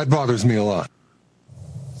 that bothers me a lot.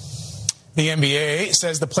 The NBA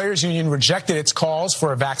says the Players Union rejected its calls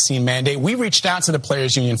for a vaccine mandate. We reached out to the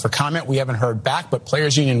Players Union for comment. We haven't heard back, but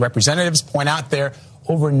Players Union representatives point out their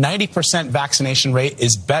over 90% vaccination rate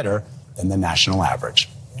is better than the national average.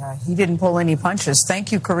 Yeah, he didn't pull any punches.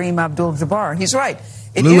 Thank you, Kareem Abdul-Jabbar. He's right.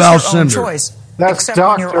 It Lou is Alcindor. your own choice. That's except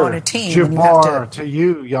Dr. when you're on a team. Jabbar to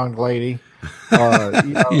you, young lady.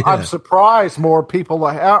 Yeah. I'm surprised more people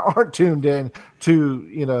aren't tuned in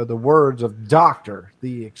to the words of doctor,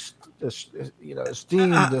 the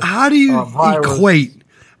esteemed. How do you equate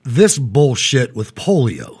this bullshit with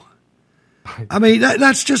polio? I mean,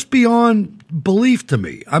 that's just beyond belief to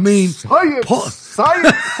me. I mean, science.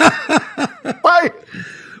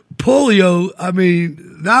 Polio, I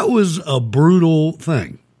mean, that was a brutal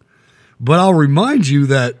thing. But I'll remind you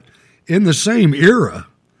that in the same era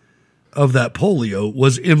of that polio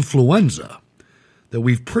was influenza, that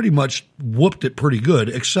we've pretty much whooped it pretty good,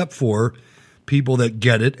 except for people that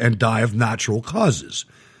get it and die of natural causes.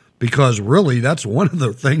 Because really, that's one of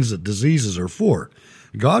the things that diseases are for.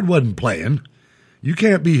 God wasn't playing. You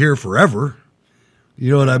can't be here forever.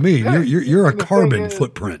 You know what I mean? Yeah, you're a carbon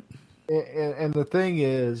footprint. And the thing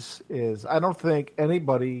is I don't think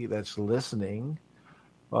anybody that's listening,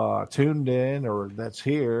 tuned in, or that's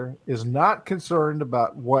here is not concerned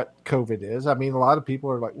about what COVID is. I mean, a lot of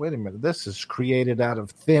people are like, wait a minute, this is created out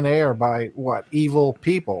of thin air by what? Evil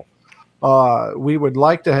people. We would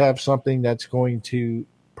like to have something that's going to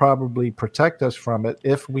probably protect us from it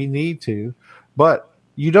if we need to, but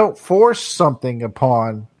you don't force something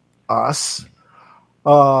upon us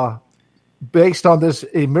based on this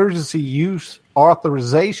emergency use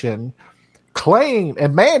authorization, claim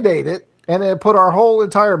and mandate it, and then put our whole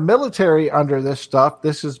entire military under this stuff.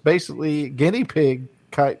 This is basically guinea pig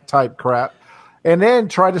type crap. And then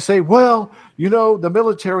try to say, well, the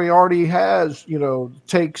military already has,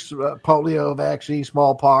 takes polio vaccine,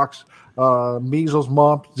 smallpox, measles,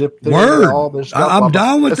 mumps, diphtheria, all this stuff. I'm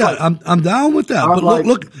down with that. I'm down with that. But like,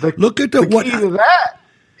 look at the key to that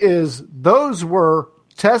is those were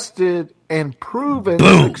tested and proven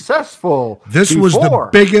successful. This was the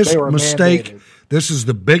biggest mistake. Mandated. This is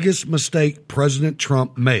the biggest mistake President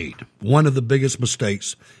Trump made. One of the biggest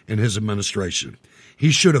mistakes in his administration.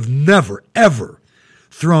 He should have never, ever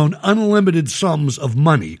thrown unlimited sums of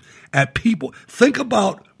money at people. Think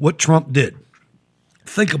about what Trump did.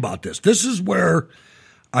 Think about this. This is where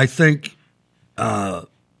I think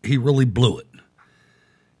he really blew it.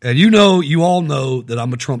 And you all know that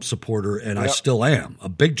I'm a Trump supporter, and I still am a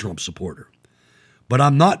big Trump supporter. But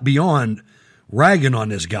I'm not beyond ragging on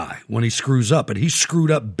this guy when he screws up, and he screwed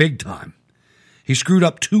up big time. He screwed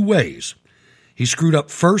up two ways. He screwed up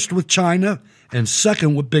first with China and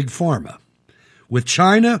second with Big Pharma. With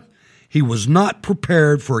China, he was not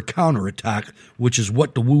prepared for a counterattack, which is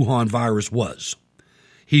what the Wuhan virus was.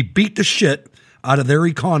 He beat the shit out of their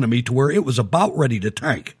economy to where it was about ready to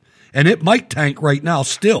tank. And it might tank right now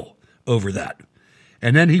still over that.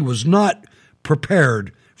 And then he was not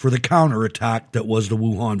prepared for the counterattack that was the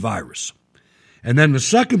Wuhan virus. And then the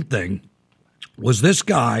second thing was this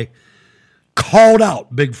guy called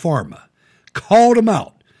out Big Pharma, called him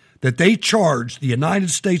out that they charged the United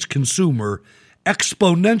States consumer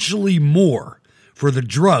exponentially more for the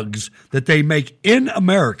drugs that they make in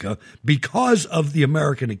America because of the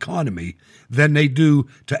American economy than they do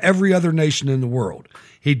to every other nation in the world.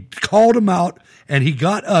 He called him out, and he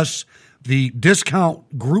got us the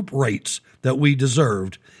discount group rates that we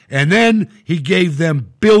deserved. And then he gave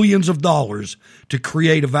them billions of dollars to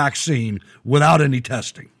create a vaccine without any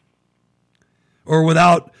testing or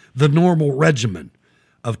without the normal regimen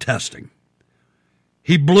of testing.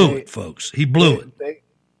 He blew it, folks. He blew it.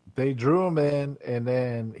 They drew him in, and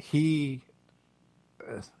then he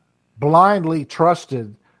blindly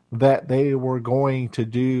trusted that they were going to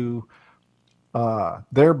do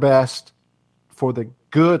their best for the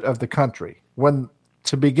good of the country. When,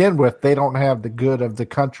 to begin with, they don't have the good of the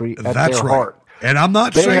country at their heart. And I'm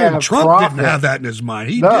not saying Trump didn't have that in his mind.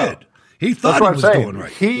 He did. He thought he was doing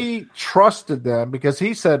right. He trusted them because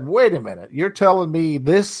he said, wait a minute, you're telling me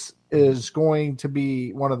this is going to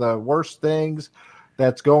be one of the worst things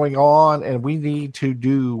that's going on, and we need to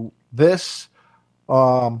do this.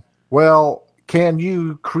 Well, can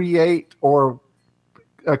you create or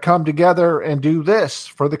come together and do this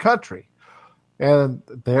for the country? And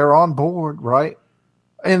they're on board, right?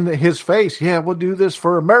 In his face, yeah, we'll do this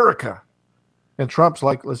for America. And Trump's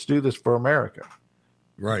like, let's do this for America.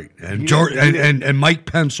 Right. And George and Mike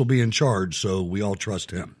Pence will be in charge, so we all trust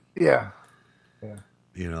him. Yeah.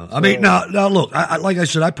 You know, I mean, now look, like I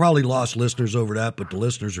said, I probably lost listeners over that, but the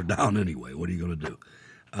listeners are down anyway. What are you going to do?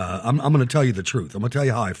 I'm going to tell you the truth. I'm going to tell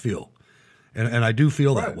you how I feel. And I do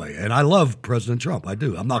feel that way. And I love President Trump. I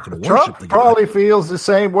do. I'm not going to worship the guy. Trump probably feels the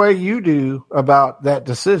same way you do about that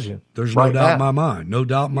decision. There's no doubt in my mind. No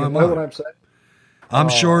doubt in my mind. You know what I'm saying? I'm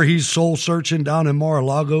sure he's soul searching down in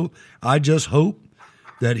Mar-a-Lago. I just hope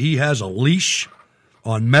that he has a leash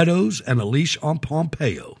on Meadows and a leash on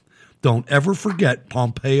Pompeo. Don't ever forget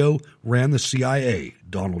Pompeo ran the CIA,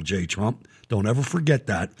 Donald J. Trump. Don't ever forget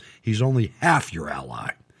that. He's only half your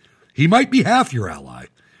ally. He might be half your ally,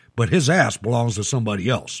 but his ass belongs to somebody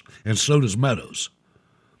else, and so does Meadows.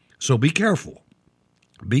 So be careful.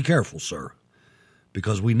 Be careful, sir,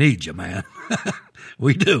 because we need you, man.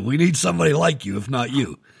 We do. We need somebody like you, if not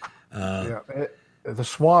you. The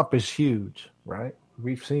swamp is huge, right?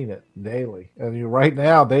 We've seen it daily. And right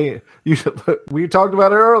now, we talked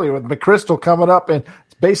about it earlier with McChrystal coming up and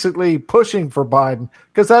basically pushing for Biden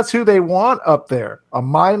because that's who they want up there, a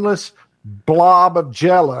mindless blob of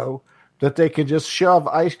Jell-O that they can just shove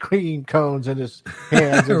ice cream cones in his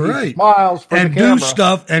hands and right. He smiles for and the camera.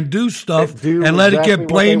 do stuff and let it get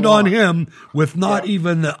blamed on him with not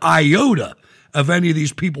even the iota of any of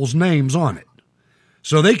these people's names on it.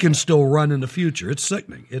 So they can still run in the future. It's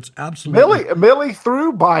sickening. It's absolutely. Millie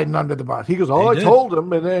threw Biden under the bus. He goes, I told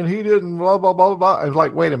him, and then he didn't, blah, blah, blah, blah. I was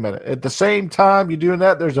like, wait a minute. At the same time you're doing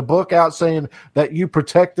that, there's a book out saying that you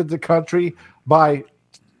protected the country by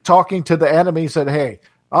talking to the enemy, said, hey,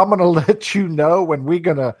 I'm going to let you know when we're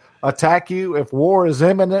going to attack you. If war is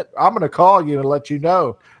imminent, I'm going to call you and let you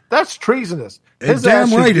know. That's treasonous. It's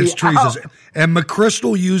damn right it's treasonous. And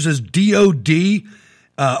McChrystal uses DOD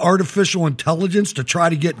artificial intelligence to try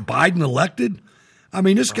to get Biden elected. I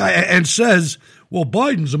mean, this guy and says, well,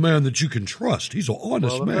 Biden's a man that you can trust. He's an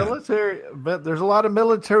honest man. But there's a lot of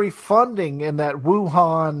military funding in that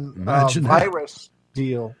Wuhan virus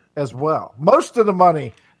deal as well. Most of the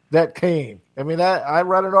money that came. I mean, I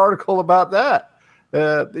read an article about that.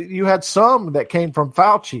 You had some that came from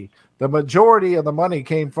Fauci. The majority of the money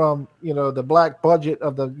came from, the black budget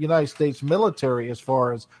of the United States military as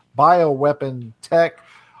far as bioweapon tech,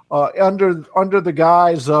 under the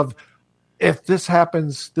guise of, if this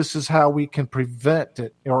happens, this is how we can prevent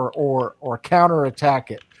it or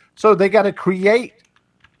counterattack it. So they got to create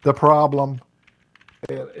the problem.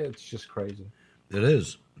 It's just crazy. It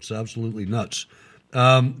is. It's absolutely nuts.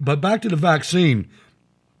 But back to the vaccine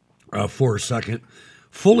for a second.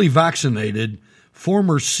 Fully vaccinated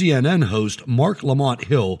former CNN host Mark Lamont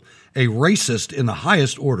Hill, a racist in the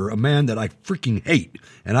highest order, a man that I freaking hate,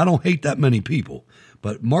 and I don't hate that many people,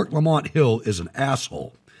 but Mark Lamont Hill is an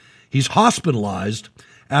asshole. He's hospitalized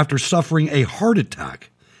after suffering a heart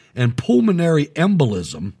attack and pulmonary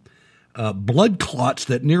embolism, blood clots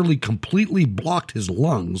that nearly completely blocked his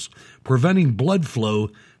lungs, preventing blood flow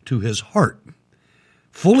to his heart.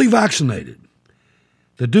 Fully vaccinated.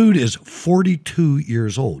 The dude is 42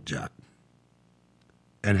 years old, Jack,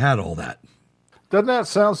 and had all that. Doesn't that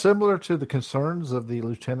sound similar to the concerns of the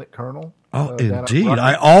lieutenant colonel? Oh, indeed.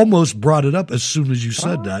 I almost brought it up as soon as you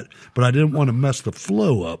said that, but I didn't want to mess the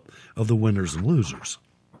flow up of the winners and losers.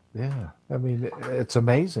 Yeah. I mean, it's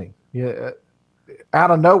amazing. Yeah.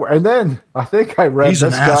 Out of nowhere. And then I think I read he's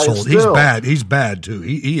this an guy asshole. Still, he's bad. He's bad, too.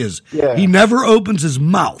 He is. Yeah. He never opens his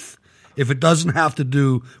mouth if it doesn't have to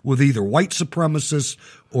do with either white supremacists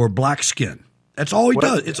or black skin. That's all he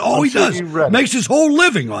does. It's all he does. Makes his whole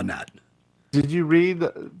living on that. Did you read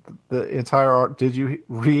the entire art? Did you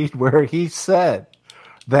read where he said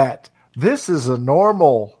that this is a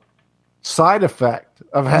normal side effect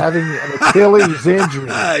of having an Achilles injury,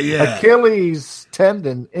 Achilles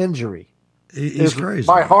tendon injury? He's crazy.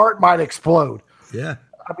 My heart might explode. Yeah.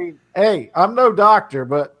 I mean, hey, I'm no doctor,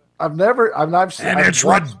 but I've seen. And it's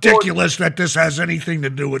ridiculous that this has anything to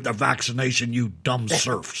do with the vaccination, you dumb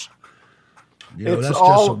serfs. You know, it's that's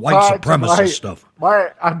all just some white supremacist stuff.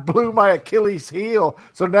 I blew my Achilles heel,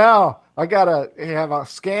 so now I gotta have a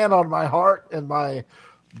scan on my heart and my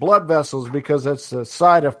blood vessels because it's a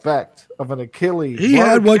side effect of an Achilles. He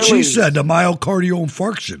had what she said, the myocardial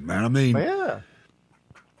infarction, man. I mean,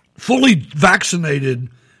 fully vaccinated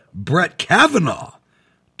Brett Kavanaugh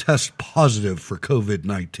test positive for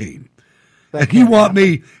COVID-19. And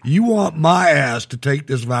you want my ass to take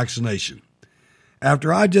this vaccination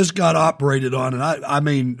after I just got operated on, and I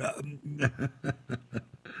mean,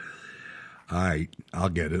 all right, I'll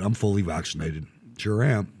get it. I'm fully vaccinated. Sure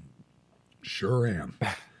am.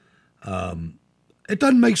 It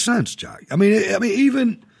doesn't make sense, Jack. I mean,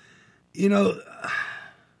 even, you know,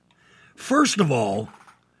 first of all,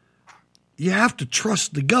 you have to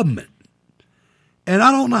trust the government. And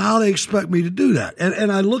I don't know how they expect me to do that.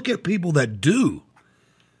 And I look at people that do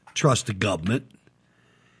trust the government,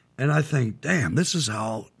 and I think, damn, this is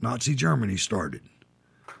how Nazi Germany started.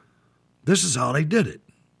 This is how they did it.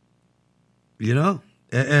 You know?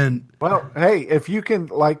 And well, hey, if you can,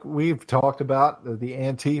 like we've talked about the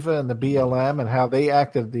Antifa and the BLM and how they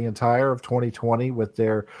acted the entire of 2020 with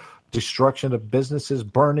their destruction of businesses,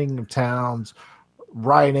 burning of towns,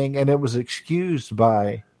 rioting, and it was excused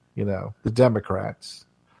by, you know, the Democrats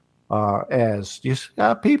as just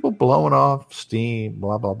people blowing off steam,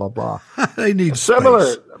 blah, blah, blah, blah. They need similar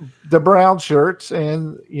space. The brown shirts,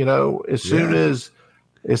 and, you know, as soon as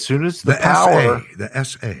the power. The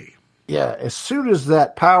SA. Yeah, as soon as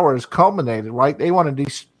that power is culminated, right, they want to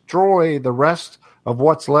destroy the rest of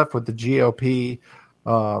what's left with the GOP,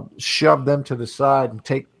 shove them to the side and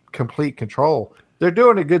take complete control. They're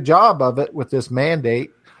doing a good job of it with this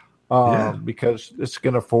mandate. Because it's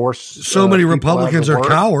going to force so many Republicans are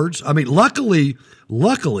cowards. I mean, luckily,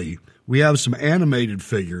 we have some animated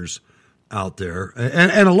figures out there,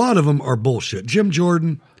 and a lot of them are bullshit. Jim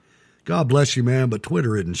Jordan, God bless you, man, but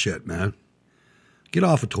Twitter isn't shit, man. Get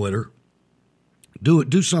off of Twitter.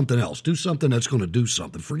 Do something else. Do something that's going to do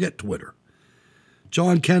something. Forget Twitter.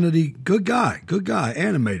 John Kennedy, good guy,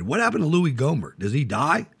 animated. What happened to Louis Gohmert? Does he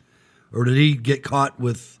die, or did he get caught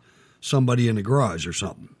with somebody in the garage or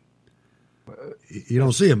something? You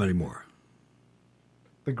don't see him anymore.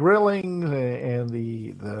 The grilling and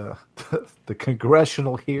the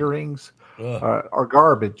congressional hearings are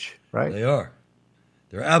garbage, right? They are.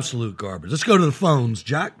 They're absolute garbage. Let's go to the phones,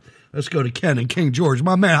 Jack. Let's go to Ken and King George.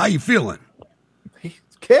 My man, how you feeling?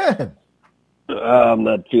 Ken. I'm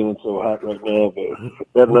not feeling so hot right now, but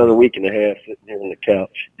I've got another week and a half sitting here on the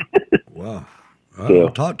couch. Wow. So,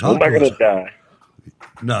 talk I'm not going to die.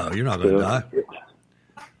 No, you're not going to die.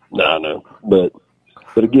 No. But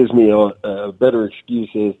it gives me a better excuse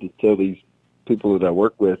as to tell these people that I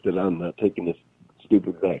work with that I'm not taking this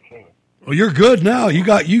stupid vaccine. Well, you're good now. You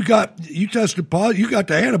tested positive. You got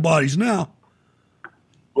the antibodies now.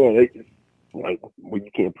 Well,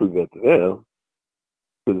 you can't prove that to them.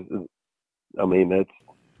 'Cause, I mean,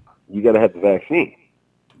 you got to have the vaccine.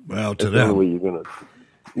 Well, to that's them, the only way you're gonna.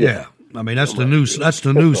 Yeah, I mean that's the new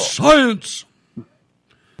science.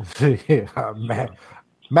 Yeah,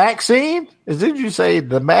 Maxine? Did you say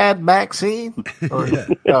the Mad Maxine? Or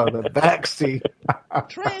no, the vaccine.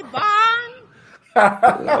 Trayvon.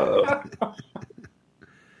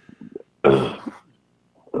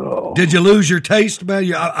 Did you lose your taste,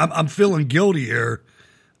 man? I'm feeling guilty here.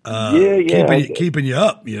 Keeping you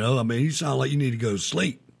up. You know, I mean, you sound like you need to go to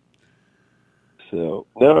sleep. So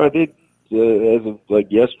no, I did. As of like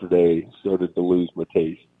yesterday, started to lose my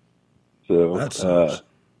taste. So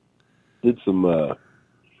did some.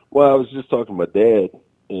 Well, I was just talking to my dad,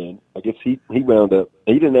 and I guess he wound up.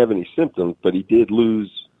 He didn't have any symptoms, but he did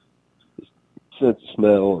lose his sense of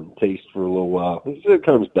smell and taste for a little while. It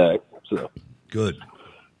comes back. So good.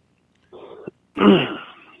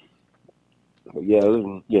 But yeah,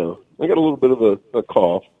 I got a little bit of a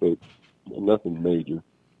cough, but nothing major.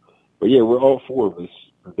 But yeah, we're all four of us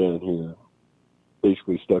are down here,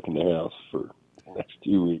 basically stuck in the house for the next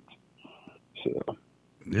 2 weeks. So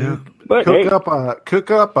yeah, but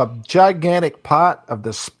cook up a gigantic pot of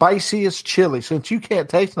the spiciest chili. Since you can't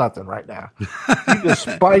taste nothing right now, you just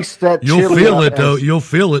spice that. You'll chili feel it though. You'll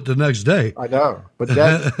feel it the next day. I know, but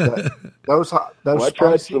those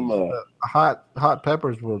spicy hot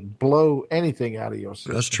peppers will blow anything out of your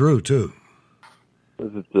system. That's true too.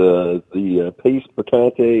 Is it the Pace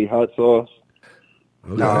Picante hot sauce?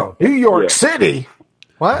 Okay. No, New York City.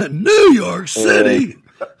 What? New York City.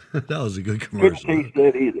 That was a good commercial. Couldn't taste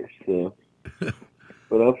that either. So,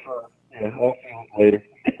 but I'll feel it later.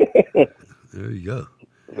 There you go.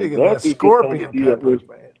 That scorpion peppers,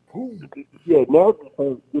 man. Yeah, now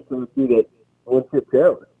it's get to do that one chip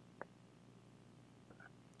challenge.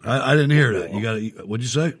 I didn't hear that. You got? What'd you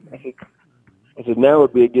say? I said now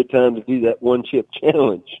would be a good time to do that one chip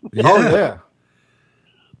challenge. Yeah. Oh yeah.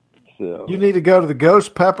 So you need to go to the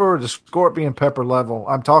ghost pepper or the scorpion pepper level.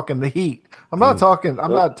 I'm talking the heat. I'm not talking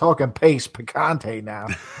Pace Picante now.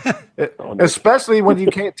 Especially when you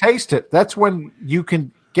can't taste it. That's when you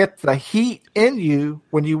can get the heat in you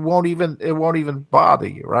when it won't even bother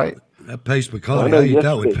you, right? That Pace Picante, I eat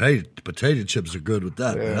that with potato chips are good with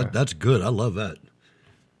that. Yeah. That's good. I love that.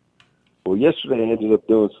 Well, yesterday I ended up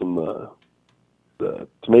doing some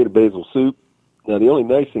tomato basil soup. Now the only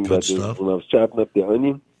nice thing about this is when I was chopping up the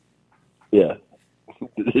onion,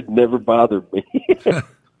 it never bothered me.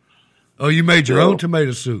 Oh, you made your own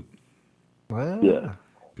tomato soup? Well, yeah.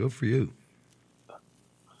 Good for you.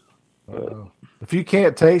 If you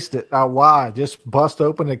can't taste it, now why? Just bust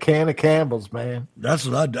open a can of Campbell's, man. That's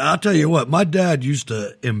what I'll tell you what. My dad used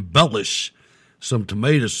to embellish some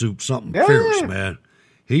tomato soup, something fierce, man.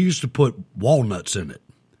 He used to put walnuts in it.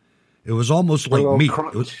 It was almost like meat.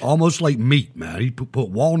 Crunch. It was almost like meat, man. He put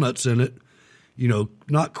walnuts in it,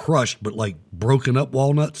 not crushed, but like broken up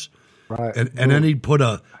walnuts. Right. And then he'd put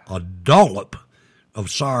a dollop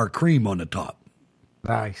of sour cream on the top.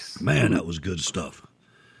 Nice. Man, that was good stuff.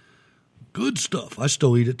 Good stuff. I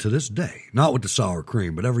still eat it to this day. Not with the sour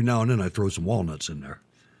cream, but every now and then I throw some walnuts in there.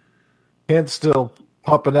 Kent's still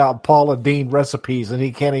pumping out Paula Deen recipes, and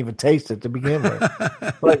he can't even taste it to begin with.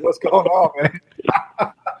 Like, what's going on, man?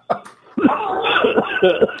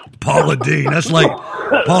 Paula Deen. That's like,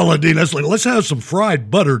 let's have some fried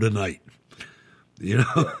butter tonight.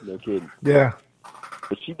 No kidding. Yeah.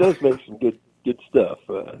 But she does make some good stuff.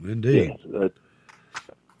 Indeed.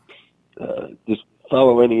 Just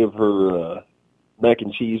follow any of her mac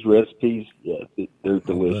and cheese recipes. Yeah, they're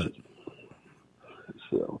delicious.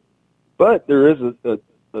 So, but there is a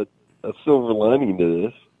silver lining to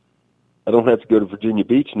this. I don't have to go to Virginia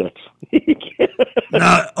Beach next week.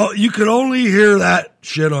 Now, you could only hear that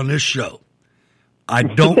shit on this show. I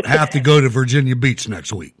don't have to go to Virginia Beach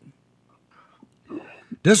next week.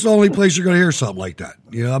 This is the only place you're going to hear something like that.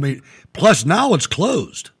 Plus now it's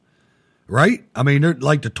closed, right? I mean,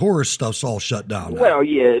 like the tourist stuff's all shut down now. Well,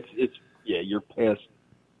 yeah, you're past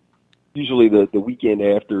usually the weekend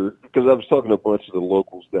after, because I was talking to a bunch of the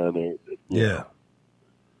locals down there. Yeah.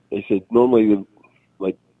 They said normally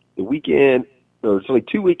the weekend, or it's like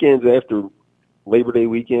 2 weekends after Labor Day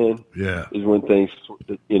weekend is when things,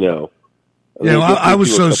 I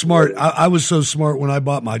was so smart. I was so smart when I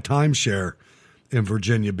bought my timeshare in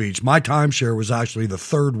Virginia Beach. My timeshare was actually the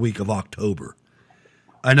third week of October.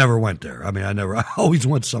 I never went there. I always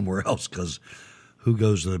went somewhere else because who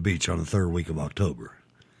goes to the beach on the third week of October?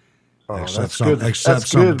 Except some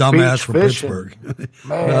dumbass from Pittsburgh.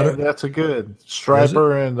 Man, that's a good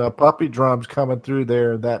striper and puppy drums coming through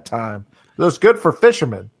there at that time. It was good for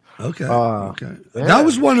fishermen. Okay. Yeah, that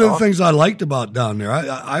was one of the things I liked about down there.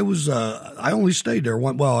 I only stayed there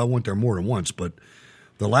I went there more than once, but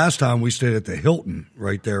the last time we stayed at the Hilton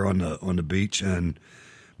right there on the beach, and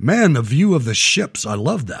man, the view of the ships, I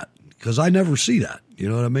love that because I never see that. You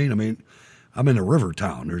know what I mean? I'm in a river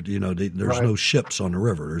town. There's no ships on the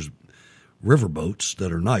river. There's river boats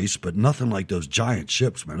that are nice, but nothing like those giant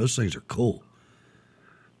ships, man. Those things are cool.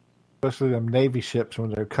 Especially them Navy ships when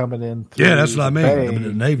they're coming in. Yeah, that's what I mean.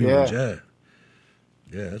 The Navy ones, yeah.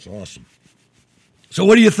 Yeah, that's awesome. So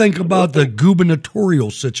what do you think about the gubernatorial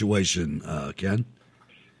situation, Ken?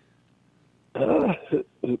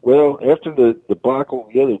 Well, after the debacle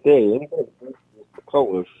the other day, anybody who's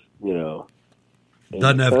McCullough,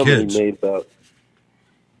 doesn't have kids. Made about,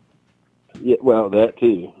 that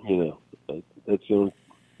too. That's the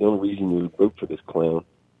only reason you would vote for this clown.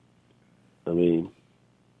 I mean,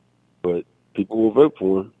 but people will vote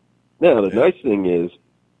for him. Now, the nice thing is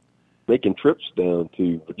making trips down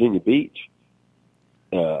to Virginia Beach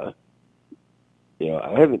I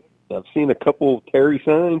haven't. I've seen a couple Terry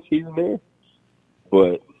signs here and there,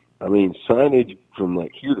 but I mean, signage from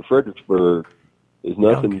like here to Fredericksburg is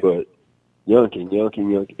nothing but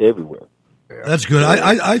Youngkin everywhere. That's good.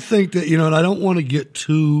 I think that, and I don't want to get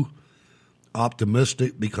too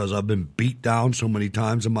optimistic because I've been beat down so many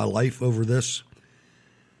times in my life over this.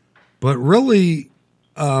 But really,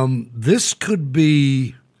 this could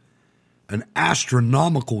be an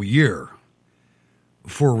astronomical year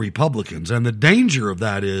for Republicans. And the danger of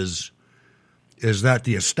that is that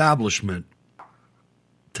the establishment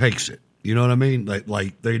takes it. You know what I mean?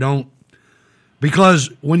 Like they don't, because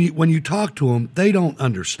when you talk to them, they don't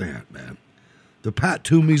understand, man. The Pat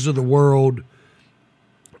Toomeys of the world,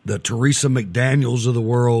 the Teresa McDaniels of the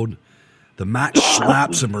world, the Matt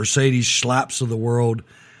Schlapps and Mercedes Schlapps of the world,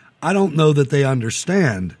 I don't know that they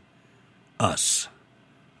understand us.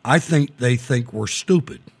 I think they think we're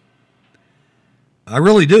stupid. I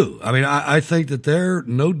really do. I mean, I think that they're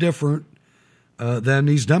no different than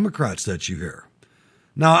these Democrats that you hear.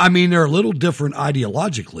 Now, I mean, they're a little different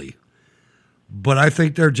ideologically, but I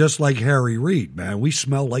think they're just like Harry Reid, man. We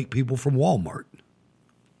smell like people from Walmart.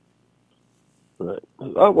 Right.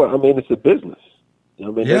 Oh, well, I mean, it's a business. I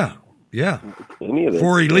mean, yeah. Any of that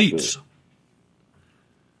for elites.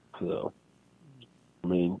 So, I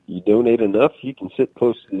mean, you donate enough, you can sit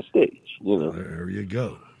close to the stage. There you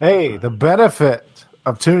go. Hey, the benefit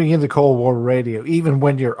of tuning into Cold War Radio, even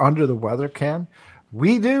when you're under the weather, Ken,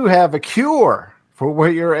 we do have a cure for where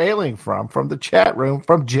you're ailing from the chat room,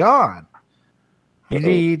 from John. You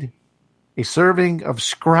need a serving of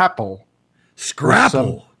Scrapple.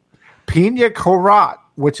 Scrapple? Pina Corat,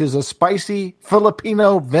 which is a spicy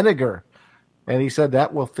Filipino vinegar. And he said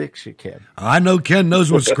that will fix you, Ken. I know Ken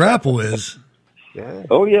knows what Scrapple is. Yeah.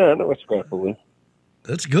 Oh, yeah, I know what Scrapple is.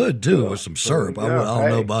 That's good, too, with some syrup. I don't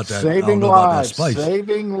know about that. Saving lives. About that spice.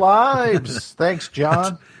 Saving lives. Thanks,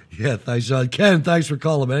 John. Yeah, thanks, John. Ken, thanks for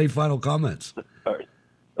calling, man. Any final comments? All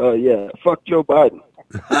right. Yeah, fuck Joe Biden.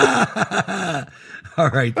 All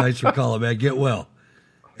right, thanks for calling, man. Get well.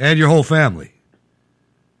 And your whole family.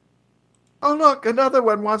 Oh, look, another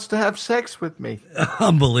one wants to have sex with me.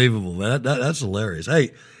 Unbelievable, man. That's hilarious.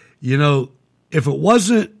 Hey, if it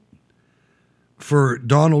wasn't for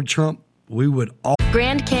Donald Trump, we would all...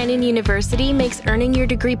 Grand Canyon University makes earning your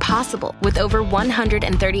degree possible with over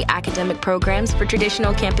 130 academic programs for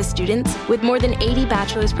traditional campus students, with more than 80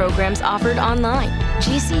 bachelor's programs offered online.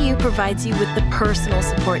 GCU provides you with the personal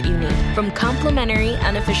support you need, from complimentary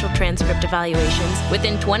unofficial transcript evaluations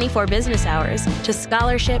within 24 business hours to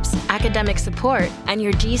scholarships, academic support, and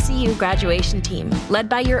your GCU graduation team, led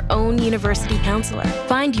by your own university counselor.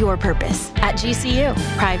 Find your purpose at GCU.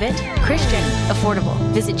 Private, Christian, affordable.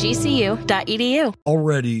 Visit gcu.edu.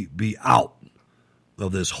 Already be out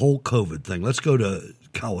of this whole COVID thing. Let's go to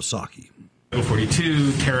Kawasaki. Title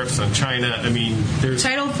 42, tariffs on China. I mean, there's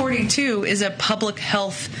Title 42 is a public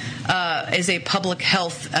health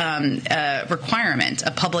requirement.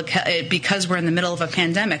 Because we're in the middle of a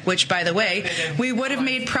pandemic, which, by the way, we would have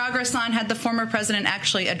made progress on had the former president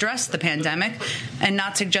actually addressed the pandemic and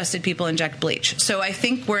not suggested people inject bleach. So I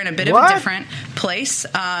think we're in a bit of a different place.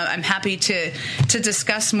 I'm happy to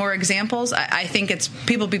discuss more examples. I think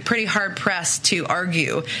people be pretty hard pressed to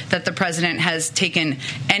argue that the president has taken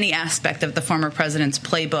any aspect of the former president's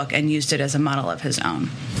playbook and used it as a model of his own.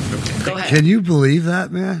 Go ahead. Can you believe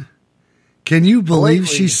that, man? Can you believe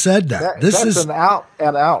she said that? That's an out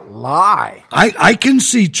and out lie. I can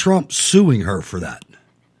see Trump suing her for that.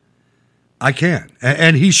 I can,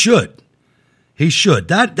 and he should. He should.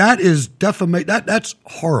 That is defamation. That's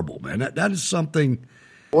horrible, man. That is something.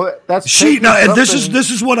 Well, that's and this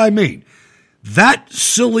is what I mean. That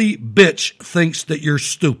silly bitch thinks that you're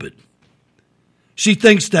stupid. She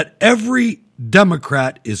thinks that every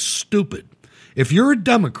Democrat is stupid. If you're a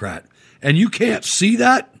Democrat and you can't see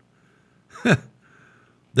that,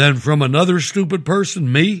 then from another stupid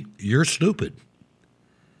person, me, you're stupid.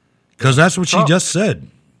 Because that's what she just said.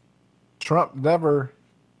 Trump never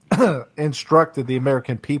instructed the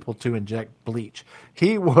American people to inject bleach.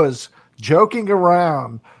 He was joking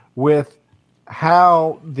around with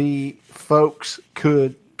how the folks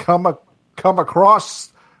could come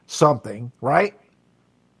across something, right,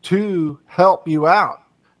 to help you out.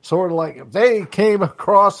 Sort of like if they came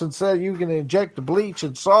across and said you can inject the bleach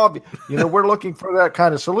and solve it, we're looking for that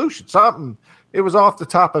kind of solution. Something, it was off the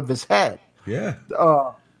top of his head. Yeah.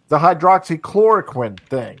 The hydroxychloroquine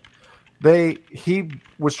thing. He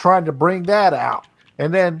was trying to bring that out.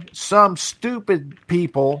 And then some stupid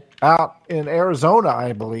people out in Arizona,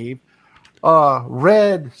 I believe,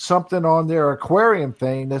 read something on their aquarium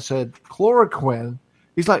thing that said chloroquine.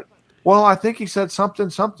 He's like, Well, I think he said something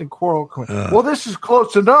chloroquine. Well, this is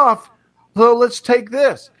close enough, so let's take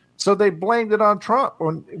this. So they blamed it on Trump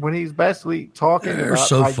when he's basically talking about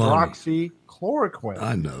hydroxychloroquine.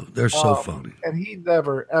 I know. They're so funny. And he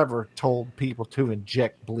never, ever told people to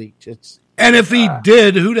inject bleach. And if he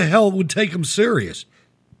did, who the hell would take him serious?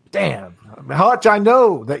 Damn. Hutch, I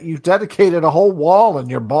know that you've dedicated a whole wall in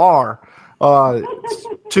your bar to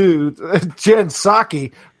Jen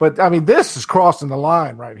Psaki, but, I mean, this is crossing the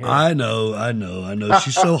line right here. I know.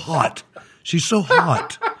 She's so hot.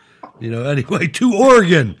 Anyway, to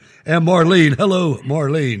Oregon and Marlene. Hello,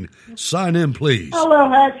 Marlene. Sign in, please. Hello,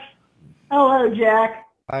 Hutch. Hello, Jack.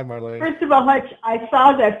 Hi, Marlene. First of all, Hutch, I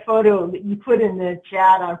saw that photo that you put in the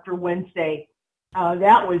chat after Wednesday.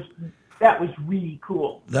 That was really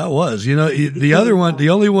cool. That was. The other one, the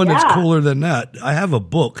only one that's cooler than that, I have a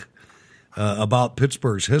book about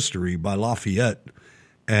Pittsburgh's history by Lafayette,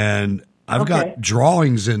 and I've got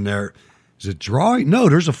drawings in there. Is it drawing? No,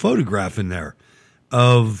 there's a photograph in there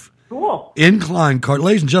of incline cars.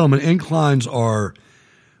 Ladies and gentlemen, inclines are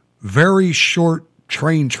very short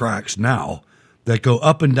train tracks now that go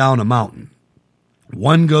up and down a mountain.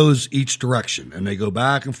 One goes each direction, and they go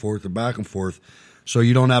back and forth and back and forth, so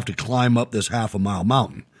you don't have to climb up this half-a-mile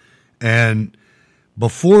mountain. And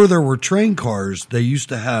before there were train cars, they used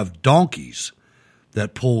to have donkeys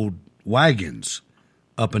that pulled wagons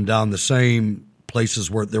up and down the same places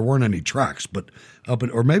where there weren't any tracks, but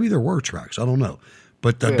or maybe there were tracks. I don't know.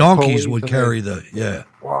 But the donkeys would carry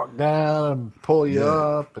walk down and pull you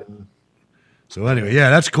up. And so anyway,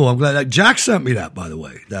 that's cool. I'm glad that Jack sent me that, by the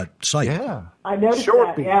way, that site. Yeah. I noticed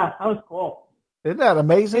that. Yeah, that was cool. Isn't that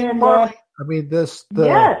amazing, Marley? I mean, yes,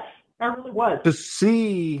 that really was. To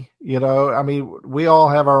see, I mean, we all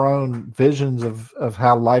have our own visions of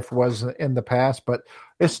how life was in the past, but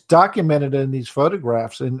it's documented in these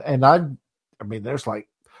photographs. And I mean, there's like,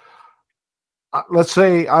 let's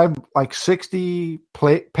say I'm like 60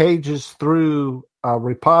 pages through a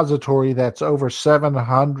repository that's over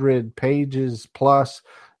 700 pages plus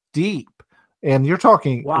deep. And you're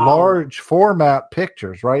talking large format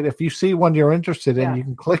pictures, right? If you see one you're interested in, you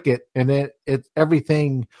can click it, and it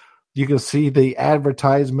everything. You can see the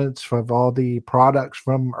advertisements of all the products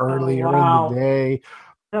from earlier in the day,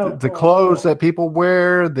 the clothes that people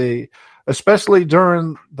wear, especially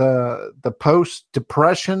during the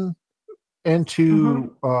post-Depression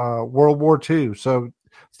into World War II, so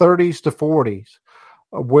 30s to 40s,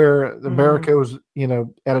 where America was,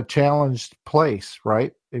 at a challenged place,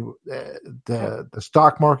 right? The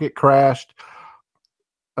stock market crashed,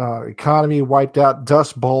 economy wiped out,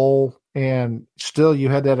 Dust Bowl, and still you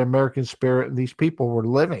had that American spirit, and these people were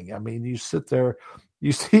living. I mean, you sit there,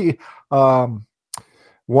 you see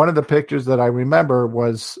one of the pictures that I remember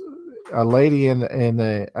was a lady in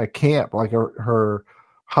a camp, like her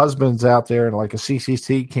husband's out there in like a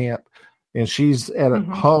CCC camp, and she's at a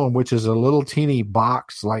home, which is a little teeny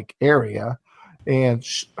box like area, and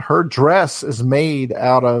her dress is made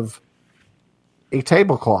out of a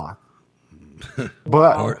tablecloth.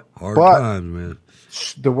 But hard times, man.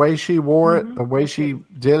 The way she wore it, the way she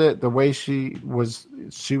did it, the way she was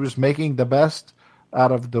making the best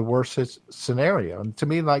out of the worst scenario. And to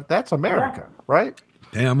me, like, that's America, right?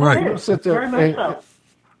 Damn right. You sit there, and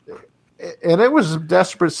it was a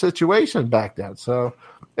desperate situation back then. So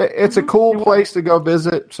it's a cool place to go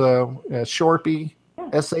visit. So Shorpy,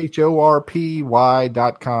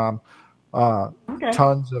 SHORPY.com.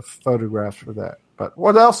 Tons of photographs for that. But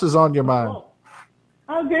what else is on your mind?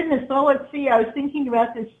 Oh, goodness. Well, let's see. I was thinking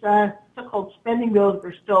about this so-called spending bills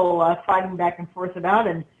we're still fighting back and forth about,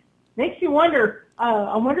 and makes you wonder.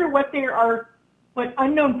 I wonder what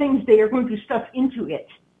unknown things they are going to stuff into it.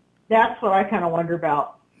 That's what I kind of wonder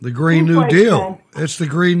about. The Green New Deal. It's the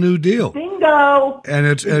Green New Deal. Bingo. And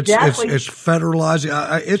it's federalizing.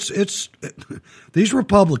 These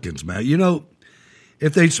Republicans, man.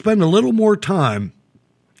 If they spend a little more time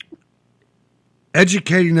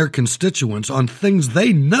educating their constituents on things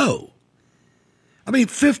they know. I mean,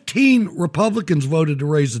 15 Republicans voted to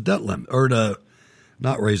raise the debt limit, or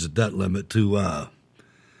not raise the debt limit, to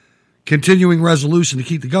continuing resolution to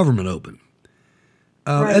keep the government open.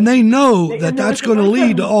 Right. And they know that's going to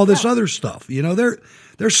lead to all this other stuff.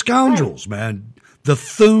 They're scoundrels, man. The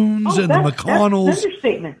Thunes and the McConnells,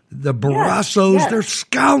 the Barrassos, they're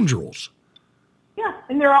scoundrels. Yeah,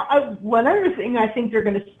 and one other thing I think they're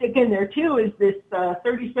going to stick in there too is this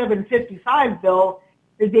 3755 bill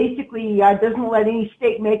that basically doesn't let any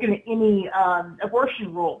state make any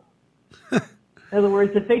abortion rule. In other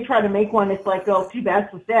words, if they try to make one, it's like, oh, too bad,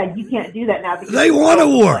 so sad. You can't do that now. They want a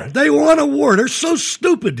war. They want a war. They're so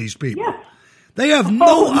stupid, these people. Yeah. They have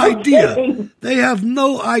no idea. They have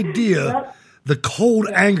no idea the cold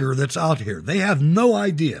anger that's out here. They have no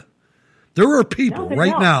idea. There are people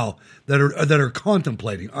right now that are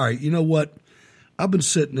contemplating. All right, you know what? I've been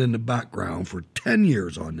sitting in the background for 10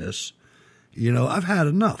 years on this. You know, I've had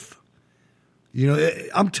enough. You know,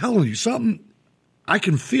 I'm telling you something. I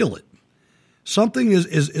can feel it. Something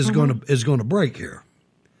is going to break here.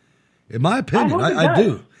 In my opinion, I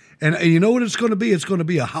do. And you know what it's going to be? It's going to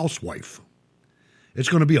be a housewife. It's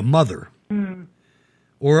going to be a mother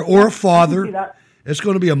or a father. It's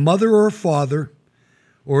going to be a mother or a father,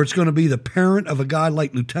 or it's going to be the parent of a guy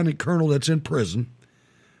like Lieutenant Colonel that's in prison,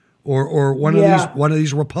 or one of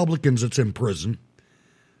these Republicans that's in prison.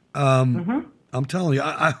 I'm telling you,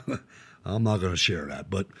 I'm not going to share that,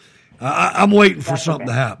 but I'm waiting for something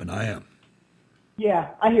to happen. I am. Yeah,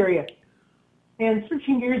 I hear you. And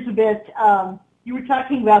switching gears a bit, you were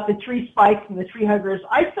talking about the tree spikes and the tree huggers.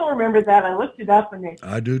 I still remember that. I looked it up, and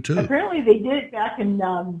I do too. Apparently, they did it back in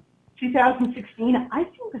 2016. I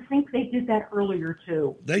think they did that earlier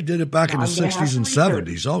too. They did it back in the 60s and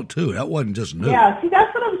 70s. Oh, too. That wasn't just new. Yeah, see,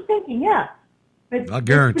 that's what I was thinking. Yeah, but I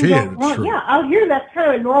guarantee it's true. Yeah, out here that's kind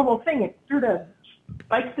of a normal thing. It sort of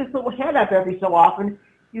spikes this little head up every so often.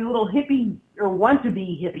 These little hippie or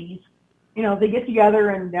want-to-be hippies, you know, they get together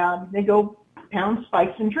and they go pound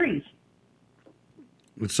spikes in trees.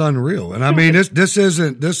 It's unreal. And I mean, this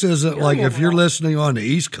isn't like, if you're listening on the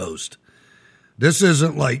East Coast, this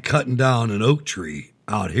isn't like cutting down an oak tree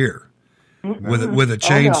out here with a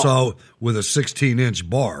chainsaw with a 16-inch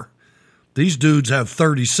bar. These dudes have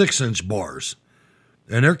 36-inch bars,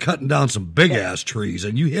 and they're cutting down some big-ass trees.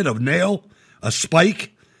 And you hit a nail, a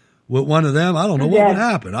spike with one of them, I don't know what would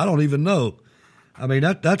happen. I don't even know. I mean,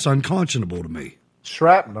 that's unconscionable to me.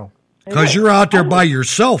 Shrapnel. Because you're out there by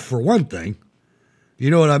yourself, for one thing. You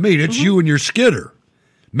know what I mean? It's you and your skidder.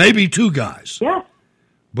 Maybe two guys. Yeah.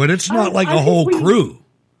 But it's not like a whole crew.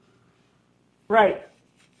 Right.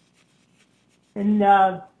 And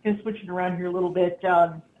switching around here a little bit,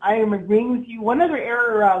 I am agreeing with you. One other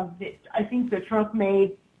error that I think that Trump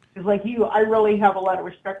made is, like you, I really have a lot of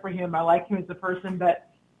respect for him. I like him as a person, but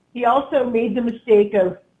he also made the mistake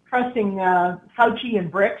of trusting Fauci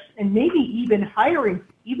and Birx, and maybe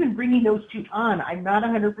even bringing those two on. I'm not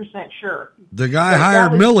 100% sure. The guy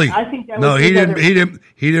hired Milley. I think that no, was he didn't.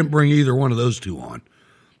 He didn't bring either one of those two on.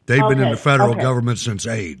 They've been in the federal government since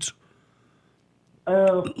AIDS.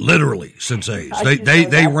 Literally since AIDS.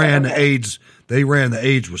 They ran the AIDS. They ran the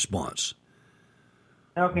AIDS response.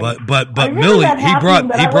 Okay. But Milley, he brought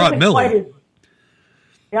Milley.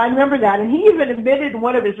 Yeah, I remember that. And he even admitted in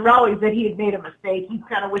one of his rallies that he had made a mistake. He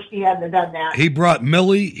kind of wished he hadn't done that. He brought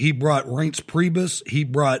Milley. He brought Reince Priebus. He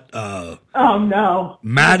brought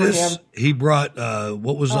Mattis. He brought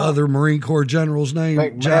what was the other Marine Corps general's name?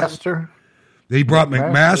 McMaster. He brought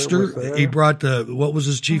McMaster. He brought what was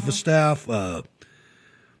his chief of staff? The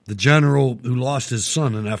general who lost his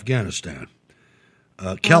son in Afghanistan.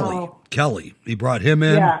 Kelly. He brought him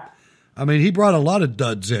in. Yeah. I mean, he brought a lot of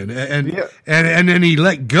duds in, and then he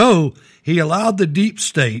let go. He allowed the deep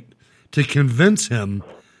state to convince him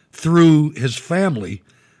through his family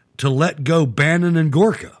to let go Bannon and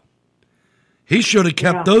Gorka. He should have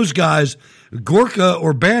kept those guys, Gorka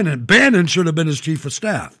or Bannon. Bannon should have been his chief of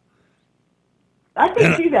staff. I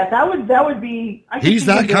can see that. That would be. He's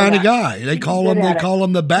that kind of guy. They call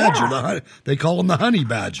him the badger. Yeah. They call him the honey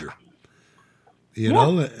badger. You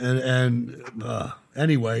know, and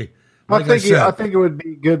anyway. Like I think it would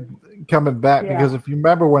be good coming back because if you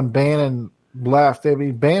remember when Bannon left, I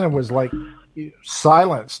mean, Bannon was like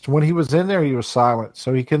silenced. When he was in there, he was silent.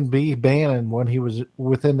 So he couldn't be Bannon when he was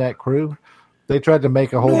within that crew. They tried to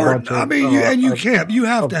make a whole bunch of. I mean, you can't. You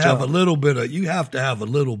have to have a little bit of. You have to have a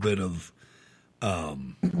little bit of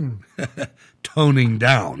toning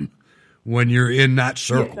down when you're in that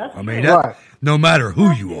circle. Yeah, I mean, no matter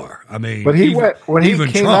who you are. I mean, but he went when he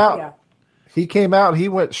came Trump, out. Yeah. He came out. He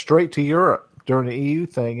went straight to Europe during the EU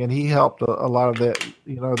thing, and he helped a lot of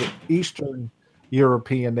the Eastern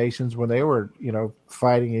European nations when they were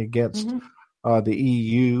fighting against the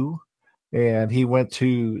EU, and he went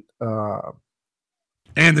to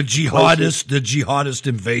and the jihadist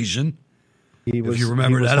invasion. If you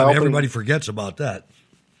remember that, everybody forgets about that.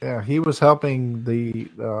 Yeah, he was helping the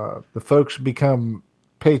folks become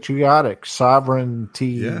patriotic,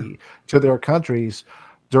 sovereignty to their countries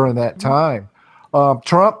during that time.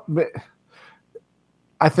 Trump,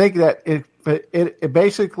 I think that it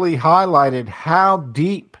basically highlighted how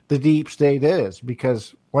deep the deep state is,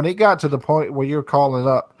 because when it got to the point where you're calling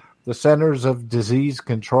up the Centers of Disease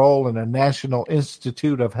Control and the National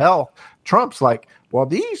Institute of Health. Trump's like, well,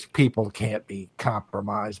 these people can't be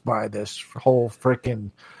compromised by this whole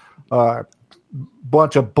freaking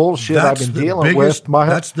bunch of bullshit I've been dealing with.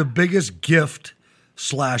 That's the biggest gift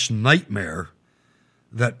 / nightmare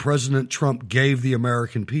that President Trump gave the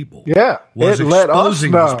American people. Yeah, was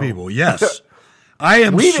exposing these people. Yes.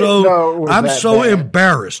 I'm so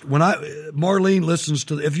embarrassed when Marlene listens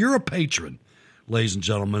to, if you're a patron, ladies and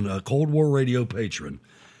gentlemen, a Cold War Radio patron,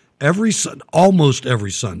 almost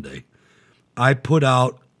every Sunday, I put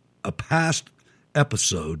out a past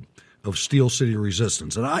episode of Steel City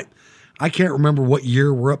Resistance. And I can't remember what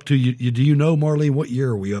year we're up to. Do you know, Marlene, what year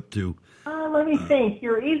are we up to? Let me think.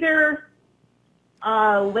 You're either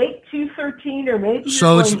late 2013 or maybe.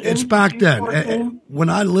 So it's back then. When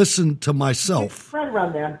I listen to myself, it's right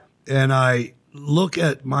around there, and I look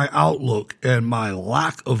at my outlook and my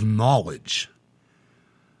lack of knowledge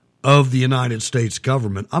of the United States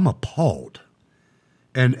government, I'm appalled,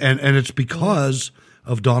 and it's because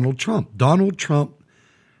of Donald Trump. Donald Trump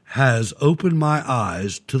has opened my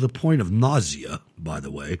eyes to the point of nausea. By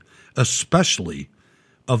the way, especially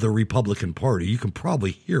of the Republican Party. You can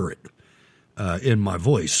probably hear it in my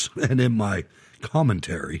voice and in my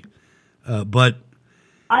commentary. But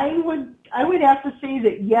I would have to say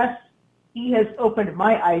that, yes, he has opened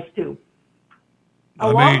my eyes too.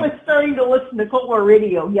 Along with starting to listen to Cold War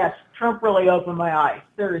Radio, yes, Trump really opened my eyes.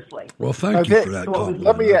 Seriously. Well, thank you for that compliment.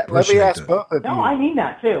 Let me ask both of you. No, I mean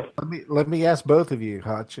that too. Let me ask both of you,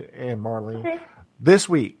 Hutch and Marlene. Okay. This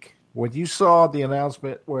week, when you saw the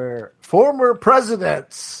announcement where former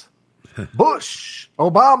presidents Bush,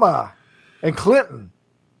 Obama, and Clinton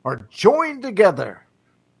are joined together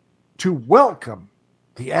to welcome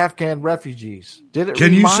the Afghan refugees, did it?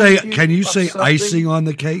 Can you say icing on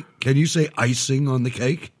the cake? Can you say icing on the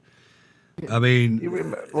cake? I mean, you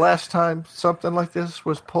remember last time something like this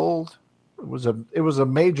was pulled, it was a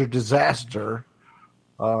major disaster.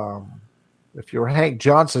 If you're Hank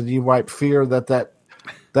Johnson, you might fear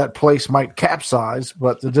that place might capsize,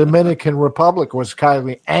 but the Dominican Republic was kind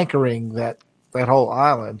of anchoring that whole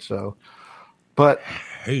island. So, but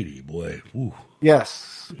Haiti, boy, ooh.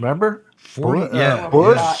 Yes, remember?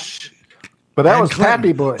 Bush, but that was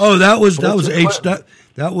Pappy Bush. Oh, that was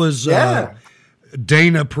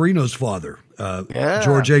Dana Perino's father,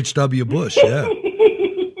 George H.W. Bush.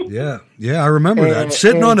 Yeah, yeah, I remember that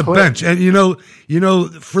sitting on a bench, and you know,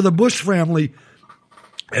 for the Bush family,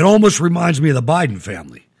 it almost reminds me of the Biden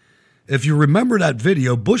family. If you remember that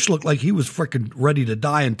video, Bush looked like he was freaking ready to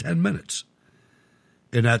die in 10 minutes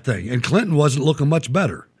in that thing, and Clinton wasn't looking much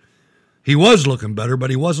better. He was looking better,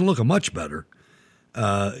 but he wasn't looking much better.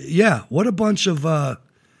 Yeah, what a bunch of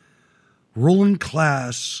ruling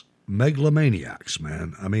class megalomaniacs,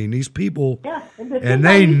 man. I mean, these people, and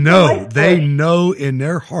they know in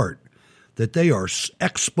their heart that they are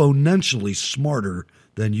exponentially smarter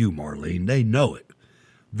than you, Marlene. They know it.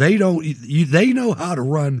 They know how to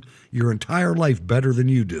run your entire life better than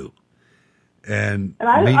you do. And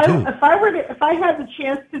me too. If I had the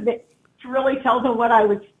chance to really tell them what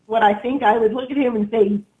I think, I would look at him and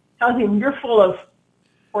tell him, you're full of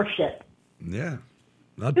horseshit. Yeah.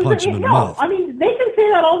 I'd punch him in the mouth. I mean, they can say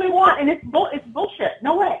that all they want, and it's bullshit.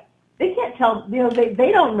 No way. They can't tell,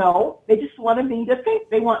 they don't know. They just wanted me to think.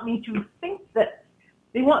 They want me to think that,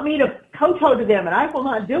 they want me to kowtow to them, and I will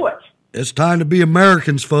not do it. It's time to be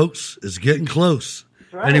Americans, folks. It's getting close.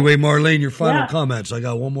 Right. Anyway, Marlene, your final comments. I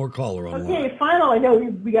got one more caller on line. Okay, I know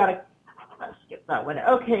we got to skip that one.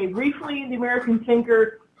 Okay, briefly, the American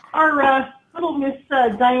thinker, our little Miss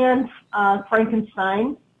Diane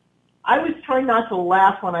Frankenstein. I was trying not to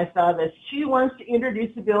laugh when I saw this. She wants to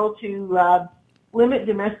introduce a bill to limit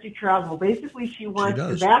domestic travel. Basically, she wants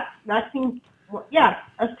the vaccine.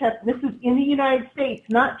 This is in the United States,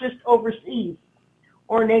 not just overseas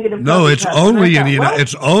or negative. No, it's only in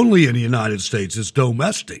it's only in the United States. It's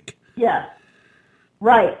domestic. Yes.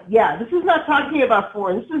 Right. Yeah. This is not talking about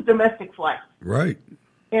foreign. This is domestic flights. Right.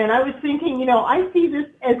 And I was thinking, I see this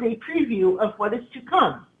as a preview of what is to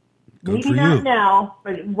come. Maybe not now,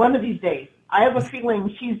 but one of these days. I have a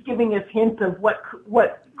feeling she's giving us hints of what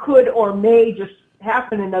could or may just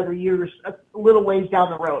happen in other years, a little ways down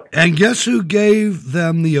the road. And guess who gave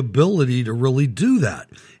them the ability to really do that?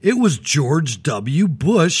 It was George W.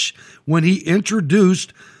 Bush when he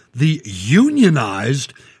introduced the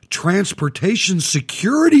unionized Transportation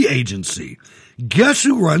Security Agency. Guess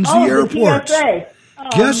who runs the airports?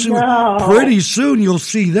 Guess who? Pretty soon you'll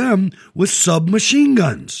see them with submachine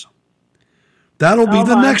guns. That'll be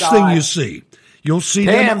the next thing you see. You'll see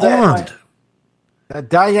them armed.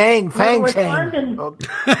 Dayang Fang Fang.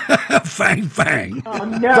 Fang Fang. Oh,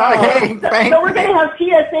 no. So we're going to have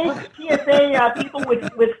TSA people with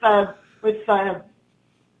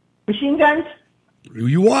machine guns?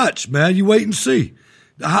 You watch, man. You wait and see.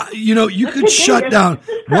 You could shut down.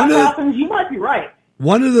 You might be right.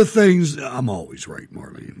 One of the things, I'm always right,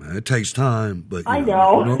 Marlene, man. It takes time, but I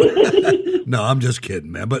know. No, I'm just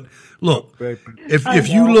kidding, man. But look,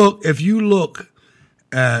 if you look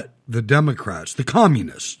at the Democrats, the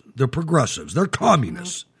communists, the progressives, they're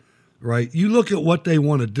communists, right? You look at what they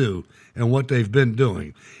want to do and what they've been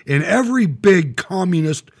doing. In every big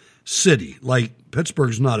communist city, like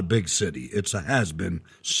Pittsburgh's not a big city, it's a has-been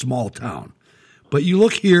small town. But you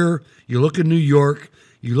look here, you look in New York,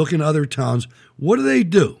 you look in other towns, what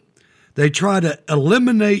do? They try to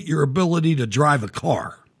eliminate your ability to drive a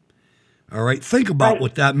car. All right? Think about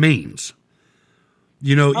what that means.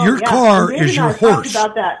 Your car is your horse.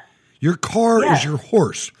 About that. Your car is your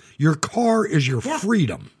horse. Your car is your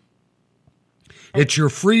freedom. It's your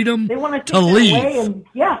freedom to leave.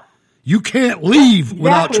 You can't leave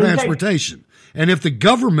without transportation. And if the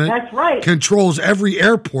government controls every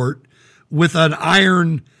airport with an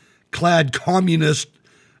iron-clad communist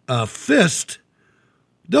fist,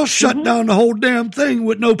 they'll shut down the whole damn thing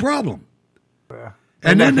with no problem. Yeah.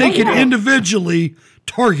 And then they can individually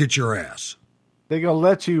target your ass. They're going to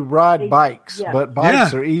let you ride bikes, but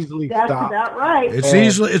bikes are easily stopped. That's about right. It's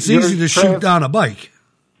easy to shoot down a bike.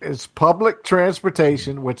 It's public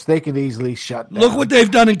transportation, which they can easily shut down. Look what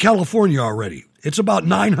they've done in California already. It's about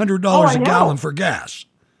 $900 a gallon for gas.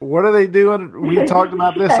 What are they doing? We talked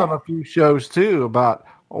about this on a few shows, too, about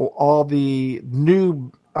all the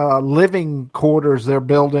new living quarters they're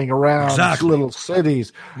building around little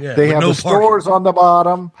cities. Yeah, they have the stores on the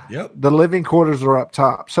bottom. Yep. The living quarters are up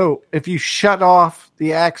top. So if you shut off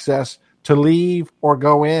the access to leave or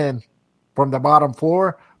go in from the bottom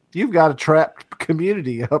floor, you've got a trapped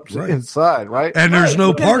community up inside, right? And there's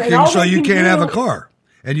no parking, so you can't have a car.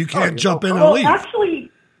 And you can't jump in and leave. Actually,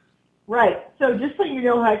 right. So just so you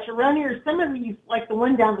know, Hutch, around here, some of these, like the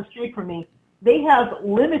one down the street from me, they have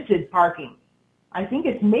limited parking. I think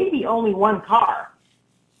it's maybe only one car.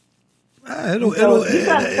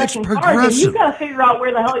 It's progressive. You've got to figure out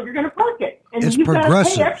where the hell you're going to park it. And you've got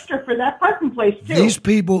to pay extra for that parking place, too.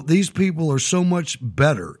 These people are so much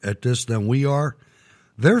better at this than we are.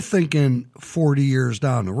 They're thinking 40 years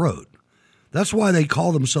down the road. That's why they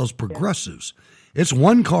call themselves progressives. Yeah. It's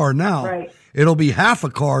one car now. Right. It'll be half a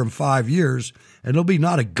car in 5 years, and it'll be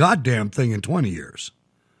not a goddamn thing in 20 years.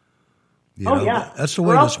 That's the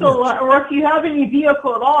way this works. Or if you have any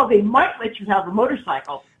vehicle at all, they might let you have a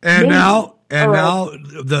motorcycle. And now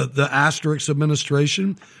the Asterix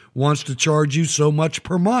administration wants to charge you so much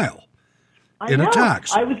per mile in a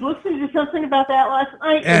tax. I was listening to something about that last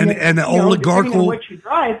night. And the oligarchical, what you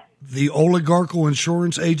drive. The oligarchical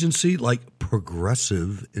insurance agency, like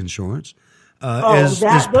Progressive Insurance, is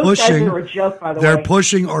pushing. Guys are a joke, by the way. They're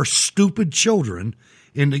pushing our stupid children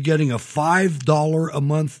into getting a $5 a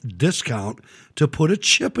month discount to put a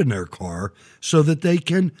chip in their car so that they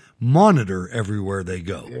can monitor everywhere they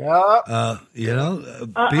go.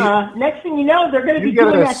 Next thing you know, they're going to be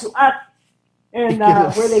doing that to us. And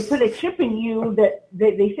where they put a chip in you that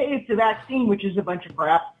they say it's a vaccine, which is a bunch of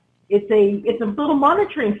crap. It's a little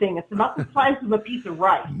monitoring thing. It's about the size of a piece of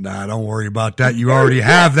rice. Nah, don't worry about that. You already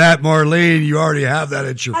have that, Marlene. You already have that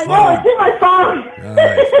at your phone. I know, it's in my phone. All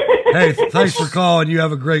right. Hey, thanks for calling. You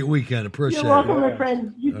have a great weekend. Appreciate it. You're welcome, my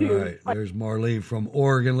friend. You too. All right, there's Marlene from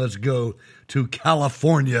Oregon. Let's go to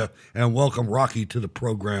California and welcome Rocky to the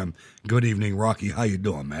program. Good evening, Rocky. How you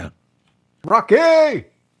doing, man? Rocky!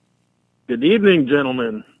 Good evening,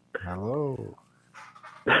 gentlemen. Hello.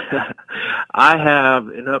 I have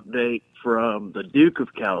an update from the Duke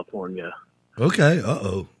of California. Okay.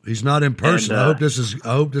 He's not in person. I hope this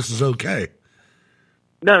is okay.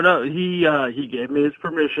 No. He gave me his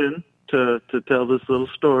permission to tell this little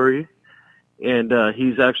story, and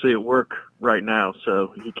he's actually at work right now,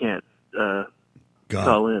 so he can't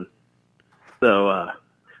call in. So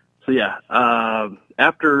yeah.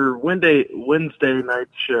 After Wednesday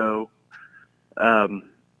night's show,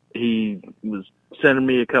 he was sending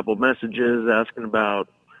me a couple messages asking about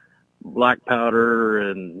black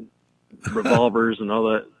powder and revolvers and all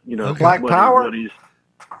that, Okay. Black power?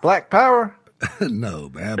 Black power? No,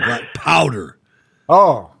 man, black powder.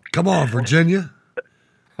 Oh. Come on, Virginia.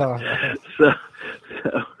 So,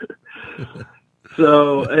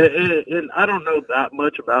 and I don't know that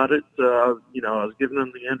much about it. So, I was giving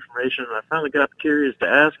him the information, and I finally got curious to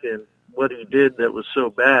ask him what he did that was so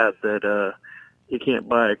bad that he can't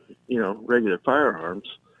buy, regular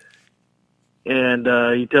firearms. And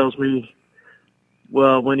he tells me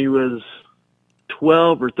Well, when he was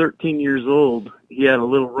 12 or 13 years old, he had a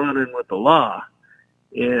little run-in with the law,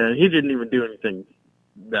 and he didn't even do anything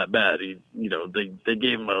that bad. They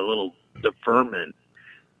gave him a little deferment,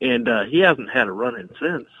 and he hasn't had a run-in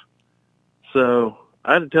since. So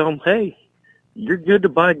I had to tell him, hey, you're good to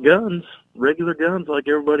buy guns, regular guns like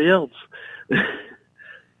everybody else.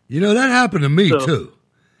 That happened to me too.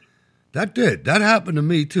 That happened to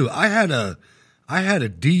me too. I had a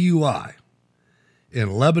DUI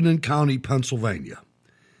in Lebanon County, Pennsylvania,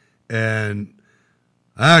 and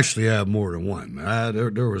I actually had more than one.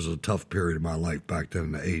 There was a tough period of my life back then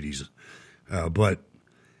in the 80s, but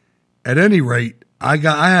at any rate, I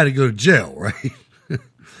had to go to jail, right?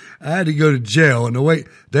 I had to go to jail, and the way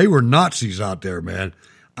they were Nazis out there, man.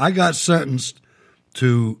 I got sentenced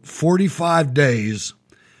to 45 days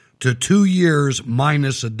to 2 years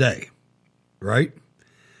minus a day, right?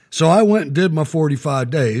 So I went and did my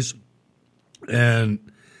 45 days, and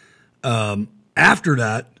after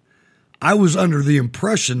that, I was under the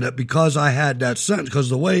impression that because I had that sentence, because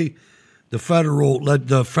the way the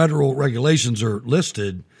federal regulations are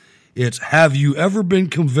listed, it's have you ever been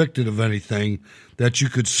convicted of anything that you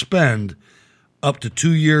could spend up to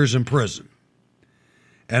 2 years in prison?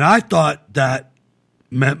 And I thought that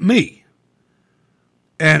meant me.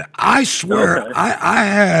 And I swear I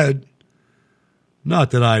had,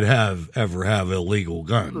 not that I'd ever have illegal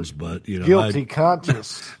guns, but, guilty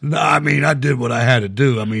conscience. No, I mean, I did what I had to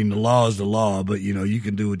do. I mean, the law is the law, but, you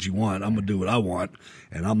can do what you want. I'm going to do what I want,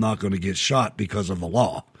 and I'm not going to get shot because of the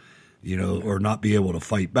law, or not be able to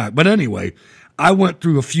fight back. But anyway, I went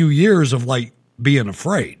through a few years of, being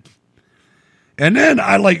afraid. And then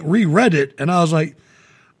I, reread it, and I was like,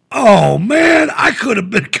 oh, man, I could have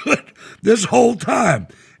been good this whole time.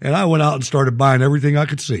 And I went out and started buying everything I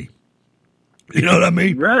could see. You know what I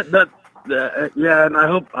mean? Right. Yeah, and I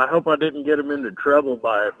hope I didn't get him into trouble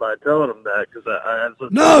by telling him that, because I had some.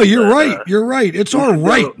 No, you're right. You're right. It's our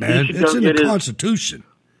right, man. It's in the Constitution.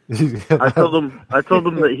 I told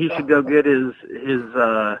him that he should go get his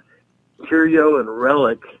Curio and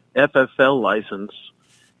Relic FFL license,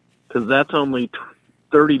 because that's only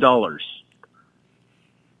 $30.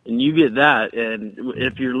 And you get that, and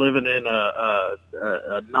if you're living in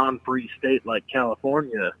a non-free state like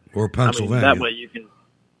California or Pennsylvania,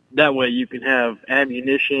 that way you can have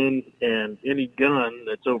ammunition and any gun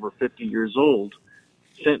that's over 50 years old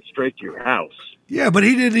sent straight to your house. Yeah, but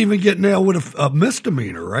he didn't even get nailed with a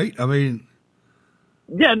misdemeanor, right? I mean,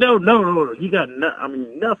 yeah, no, he got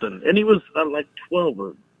nothing, and he was 12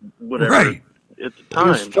 or whatever. Right. At the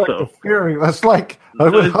time, so fury. That's like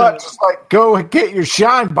Hutch is like, go and get your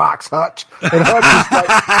shine box, Hutch. And Hutch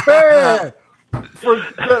is like, man,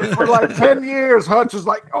 for 10 years, Hutch is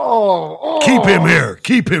like, oh, keep him here.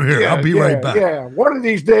 Yeah, I'll be right back. Yeah, one of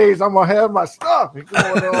these days I'm gonna have my stuff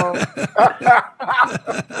going on.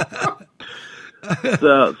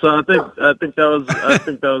 So I think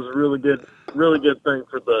that was a really good thing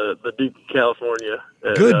for the Duke of California.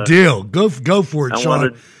 And, good deal. Go for it,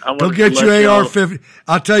 Sean. Go get your AR-15.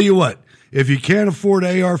 I'll tell you what. If you can't afford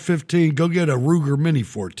AR-15, go get a Ruger Mini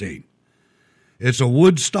 14. It's a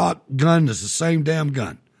wood stock gun. It's the same damn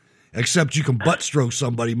gun, except you can butt stroke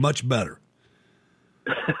somebody much better.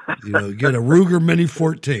 Get a Ruger Mini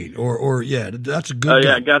 14, or that's a good. Oh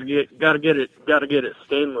yeah, gun. gotta get it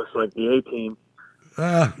stainless like the A-Team.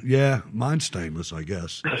 Yeah, mine's stainless, I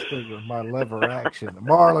guess. I figure my lever action,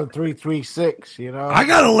 Marlin 336. I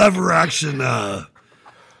got a lever action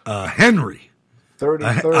Henry, 30,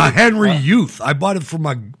 a Henry Youth. I bought it for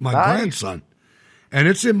my grandson, and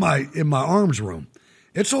it's in my arms room.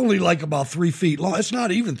 It's only about 3 feet long. It's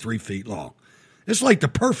not even 3 feet long. It's like the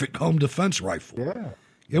perfect home defense rifle. Yeah,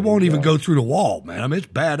 it won't even go through the wall, man. I mean, it's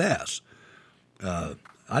badass.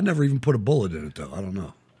 I never even put a bullet in it though. I don't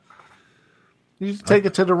know. You just take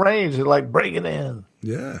it to the range and break it in.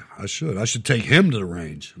 Yeah, I should. I should take him to the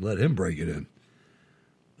range and let him break it in.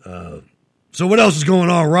 So what else is going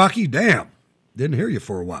on, Rocky? Damn, didn't hear you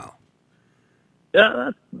for a while. Yeah,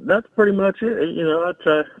 that's pretty much it.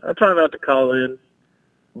 I try not to call in,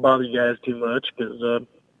 bother you guys too much because I'm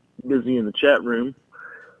busy in the chat room.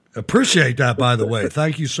 Appreciate that, by the way.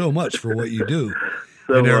 Thank you so much for what you do.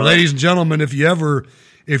 And there, ladies and gentlemen, if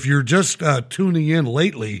you're just tuning in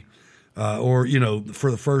lately. Or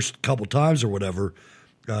for the first couple times or whatever,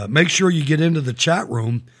 make sure you get into the chat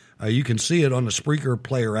room. You can see it on the Spreaker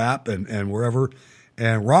Player app and wherever.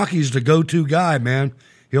 And Rocky's the go-to guy, man.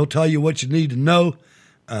 He'll tell you what you need to know,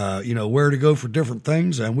 where to go for different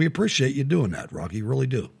things, and we appreciate you doing that, Rocky. Really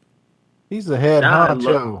do. He's the head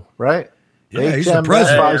honcho, right? Yeah, he's the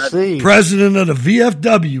president of the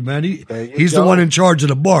VFW, man. He's the one in charge of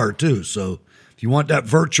the bar too. So if If you want that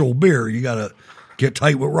virtual beer, you got to get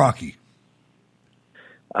tight with Rocky.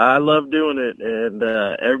 I love doing it, and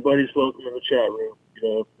everybody's welcome in the chat room. You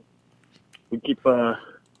know, we keep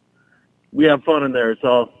we have fun in there. It's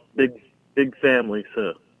all big family,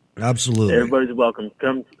 so absolutely everybody's welcome.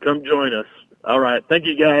 Come join us. All right, thank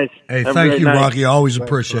you guys. Hey, thank you, Rocky. I always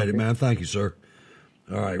appreciate it, man. Thank you, sir.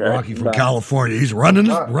 All right, okay, Rocky from California. He's running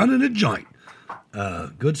a joint.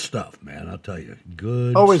 Good stuff, man. I'll tell you,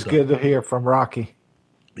 good. Always stuff. Good to hear from Rocky.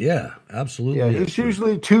 Yeah, absolutely. Yeah, he's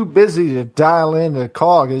usually too busy to dial in the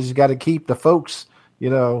call because he's got to keep the folks,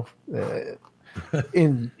 in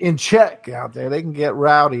check out there. They can get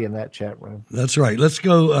rowdy in that chat room. That's right. Let's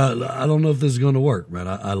go. I don't know if this is going to work, man.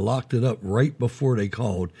 I locked it up right before they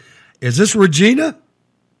called. Is this Regina?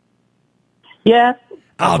 Yes.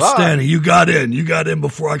 Outstanding. Right. You got in. You got in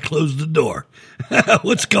before I closed the door.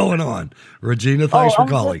 What's going on? Regina, thanks for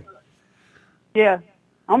calling.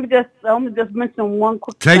 I'm just mention one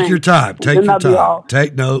quick thing. Take your time. Take your time.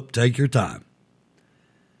 Take your time.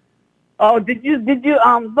 Oh, did you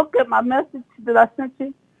look at my message that I sent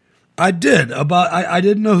you? I did. I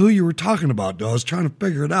didn't know who you were talking about, though. I was trying to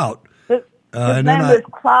figure it out. His name is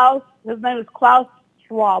Klaus. His name is Klaus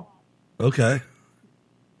Schwab. Okay.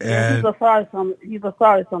 And he's a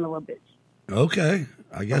sorry son of a bitch. Okay.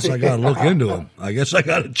 I guess I got to look into him. I guess I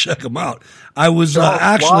got to check him out. I was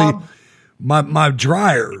actually my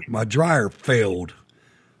dryer failed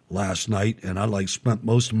last night, and I spent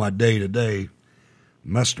most of my day today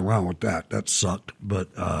messing around with that. That sucked. But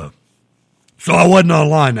so I wasn't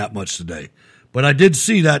online that much today. But I did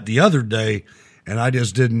see that the other day, and I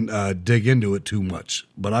just didn't dig into it too much.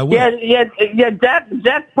 But I will. Yeah.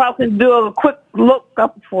 Jack probably can do a quick look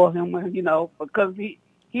up for him, because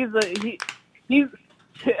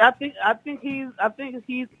I think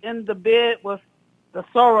he's in the bed with the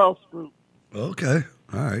Soros group. Okay,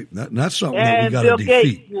 all right. That's something and that we got to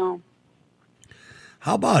defeat. Gates,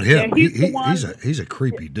 How about him? Yeah, he's a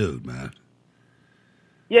creepy dude, man.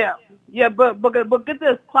 Yeah, but get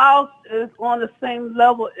this, Klaus is on the same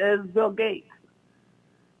level as Bill Gates.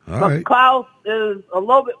 All but right. Klaus is a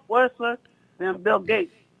little bit worse than Bill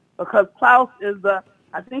Gates because Klaus is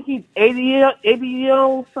I think he's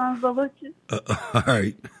 80-year-old sons of bitches. All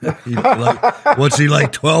right. What's he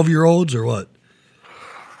like, 12-year-olds or what?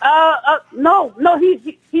 No,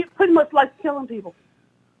 he pretty much likes killing people.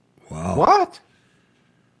 Wow. What?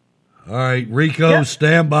 All right, Rico,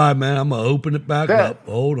 stand by, man. I'm going to open it back up.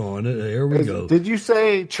 Hold on. Here we go. Did you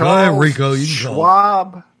say Charles Go ahead, Rico, you can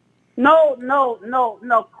Schwab? No,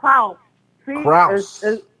 Klaus. See, Klaus.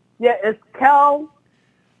 It's Kel.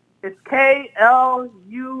 It's Klus.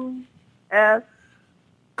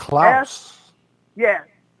 Klaus. Yeah.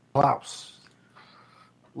 Klaus.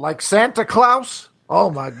 Like Santa Claus? Oh,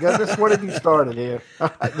 my goodness. What have you started here?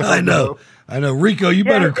 I know. Rico, you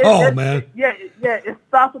better call, man. Yeah, it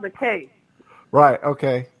starts with a K. Right,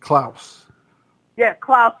 okay. Klaus. Yeah,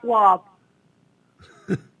 Klaus Schwab.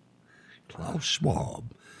 Klaus Schwab.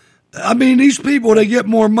 I mean, these people, they get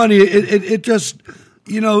more money. It just,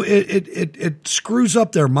 it screws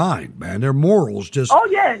up their mind, man. Their morals just. Oh,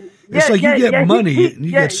 yeah. It's like you get money and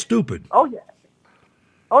you get stupid. Oh,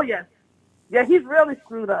 yeah. Yeah, he's really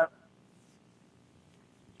screwed up.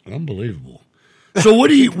 Unbelievable. So what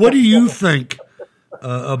do you think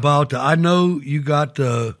about? I know you got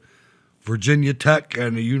Virginia Tech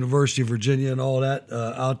and the University of Virginia and all that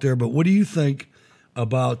out there, but what do you think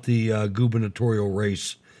about the gubernatorial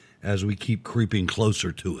race as we keep creeping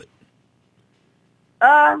closer to it?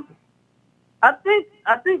 I think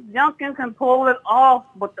Youngkin can pull it off,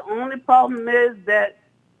 but the only problem is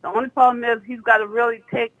he's got to really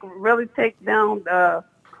take down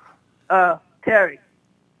Terry.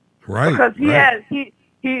 Right. Because he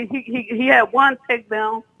had one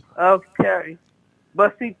takedown of Terry,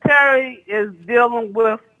 but see Terry has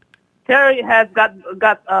got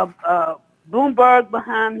Bloomberg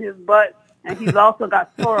behind his butt, and he's also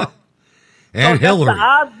got Soros and Hillary.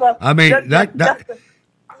 I mean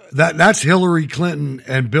that's Hillary Clinton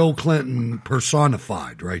and Bill Clinton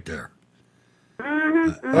personified right there.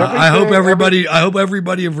 Mm-hmm. I hope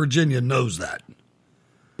everybody in Virginia knows that.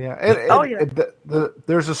 Yeah,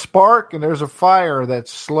 there's a spark and there's a fire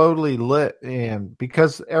that's slowly lit, and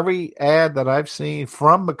because every ad that I've seen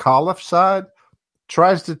from McAuliffe's side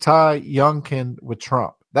tries to tie Youngkin with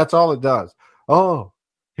Trump. That's all it does. Oh,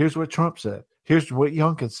 here's what Trump said. Here's what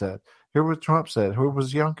Youngkin said. Here's what Trump said. Here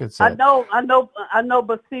was Youngkin said. I know,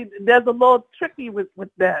 but see, there's a little tricky with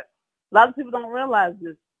that. A lot of people don't realize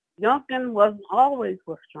this. Youngkin wasn't always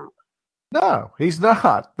with Trump. No, he's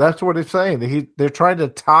not. That's what it's saying. They're trying to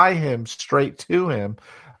tie him straight to him.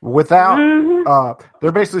 without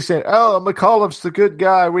they're basically saying, oh, McAuliffe's the good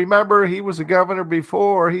guy. Remember, he was a governor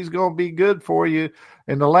before. He's going to be good for you.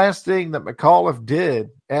 And the last thing that McAuliffe did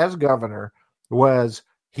as governor was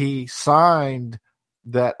he signed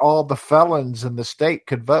that all the felons in the state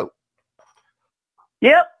could vote.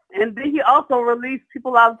 Yep. And then he also released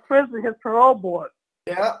people out of prison, his parole board.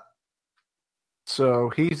 Yeah.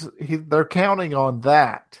 So they're counting on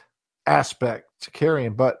that aspect to carry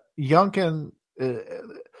him. But Youngkin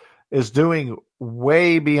is doing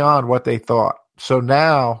way beyond what they thought. So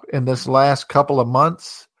now, in this last couple of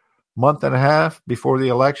months, month and a half before the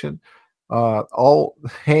election, all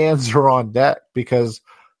hands are on deck because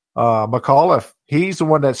McAuliffe, he's the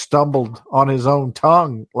one that stumbled on his own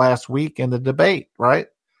tongue last week in the debate, right?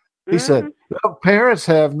 He said, well, parents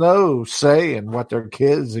have no say in what their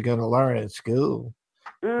kids are going to learn at school.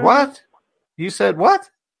 What? You said what?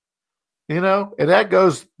 And that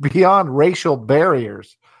goes beyond racial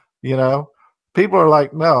barriers. People are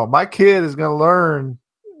like, no, my kid is going to learn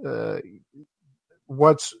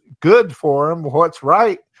what's good for him, what's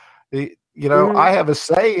right. I have a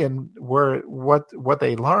say in what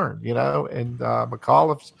they learn, and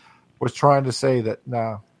McAuliffe was trying to say that,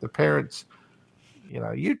 no, the parents,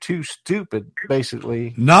 you're too stupid,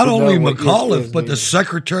 basically. Not only McAuliffe, but the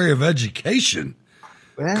Secretary of Education,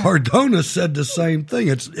 Cardona, said the same thing.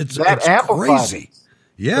 It's crazy.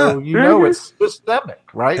 Yeah. So it's systemic,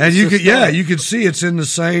 right? And you could see it's in the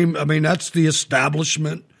same. I mean, that's the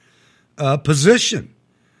establishment position.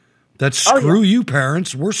 That screw you,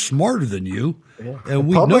 parents. We're smarter than you, and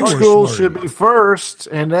we Public know we're school smarter should than be first,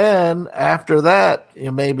 and then after that,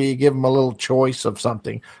 you maybe give them a little choice of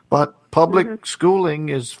something. But public schooling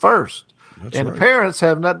is first, and the parents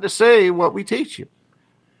have nothing to say what we teach you.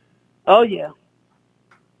 Oh yeah.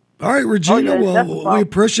 All right, Regina. Well, we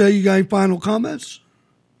appreciate you. Got any final comments?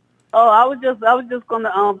 Oh, I was just going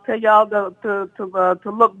to tell y'all to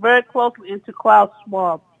look very closely into Klaus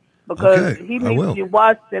Schwab because he needs to be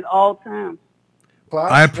watched at all times.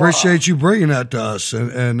 I appreciate you bringing that to us,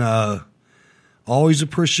 and always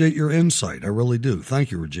appreciate your insight. I really do.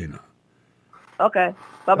 Thank you, Regina. Okay.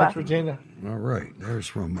 Bye-bye. Thanks, Regina. All right. There's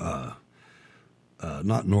from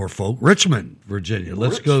not Norfolk, Richmond, Virginia.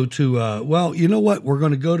 Let's go to, well, you know what? We're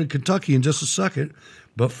going to go to Kentucky in just a second.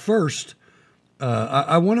 But first,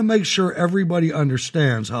 I want to make sure everybody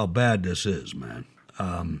understands how bad this is, man.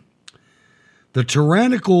 The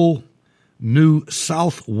tyrannical New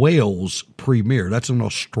South Wales Premier, that's in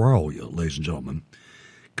Australia, ladies and gentlemen,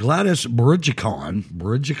 Gladys Berejiklian,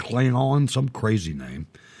 some crazy name,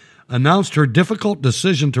 announced her difficult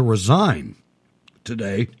decision to resign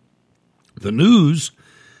today. The news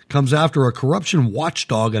comes after a corruption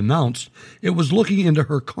watchdog announced it was looking into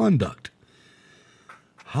her conduct.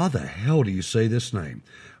 How the hell do you say this name?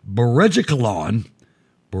 Berejiklian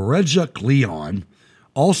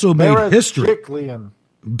also made history.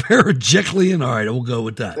 Berejiklian, all right, we'll go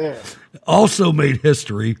with that. Yeah. Also made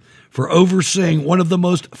history for overseeing one of the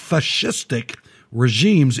most fascistic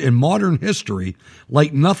regimes in modern history,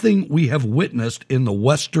 like nothing we have witnessed in the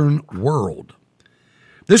Western world.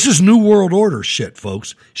 This is New World Order shit,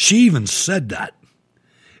 folks. She even said that.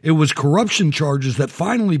 It was corruption charges that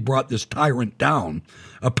finally brought this tyrant down.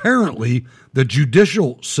 Apparently, the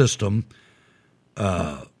judicial system,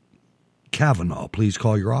 Kavanaugh, please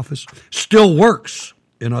call your office, still works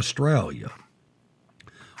in Australia.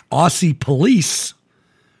 Aussie police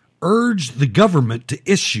urged the government to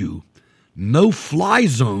issue no-fly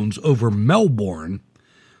zones over Melbourne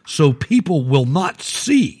so people will not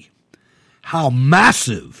see how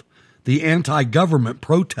massive the anti-government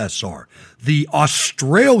protests are. The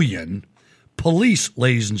Australian police,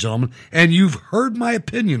 ladies and gentlemen, and you've heard my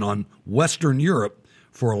opinion on Western Europe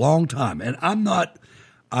for a long time, and I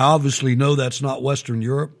obviously know that's not Western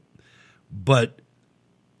Europe, but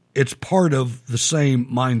it's part of the same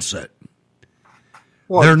mindset.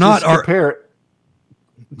 Well, they're not. Compare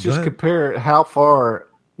how far.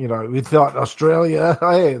 We thought Australia.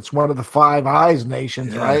 Hey, it's one of the Five Eyes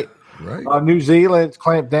nations, right? Right. New Zealand's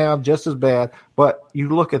clamped down just as bad, but you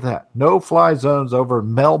look at that. No-fly zones over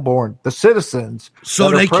Melbourne. The citizens. So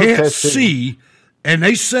they can't see, and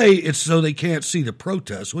they say it's so they can't see the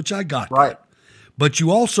protests, which I got. Right. That. But you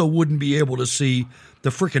also wouldn't be able to see the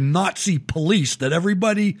freaking Nazi police that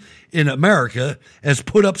everybody in America has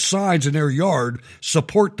put up signs in their yard,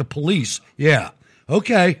 support the police. Yeah.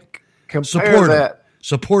 Okay. Compare that.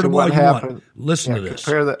 Support them all you want. Listen to this.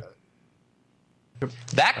 Compare that.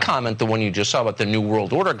 That comment, the one you just saw about the New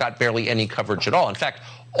World Order, got barely any coverage at all. In fact,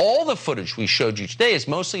 all the footage we showed you today is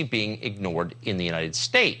mostly being ignored in the United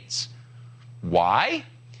States. Why?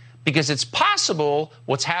 because it's possible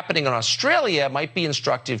what's happening in Australia might be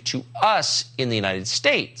instructive to us in the United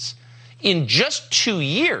States. In just 2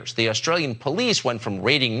 years, the Australian police went from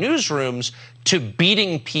raiding newsrooms to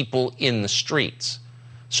beating people in the streets.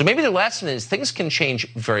 So maybe the lesson is things can change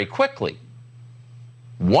very quickly.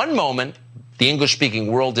 One moment, the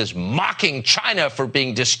English-speaking world is mocking China for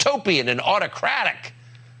being dystopian and autocratic.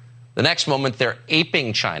 The next moment, they're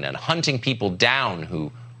aping China and hunting people down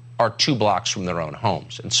who are 2 blocks from their own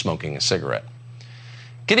homes and smoking a cigarette.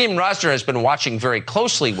 Gideon Rosner has been watching very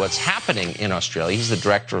closely what's happening in Australia. He's the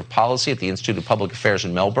Director of Policy at the Institute of Public Affairs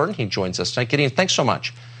in Melbourne. He joins us tonight. Gideon, thanks so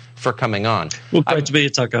much for coming on. Well, great to be here,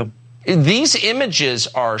 Tucker. These images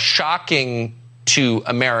are shocking to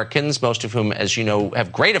Americans, most of whom, as you know,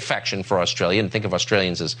 have great affection for Australia and think of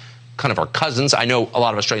Australians as kind of our cousins. I know a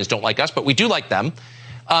lot of Australians don't like us, but we do like them.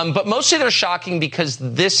 But mostly they're shocking because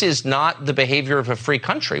this is not the behavior of a free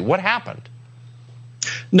country. What happened?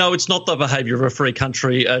 No, it's not the behaviour of a free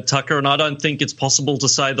country, Tucker, and I don't think it's possible to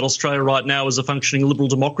say that Australia right now is a functioning liberal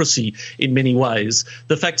democracy in many ways.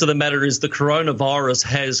 The fact of the matter is the coronavirus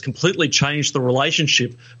has completely changed the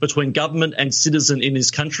relationship between government and citizen in this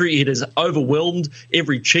country. It has overwhelmed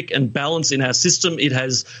every check and balance in our system. It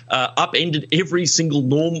has upended every single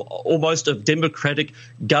norm almost of democratic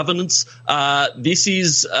governance. This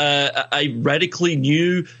is a radically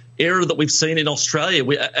new era that we've seen in Australia.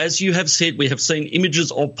 As you have said, we have seen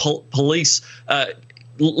images of police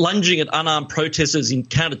lunging at unarmed protesters in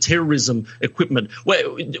counter-terrorism equipment.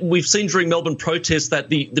 We've seen during Melbourne protests that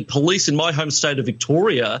the police in my home state of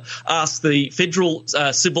Victoria asked the federal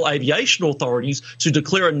civil aviation authorities to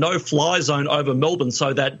declare a no-fly zone over Melbourne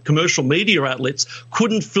so that commercial media outlets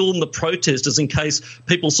couldn't film the protesters in case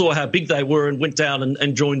people saw how big they were and went down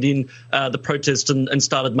and joined in the protest and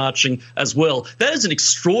started marching as well. That is an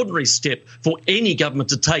extraordinary step for any government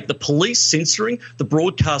to take, the police censoring the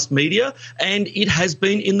broadcast media, and it has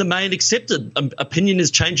been in the main accepted. Opinion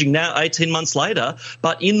is changing now 18 months later,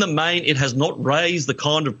 but in the main it has not raised the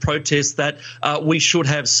kind of protest that we should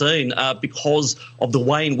have seen because of the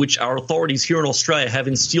way in which our authorities here in Australia have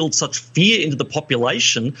instilled such fear into the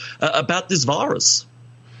population about this virus.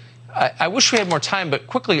 I wish we had more time, but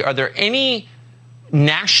quickly, are there any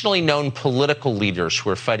nationally known political leaders who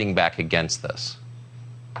are fighting back against this?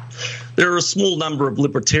 There are a small number of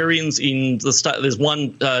libertarians in the state. There's one,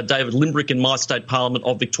 David Limbrick, in my state parliament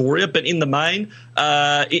of Victoria. But in the main,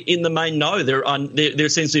 no. There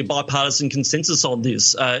seems to be a bipartisan consensus on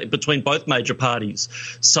this between both major parties.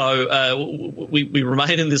 So we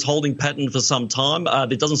remain in this holding pattern for some time.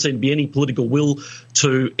 There doesn't seem to be any political will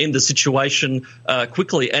to end the situation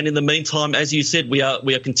quickly. And in the meantime, as you said, we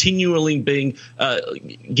are continually being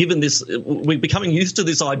given this. We're becoming used to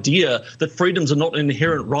this idea that freedoms are not an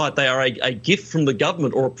inherent right. They are a gift from the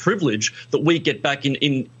government or a privilege that we get back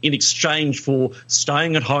in exchange for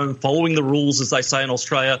staying at home, following the rules, as they say in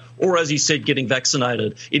Australia, or, as you said, getting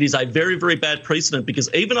vaccinated. It is a very, very bad precedent because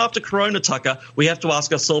even after Corona, Tucker, we have to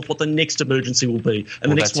ask ourselves what the next emergency will be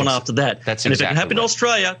and the next one after that. That's and exactly if it can happen right. in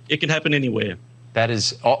Australia, it can happen anywhere. That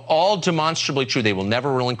is all demonstrably true. They will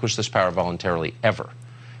never relinquish this power voluntarily, ever.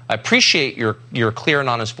 I appreciate your clear and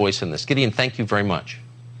honest voice in this. Gideon, thank you very much.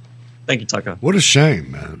 Thank you, Tucker. What a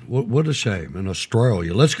shame, man. What a shame in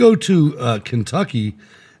Australia. Let's go to Kentucky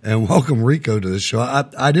and welcome Rico to the show.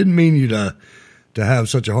 I didn't mean you to have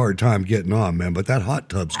such a hard time getting on, man, but that hot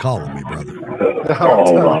tub's calling me, brother.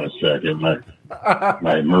 Hold on a second. My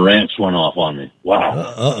Marantz went off on me.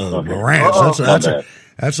 Wow. Okay. Marantz.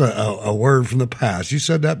 That's a word from the past. You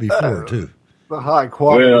said that before, too. The high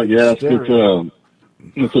quality. Well, yes,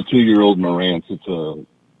 it's a 2-year-old Marantz.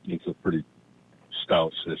 It's a pretty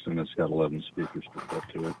stout system. It's got 11 speakers put up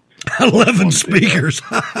to it. 11 speakers.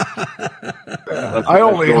 When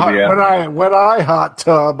I hot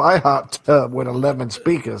tub with 11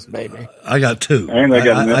 speakers, baby. I got 2. And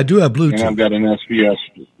I do have Bluetooth. And I've got an SPS.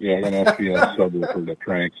 Yeah, I got an SPS subwoofer that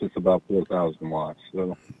cranks. It's about 4,000 watts.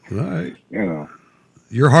 So, right. You know,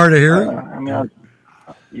 you're hard of hearing.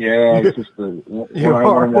 It's just when I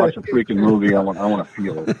want to watch a freaking movie, I want to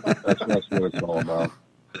feel it. That's what it's all about.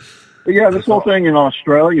 But yeah, this whole thing in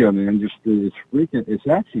Australia, man, it's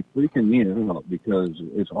actually freaking me out because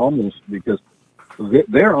it's almost because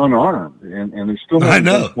they're unarmed and they're still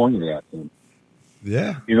not pointed at them.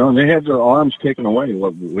 Yeah. You know, and they had their arms taken away,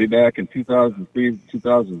 way back in 2003,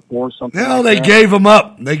 2004, something like they that. gave them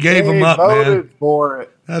up. They gave them up, man. For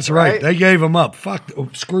it. That's right. They gave them up. Fuck.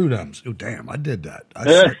 Screw them. Oh, damn, I did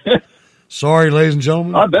that. Sorry, ladies and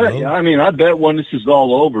gentlemen. I bet. No. I bet when this is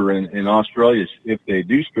all over in Australia, if they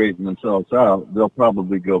do straighten themselves out, they'll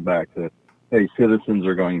probably go back to, hey, citizens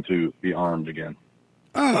are going to be armed again.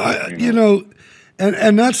 You know,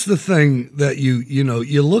 And that's the thing that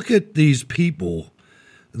you look at these people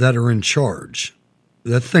that are in charge,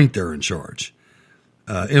 that think they're in charge,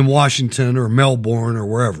 in Washington or Melbourne or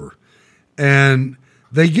wherever, and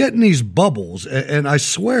they get in these bubbles, and I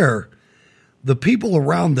swear the people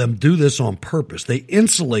around them do this on purpose. They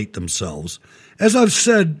insulate themselves. As I've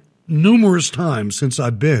said numerous times since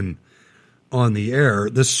I've been on the air,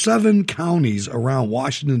 the 7 counties around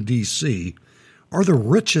Washington, D.C. are the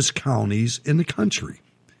richest counties in the country.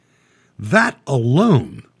 That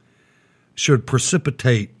alone should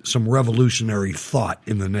precipitate some revolutionary thought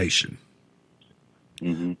in the nation.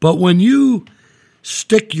 Mm-hmm. But when you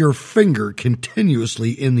stick your finger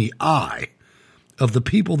continuously in the eye of the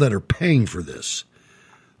people that are paying for this,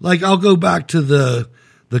 like I'll go back to the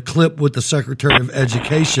clip with the Secretary of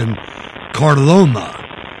Education,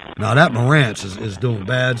 Cardona. Now that Marantz is doing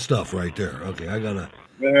bad stuff right there. Okay, I gotta.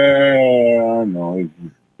 No,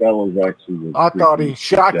 that was actually. I thought he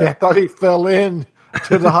shocked. I thought he fell in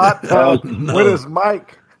to the hot tub with his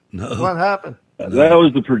mic. No. What happened? That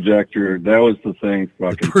was the projector. That was the thing.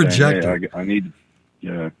 Fucking the projector. Saying, hey, I need.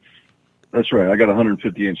 Yeah, that's right. I got a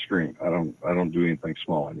 150-inch screen. I don't do anything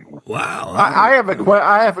small anymore. Wow. I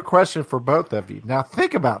have a question for both of you. Now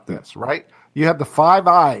think about this. Right, you have the 5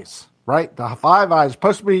 eyes. Right, the 5 eyes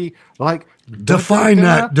supposed to be like define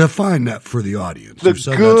that for the audience. You've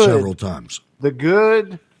said that several times. The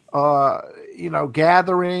good,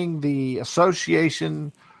 gathering, the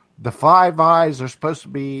association, the 5 eyes are supposed to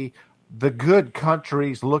be the good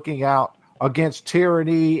countries looking out against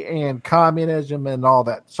tyranny and communism and all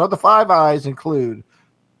that. So the 5 eyes include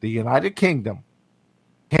the United Kingdom,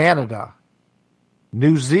 Canada,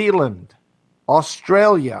 New Zealand,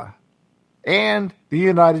 Australia, and the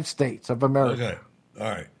United States of America. Okay. All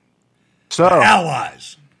right. So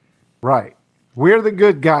allies. Right. We're the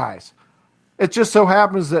good guys. It just so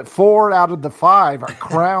happens that 4 out of the 5 are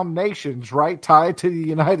crown nations, right? Tied to the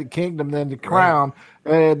United Kingdom, then the crown.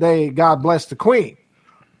 Right. God bless the Queen.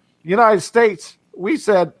 United States, we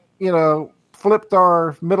said, flipped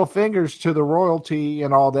our middle fingers to the royalty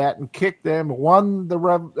and all that and kicked them, won the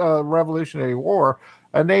Revolutionary War.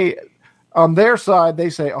 And they, on their side, they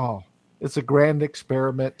say, oh, it's a grand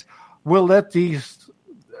experiment. We'll let these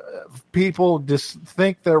people just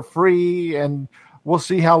think they're free, and we'll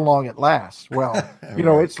see how long it lasts. Well,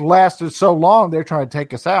 right. It's lasted so long, they're trying to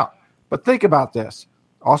take us out. But think about this.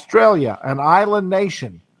 Australia, an island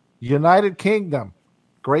nation. United Kingdom,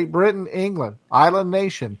 Great Britain, England, island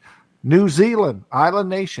nation. New Zealand, island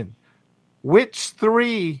nation. Which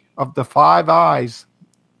 3 of the 5 eyes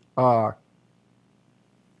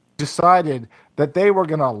decided that they were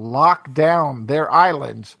going to lock down their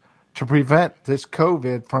islands to prevent this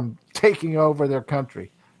COVID from taking over their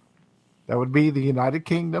country? That would be the United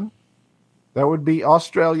Kingdom, that would be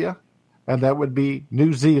Australia, and that would be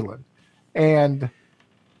New Zealand. And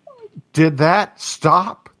did that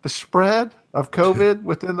stop the spread of COVID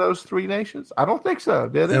within those 3 nations? I don't think so,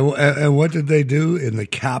 did it? And what did they do in the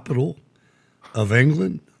capital of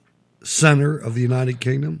England, center of the United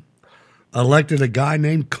Kingdom? Elected a guy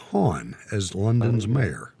named Khan as London's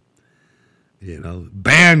mayor.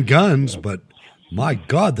 Banned guns, but my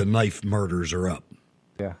God, the knife murders are up.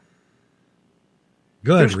 Yeah.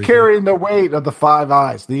 Go ahead, Who's carrying the weight of the 5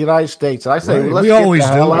 eyes? The United States. I say, right. let's we get always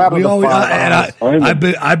the hell out of the 5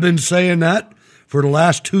 eyes. I've been saying that for the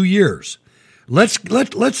last 2 years.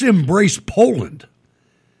 Let's embrace Poland.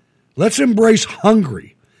 Let's embrace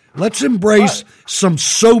Hungary. Let's embrace some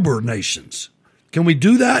sober nations. Can we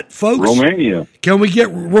do that, folks? Romania. Can we get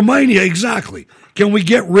Romania? Exactly. Can we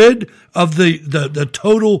get rid of the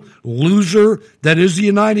total loser that is the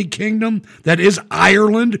United Kingdom, that is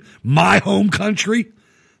Ireland, my home country?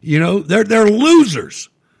 They're losers.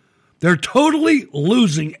 They're totally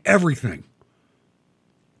losing everything.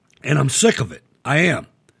 And I'm sick of it. I am.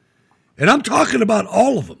 And I'm talking about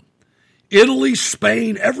all of them. Italy,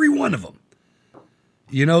 Spain, every one of them.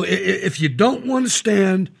 If you don't want to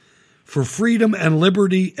stand for freedom and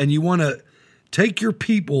liberty, and you want to take your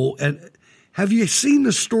people, and have you seen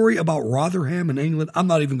the story about Rotherham in England? I'm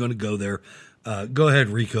not even going to go there. Go ahead,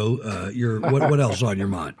 Rico. What else on your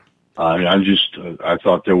mind? I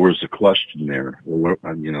thought there was a question there. What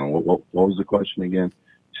was the question again?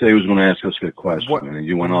 Say he was going to ask us a question, and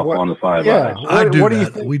you went off on the 5 eyes.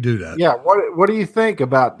 We do that. Yeah. What do you think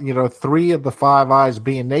about 3 of the 5 eyes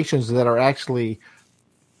being nations that are actually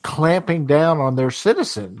clamping down on their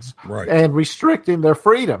citizens, right, and restricting their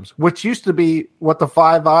freedoms, which used to be what the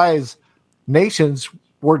 5 eyes nations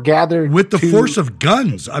were gathered with the force of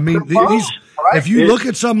guns. I mean, these. Right. If you look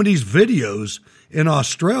at some of these videos in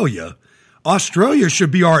Australia should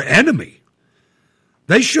be our enemy.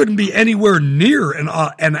 They shouldn't be anywhere near an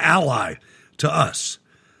ally to us.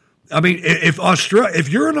 I mean, if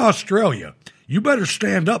you're in Australia, you better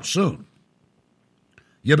stand up soon.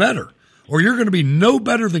 You better, or you're going to be no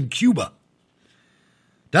better than Cuba.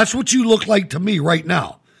 That's what you look like to me right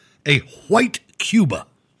now. A white Cuba.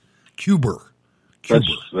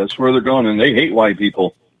 That's where they're going, and they hate white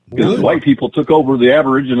people. Because white people took over the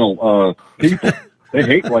Aboriginal people. They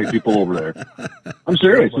hate white people over there. I'm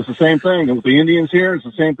serious. It's the same thing with the Indians here. It's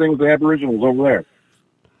the same thing with the Aboriginals over there.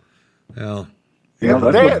 Well,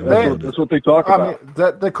 that's what they talk about.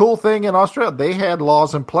 I mean, the cool thing in Australia, they had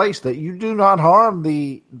laws in place that you do not harm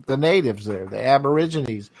the natives there, the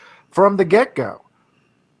Aborigines, from the get-go.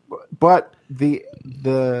 But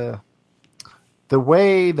the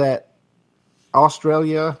way that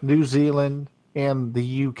Australia, New Zealand, and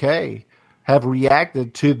the UK have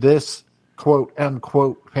reacted to this quote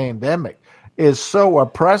unquote pandemic is so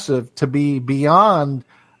oppressive to be beyond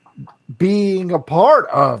being a part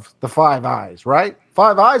of the Five Eyes, right?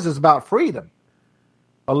 Five Eyes is about freedom.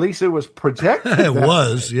 At least it was projected. It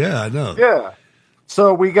was, yeah, I know. Yeah.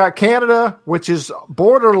 So we got Canada, which is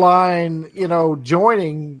borderline,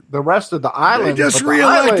 joining the rest of the island. They just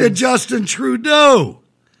reelected Justin Trudeau.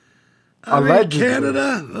 Allegedly.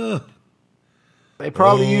 Canada. They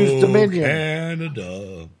probably used Dominion.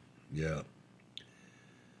 Canada. Yeah.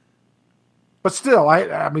 But still,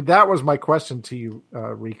 I mean, that was my question to you,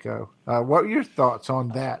 Rico. What are your thoughts on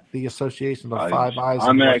that, the association of Five Eyes?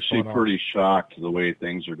 I'm actually pretty shocked the way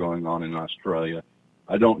things are going on in Australia.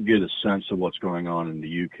 I don't get a sense of what's going on in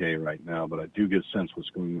the UK right now, but I do get a sense what's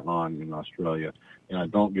going on in Australia, and I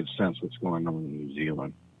don't get a sense what's going on in New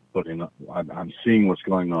Zealand. But I'm seeing what's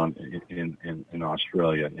going on in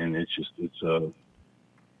Australia, and it's just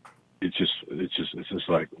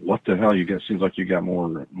like, what the hell? Seems like you got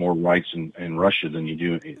more rights in Russia than you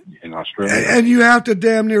do in Australia. And you have to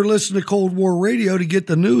damn near listen to Cold War radio to get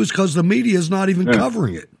the news because the media is not even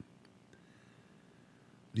covering it.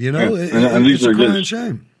 And it's a crying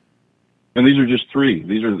shame. And these are just three.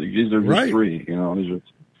 These are just three.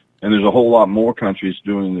 And there's a whole lot more countries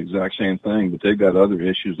doing the exact same thing, but they've got other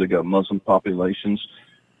issues. They've got Muslim populations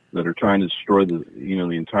that are trying to destroy the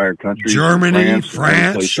entire country. Germany,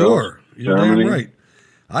 France, sure. You're Germany, damn right.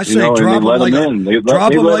 I say drop them like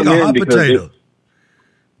a hot potato.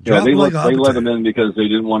 They let them in because they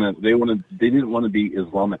didn't want to be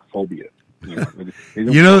Islamophobia.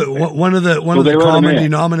 One of the common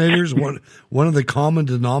denominators, one of the common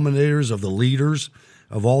denominators of the leaders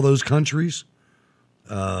of all those countries.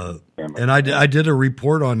 And I did a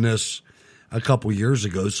report on this a couple years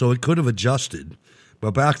ago, so it could have adjusted.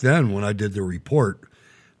 But back then, when I did the report,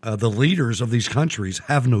 the leaders of these countries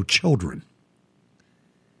have no children.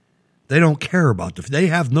 They don't care about they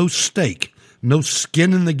have no stake, no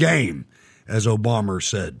skin in the game, as Obama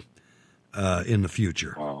said in the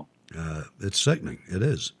future. Wow. It's sickening. It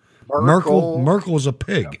is. Merkel's a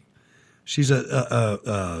pig. She's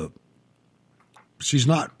she's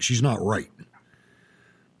not right.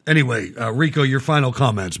 Anyway, Rico, your final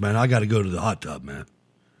comments, man. I got to go to the hot tub, man.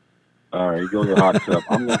 All right, you go to the hot tub.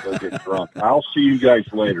 I'm going to go get drunk. I'll see you guys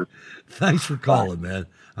later. Thanks for calling, man.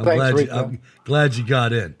 I'm glad you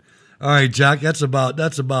got in. All right, Jack, that's about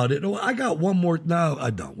it. I got one more. No, I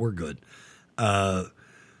don't. We're good.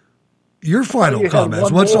 Your final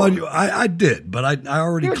comments. What's on you? I did, but I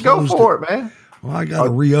already closed it. Go for it, man. Well, I got to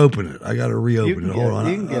reopen it. Hold on.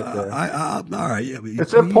 You can get there. All right. Yeah,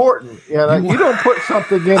 it's important. You don't put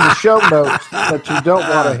something in the show notes that you don't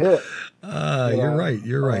want to hit. You're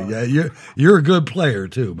right. Yeah, you're a good player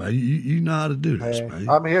too, man. You know how to do this, man.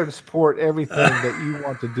 I'm here to support everything that you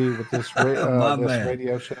want to do with this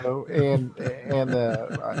radio show, and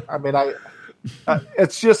I mean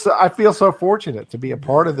it's just I feel so fortunate to be a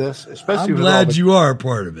part of this, especially. I'm glad you are a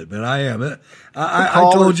part of it, man. I am.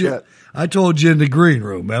 I told you in the green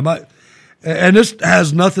room, man. And this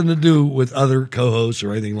has nothing to do with other co-hosts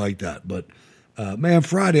or anything like that. But man,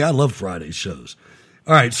 Friday, I love Friday shows.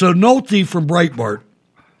 All right, so Nolte from Breitbart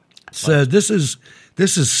says this is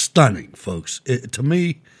stunning, folks. To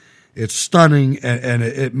me, it's stunning, and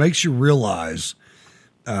it makes you realize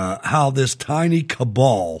how this tiny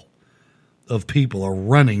cabal of people are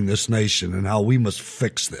running this nation and how we must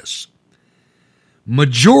fix this.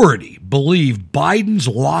 Majority believe Biden's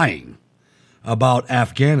lying about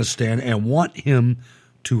Afghanistan and want him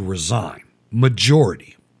to resign.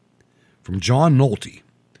 Majority. From John Nolte,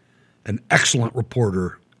 an excellent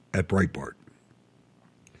reporter at Breitbart.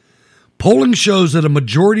 Polling shows that a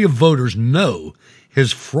majority of voters know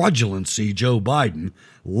his fraudulency, Joe Biden,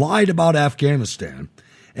 lied about Afghanistan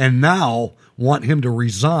and now want him to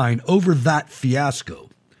resign over that fiasco.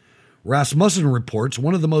 Rasmussen reports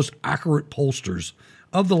one of the most accurate pollsters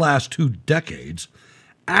of the last 2 decades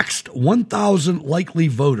asked 1,000 likely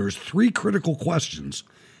voters 3 critical questions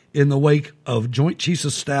in the wake of Joint Chiefs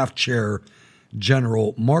of Staff Chair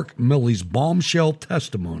General Mark Milley's bombshell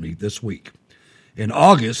testimony this week. In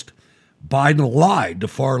August, Biden lied to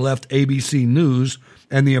far-left ABC News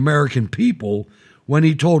and the American people when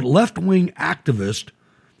he told left-wing activist,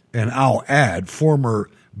 and I'll add, former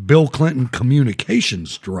Bill Clinton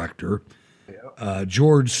communications director,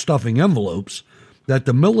 George Stuffing Envelopes, that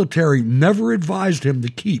the military never advised him to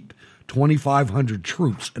keep 2,500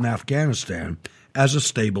 troops in Afghanistan as a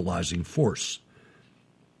stabilizing force.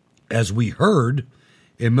 As we heard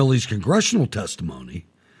in Milley's congressional testimony,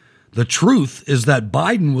 the truth is that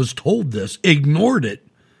Biden was told this, ignored it,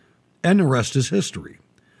 and the rest is history.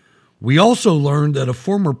 We also learned that a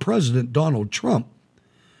former president, Donald Trump,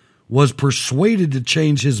 was persuaded to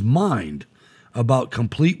change his mind about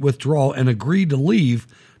complete withdrawal and agreed to leave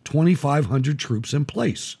 2,500 troops in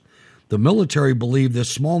place. The military believed this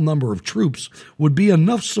small number of troops would be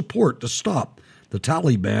enough support to stop the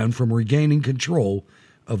Taliban from regaining control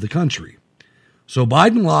of the country. So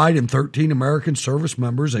Biden lied, and 13 American service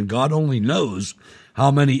members and God only knows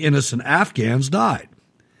how many innocent Afghans died.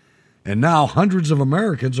 And now hundreds of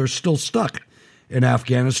Americans are still stuck in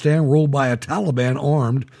Afghanistan, ruled by a Taliban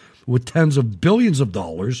armed with tens of billions of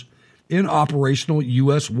dollars in operational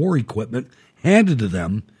U.S. war equipment handed to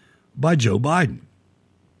them by Joe Biden.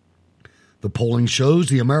 The polling shows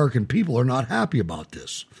the American people are not happy about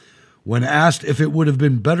this. When asked if it would have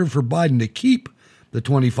been better for Biden to keep the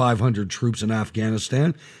 2,500 troops in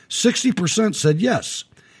Afghanistan, 60% said yes,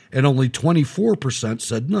 and only 24%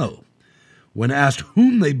 said no. When asked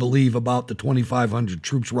whom they believe about the 2,500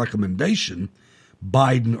 troops recommendation,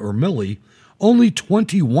 Biden or Milley, only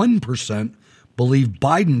 21% believe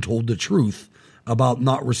Biden told the truth about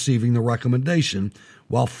not receiving the recommendation,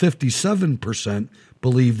 while 57%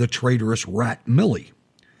 believe the traitorous rat Milley.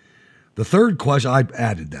 The third question, I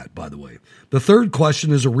added that, by the way. The third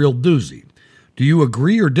question is a real doozy. Do you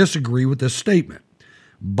agree or disagree with this statement?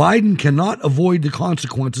 Biden cannot avoid the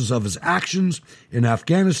consequences of his actions in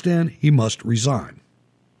Afghanistan. He must resign.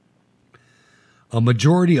 A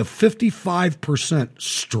majority of 55%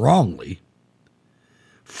 strongly,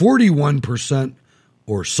 41%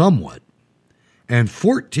 or somewhat, and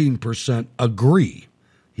 14% agree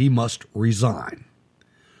he must resign.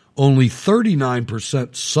 Only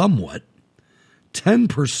 39% somewhat,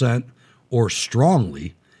 10% or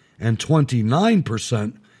strongly, and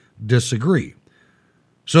 29% disagree.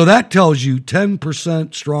 So that tells you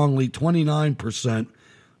 10% strongly, 29%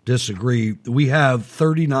 disagree. We have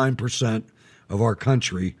 39% of our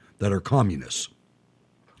country that are communists.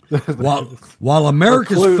 While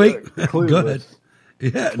America's fake... Go ahead.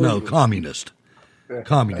 Yeah, no, communist.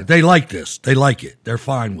 Communist. They like this. They like it. They're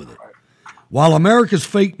fine with it. While America's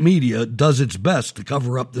fake media does its best to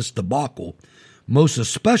cover up this debacle, most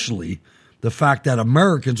especially the fact that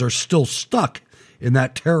Americans are still stuck in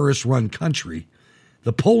that terrorist-run country,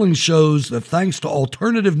 the polling shows that thanks to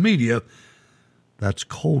alternative media, that's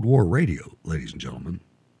Cold War radio, ladies and gentlemen,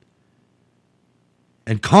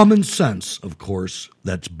 and common sense, of course,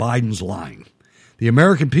 that's Biden's lying. The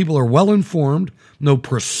American people are well informed, know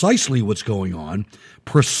precisely what's going on,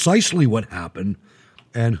 precisely what happened,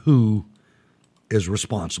 and who is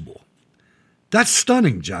responsible. That's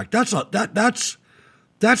stunning, Jack. That's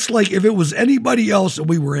like if it was anybody else and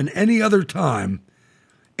we were in any other time,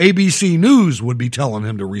 ABC News would be telling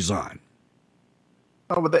him to resign.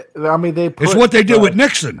 Oh, but they put, it's what they did with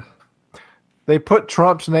Nixon. They put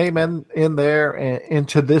Trump's name in there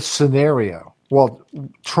into this scenario. Well,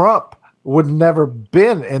 Trump would never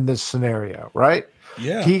been in this scenario, right?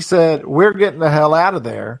 Yeah. He said, we're getting the hell out of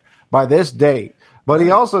there by this date. But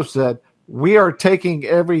he also said, we are taking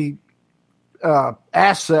every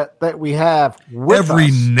asset that we have with every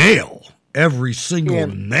us. Nail, every single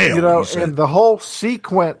nail. You know, and the whole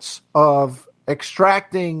sequence of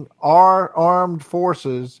extracting our armed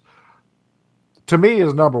forces, to me,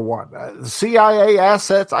 is number one. The CIA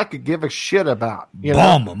assets, I could give a shit about.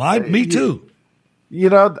 Bomb them. Me too. You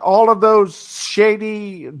know, all of those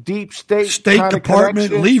shady deep state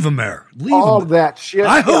Department, leave them there. All that shit.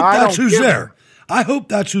 I hope that's who's there. I hope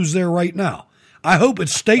that's who's there right now. I hope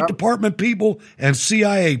it's State Department people and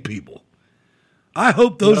CIA people. I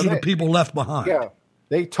hope those are the people left behind. Yeah,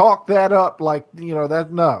 they talk that up like, that.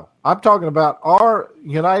 No, I'm talking about our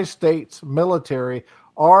United States military,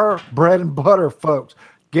 our bread and butter folks.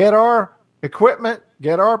 Get our equipment,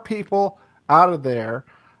 get our people out of there.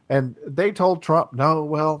 And they told Trump, no,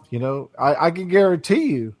 well, I can guarantee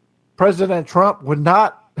you President Trump would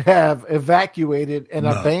not have evacuated and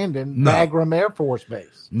abandoned Bagram Air Force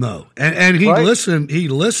Base. No, and he listened. He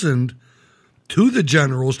listened to the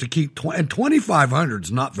generals to keep and 2,500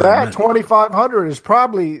 is not very many. That 2,500 is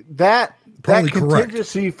probably that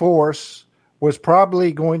contingency force was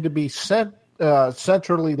probably going to be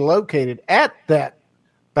centrally located at that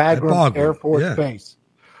Bagram Air Force Base,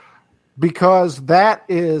 because that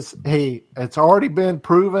is it's already been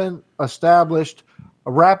proven, established,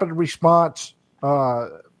 a rapid response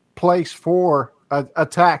place for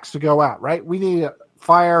attacks to go out. Right, we need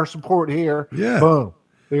fire support here. Yeah, boom.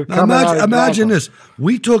 Now imagine this: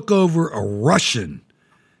 we took over a Russian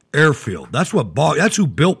airfield. That's what that's who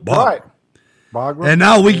built Bagram. Right. Bagram.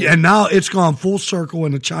 And now it's gone full circle,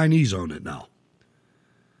 and the Chinese own it now.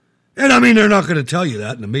 And I mean, they're not going to tell you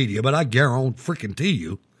that in the media, but I guarantee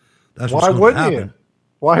you that's what's going to happen.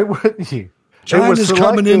 Why wouldn't you? China's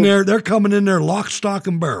coming in there. They're coming in there lock, stock,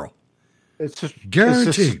 and barrel. It's just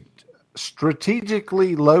guaranteed. It's a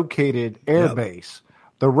strategically located air base.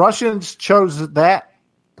 The Russians chose that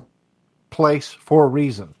place for a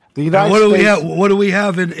reason. The United States. What do we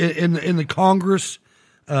have in the Congress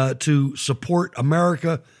to support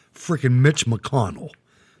America? Frickin' Mitch McConnell.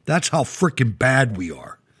 That's how frickin' bad we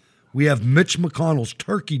are. We have Mitch McConnell's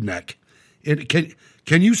turkey neck.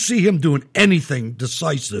 Can you see him doing anything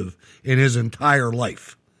decisive in his entire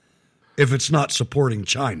life if it's not supporting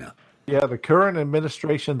China? Yeah, the current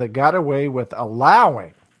administration that got away with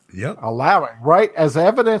allowing, right, as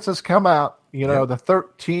evidence has come out, the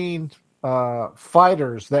 13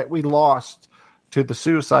 fighters that we lost to the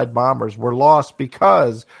suicide bombers were lost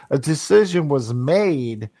because a decision was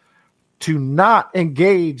made to not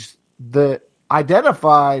engage the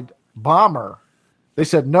identified bomber. They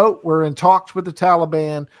said, no, we're in talks with the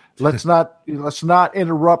Taliban. Let's not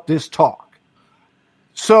interrupt this talk.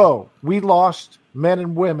 So we lost men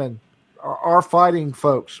and women, our fighting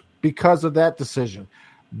folks, because of that decision.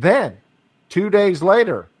 Then 2 days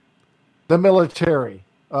later, the military,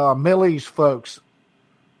 Milley's folks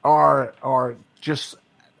are just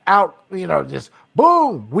out, just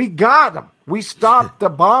boom, we got them. We stopped the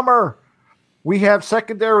bomber. We have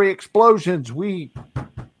secondary explosions. We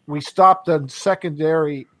stopped a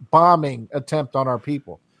secondary bombing attempt on our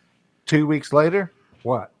people. 2 weeks later,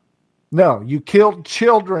 what? No, you killed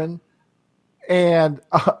children and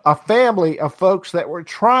a family of folks that were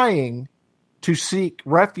trying to seek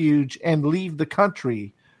refuge and leave the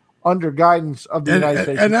country under guidance of the United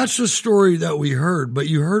States. And that's the story that we heard. But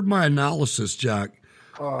you heard my analysis, Jack,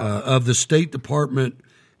 of the State Department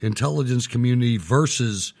intelligence community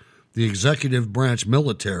versus the executive branch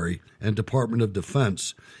military and Department of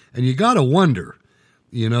Defense. And you got to wonder,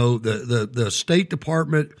 the State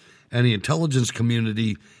Department and the intelligence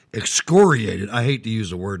community excoriated, I hate to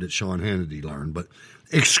use a word that Sean Hannity learned, but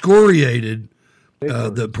excoriated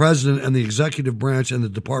the president and the executive branch and the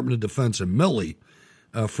Department of Defense and Milley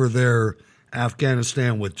for their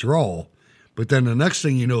Afghanistan withdrawal. But then the next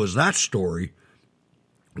thing you know is that story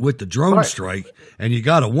with the drone strike. And you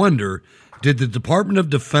got to wonder, did the Department of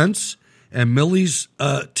Defense and Milley's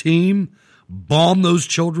team bomb those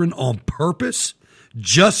children on purpose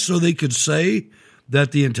just so they could say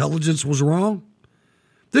that the intelligence was wrong?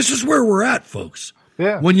 This is where we're at, folks.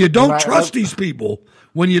 Yeah. When you don't trust these people,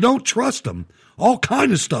 when you don't trust them, all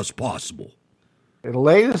kind of stuff's possible. The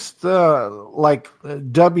latest, WTF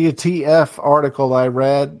article I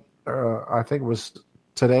read, I think it was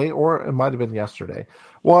today or it might have been yesterday,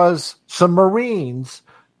 was some Marines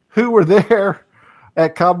who were there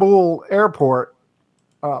at Kabul airport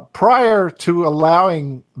prior to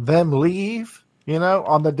allowing them leave,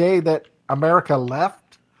 on the day that America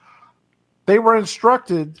left. They were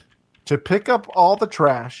instructed to pick up all the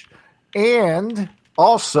trash and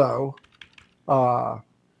also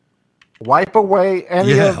wipe away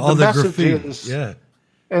any of the messages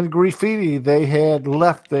and graffiti they had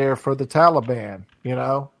left there for the Taliban,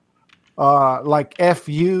 like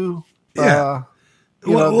F-U.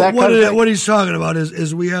 What he's talking about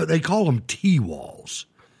is they call them T-walls.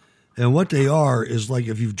 And what they are is like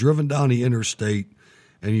if you've driven down the interstate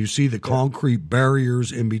and you see the concrete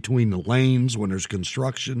barriers in between the lanes when there's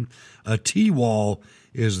construction, a T-wall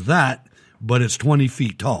is that, but it's 20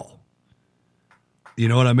 feet tall. You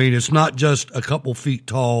know what I mean? It's not just a couple feet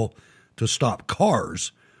tall to stop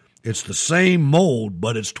cars. It's the same mold,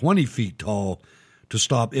 but it's 20 feet tall to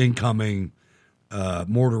stop incoming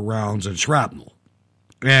mortar rounds and shrapnel.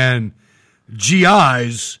 And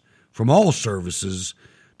GIs from all services,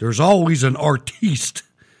 there's always an artiste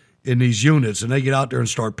in these units, and they get out there and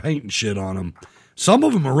start painting shit on them. Some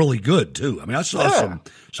of them are really good, too. I mean, I saw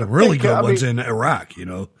some really good ones in Iraq,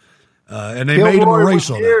 and they made them erase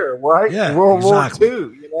on that. Right? Yeah, World exactly.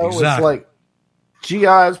 War II, It's like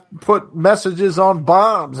GIs put messages on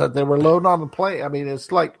bombs that they were loading on the plane. I mean,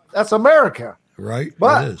 it's like, that's America. Right?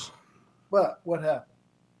 But, it is. But what happened?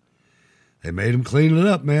 They made them clean it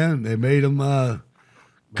up, man. They made them,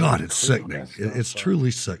 God, it's sickening. It's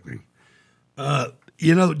truly sickening.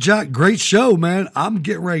 Jack, great show, man. I'm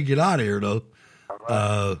getting ready to get out of here, though.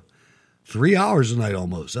 3 hours a night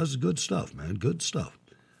almost. That's good stuff, man. Good stuff.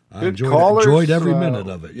 I enjoyed every minute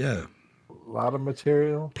of it, yeah. A lot of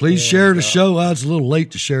material. Please share the show. It's a little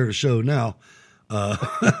late to share the show now.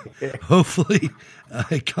 Hopefully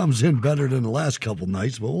it comes in better than the last couple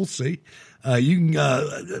nights, but we'll see. You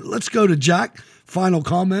can let's go to Jack. Final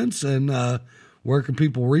comments and where can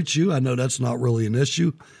people reach you? I know that's not really an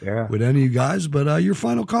issue with any of you guys, but your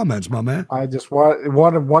final comments, my man. I just want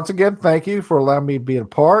to once again thank you for allowing me to be a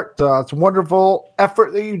part. It's a wonderful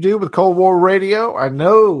effort that you do with Cold War Radio. I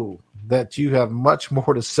know that you have much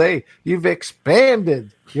more to say. You've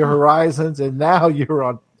expanded your horizons, and now you're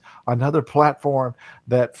on another platform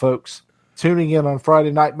that folks tuning in on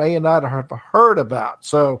Friday night may not have heard about.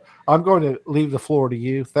 So I'm going to leave the floor to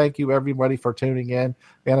you. Thank you, everybody, for tuning in,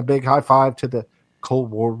 and a big high five to the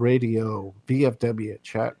Cold War Radio VFW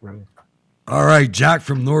chat room. All right, Jack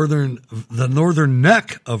from the northern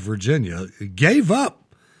neck of Virginia gave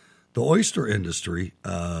up the oyster industry.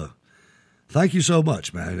 Thank you so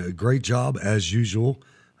much, man. A great job as usual.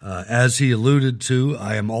 As he alluded to,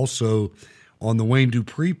 I am also on the Wayne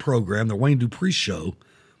Dupree program, the Wayne Dupree Show,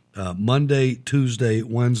 Monday, Tuesday,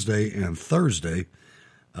 Wednesday, and Thursday.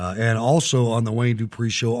 And also on the Wayne Dupree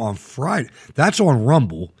Show on Friday. That's on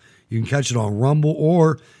Rumble. You can catch it on Rumble.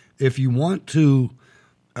 Or if you want to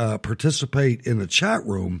participate in the chat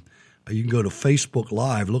room, you can go to Facebook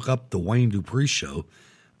Live. Look up the Wayne Dupree Show.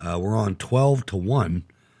 We're on 12 to 1,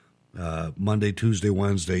 Monday, Tuesday,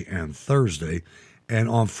 Wednesday, and Thursday. And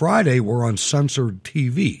on Friday, we're on Censored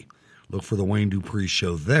TV. Look for the Wayne Dupree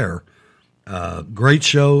Show there. Great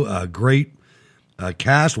show, great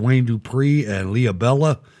cast. Wayne Dupree and Leah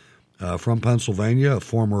Bella from Pennsylvania, a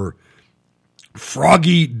former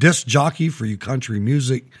Froggy disc jockey for you country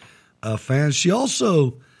music fans. She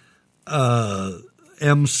also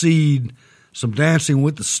emceed some Dancing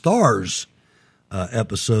with the Stars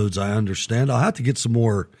episodes, I understand. I'll have to get some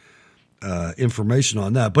more information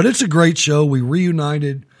on that. But it's a great show. We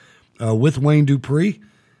reunited with Wayne Dupree.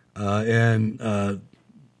 And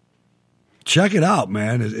check it out,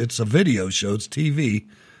 man. It's a video show. It's TV.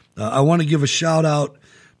 I want to give a shout out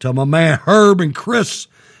to my man Herb and Chris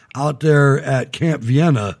out there at Camp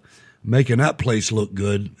Vienna, making that place look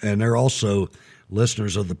good. And they're also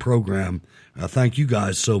listeners of the program. Thank you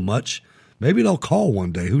guys so much. Maybe they'll call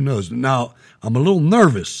one day. Who knows? Now, I'm a little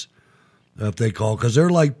nervous if they call because they're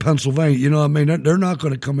like Pennsylvania. You know what I mean? They're not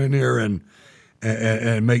going to come in here and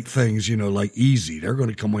make things, like easy. They're going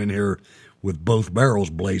to come in here with both barrels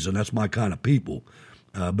blazing. That's my kind of people.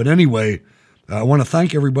 But anyway, I want to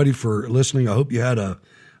thank everybody for listening. I hope you had a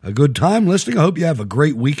good time listening. I hope you have a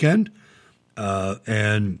great weekend.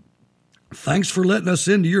 And thanks for letting us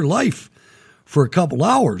into your life for a couple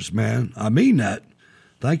hours, man. I mean that.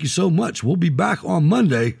 Thank you so much. We'll be back on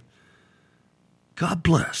Monday. God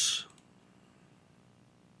bless.